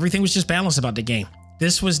everything. Everything was just balanced about the game.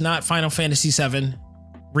 This was not Final Fantasy VII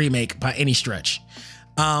Remake by any stretch.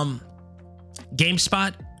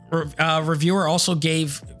 GameSpot reviewer also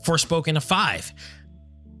gave Forspoken a 5.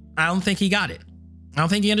 I don't think he got it. I don't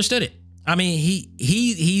think he understood it. I mean,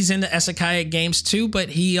 he's into Isekai games too, but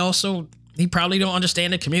he probably don't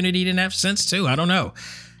understand the community in that sense too. I don't know.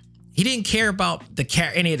 He didn't care about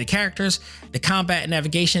any of the characters. The combat and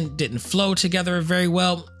navigation didn't flow together very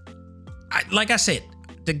well. Like I said,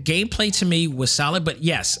 the gameplay to me was solid, but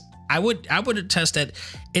yes, I would attest that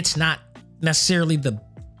it's not necessarily the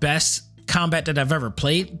best combat that I've ever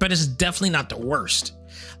played, but it's definitely not the worst.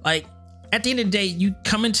 Like, at the end of the day, you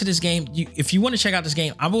come into this game, if you want to check out this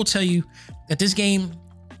game, I will tell you that this game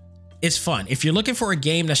is fun. If you're looking for a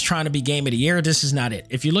game that's trying to be game of the year, this is not it.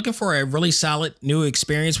 If you're looking for a really solid new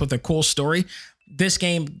experience with a cool story, this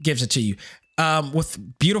game gives it to you. With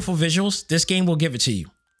beautiful visuals, this game will give it to you.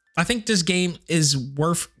 I think this game is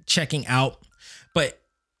worth checking out. But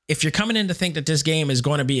if you're coming in to think that this game is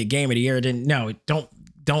going to be a game of the year, then no, don't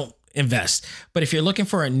invest. But if you're looking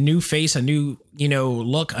for a new face, a new,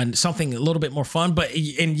 look, on something a little bit more fun,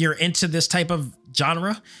 and you're into this type of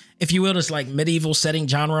genre, if you will, this like medieval setting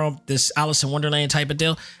genre, this Alice in Wonderland type of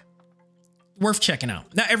deal, worth checking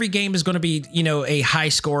out. Not every game is going to be, a high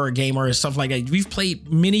score game or stuff like that. We've played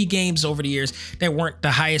many games over the years that weren't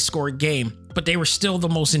the highest scored game, but they were still the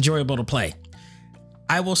most enjoyable to play.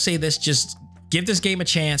 I will say this, just give this game a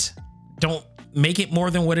chance. Don't make it more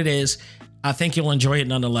than what it is. I think you'll enjoy it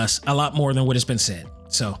nonetheless, a lot more than what has been said.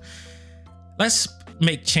 So let's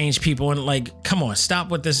make change, people, and come on, stop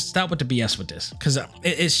with this, stop with the BS with this, because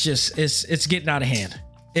it's getting out of hand.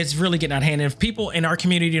 It's really getting out of hand. And if people in our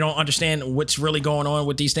community don't understand what's really going on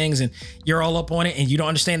with these things, and you're all up on it, and you don't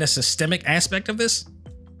understand the systemic aspect of this,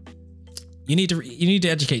 you need to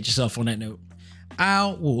educate yourself on that note. I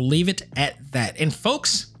will leave it at that. And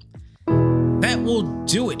folks, that will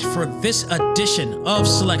do it for this edition of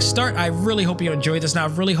Select Start. I really hope you enjoyed this. Now, I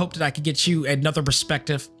really hope that I could get you another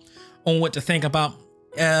perspective on what to think about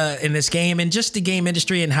in this game and just the game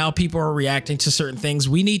industry and how people are reacting to certain things.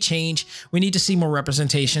 We need change. We need to see more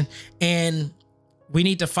representation, and we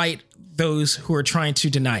need to fight those who are trying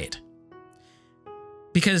to deny it.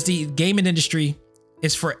 Because the gaming industry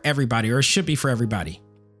is for everybody, or it should be for everybody.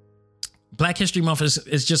 Black History Month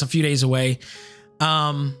is just a few days away.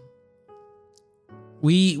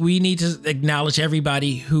 We need to acknowledge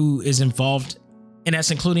everybody who is involved, and that's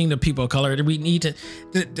including the people of color. We need to,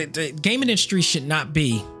 the gaming industry should not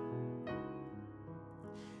be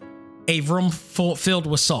a room filled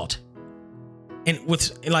with salt. And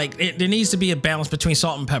there needs to be a balance between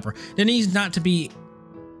salt and pepper. There needs not to be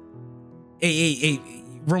a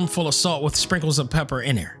room full of salt with sprinkles of pepper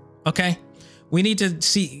in there. Okay? We need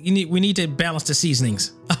to balance the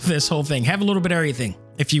seasonings of this whole thing. Have a little bit of everything,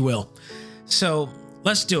 if you will. So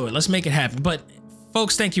let's do it. Let's make it happen. But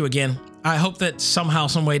folks, thank you again. I hope that somehow,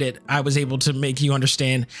 some way that I was able to make you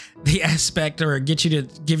understand the aspect, or get you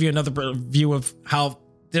to give you another view of how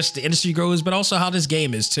the industry grows, but also how this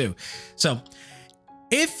game is too. So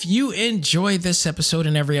if you enjoy this episode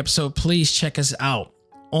and every episode, please check us out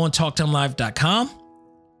on TalkTimeLive.com.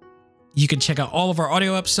 You can check out all of our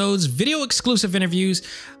audio episodes, video exclusive interviews,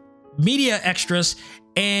 media extras,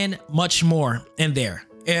 and much more in there.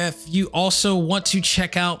 If you also want to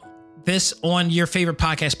check out this on your favorite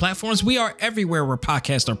podcast platforms, we are everywhere where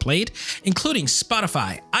podcasts are played, including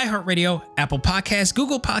Spotify, iHeartRadio, Apple Podcasts,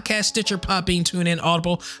 Google Podcasts, Stitcher, Podbean, TuneIn,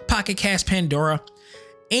 Audible, Pocket Cast, Pandora,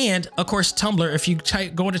 and of course Tumblr. If you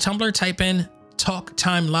go to Tumblr, type in Talk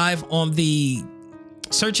Time Live on the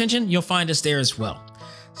search engine, you'll find us there as well.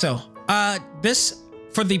 So this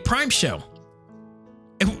for the Prime show,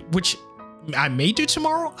 which I may do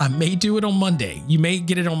tomorrow. I may do it on Monday. You may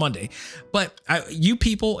get it on Monday. But You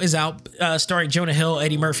People is out, starring Jonah Hill,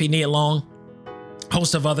 Eddie Murphy, Nia Long,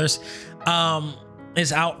 host of others.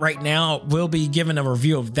 Is out right now. We'll be giving a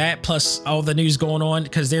review of that, plus all the news going on,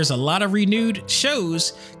 because there's a lot of renewed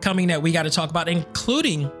shows coming that we got to talk about,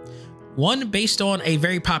 including one based on a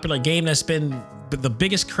very popular game that's been the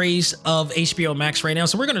biggest craze of HBO Max right now.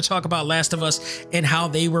 So we're going to talk about Last of Us and how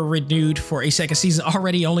they were renewed for a second season.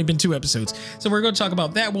 Already only been 2 episodes. So we're going to talk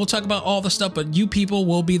about that. We'll talk about all the stuff, but You People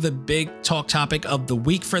will be the big talk topic of the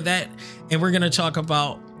week for that. And we're going to talk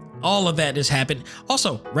about all of that has happened.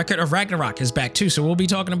 Also, Record of Ragnarok is back too. So we'll be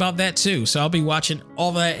talking about that too. So I'll be watching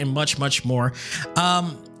all that and much, much more.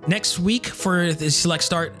 Next week for the Select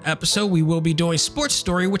Start episode, we will be doing Sports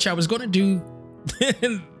Story, which I was going to do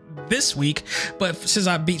this week, but since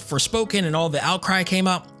I beat Forspoken and all the outcry came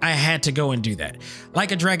out, I had to go and do that.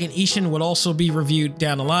 Like a Dragon Ishin will also be reviewed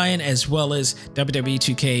down the line, as well as WWE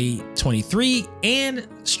 2K23 and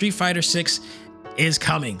Street Fighter 6 is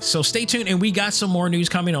coming. So stay tuned, and we got some more news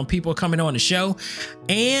coming on people coming on the show,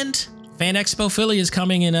 and Fan Expo Philly is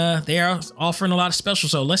coming, and they are offering a lot of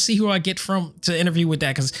specials. So let's see who I get to interview with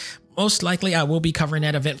that, because most likely I will be covering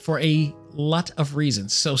that event for a lot of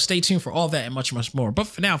reasons. So stay tuned for all that and much, much more. But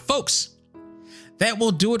for now, folks, that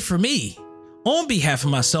will do it for me. On behalf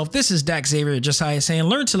of myself, this is Dak Xavier Josiah saying,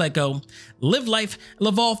 learn to let go, live life,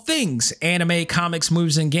 love all things anime, comics,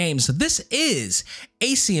 movies, and games. This is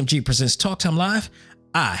ACMG Presents Talk Time Live.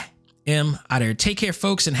 I am out here. Take care,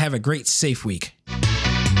 folks, and have a great, safe week.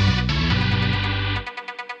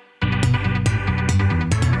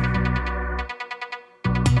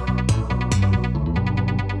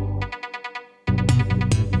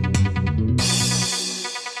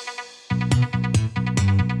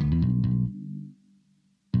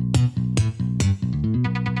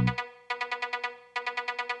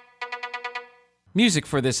 Music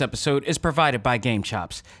for this episode is provided by Game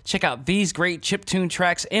Chops. Check out these great chiptune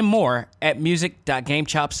tracks and more at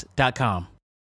music.gamechops.com.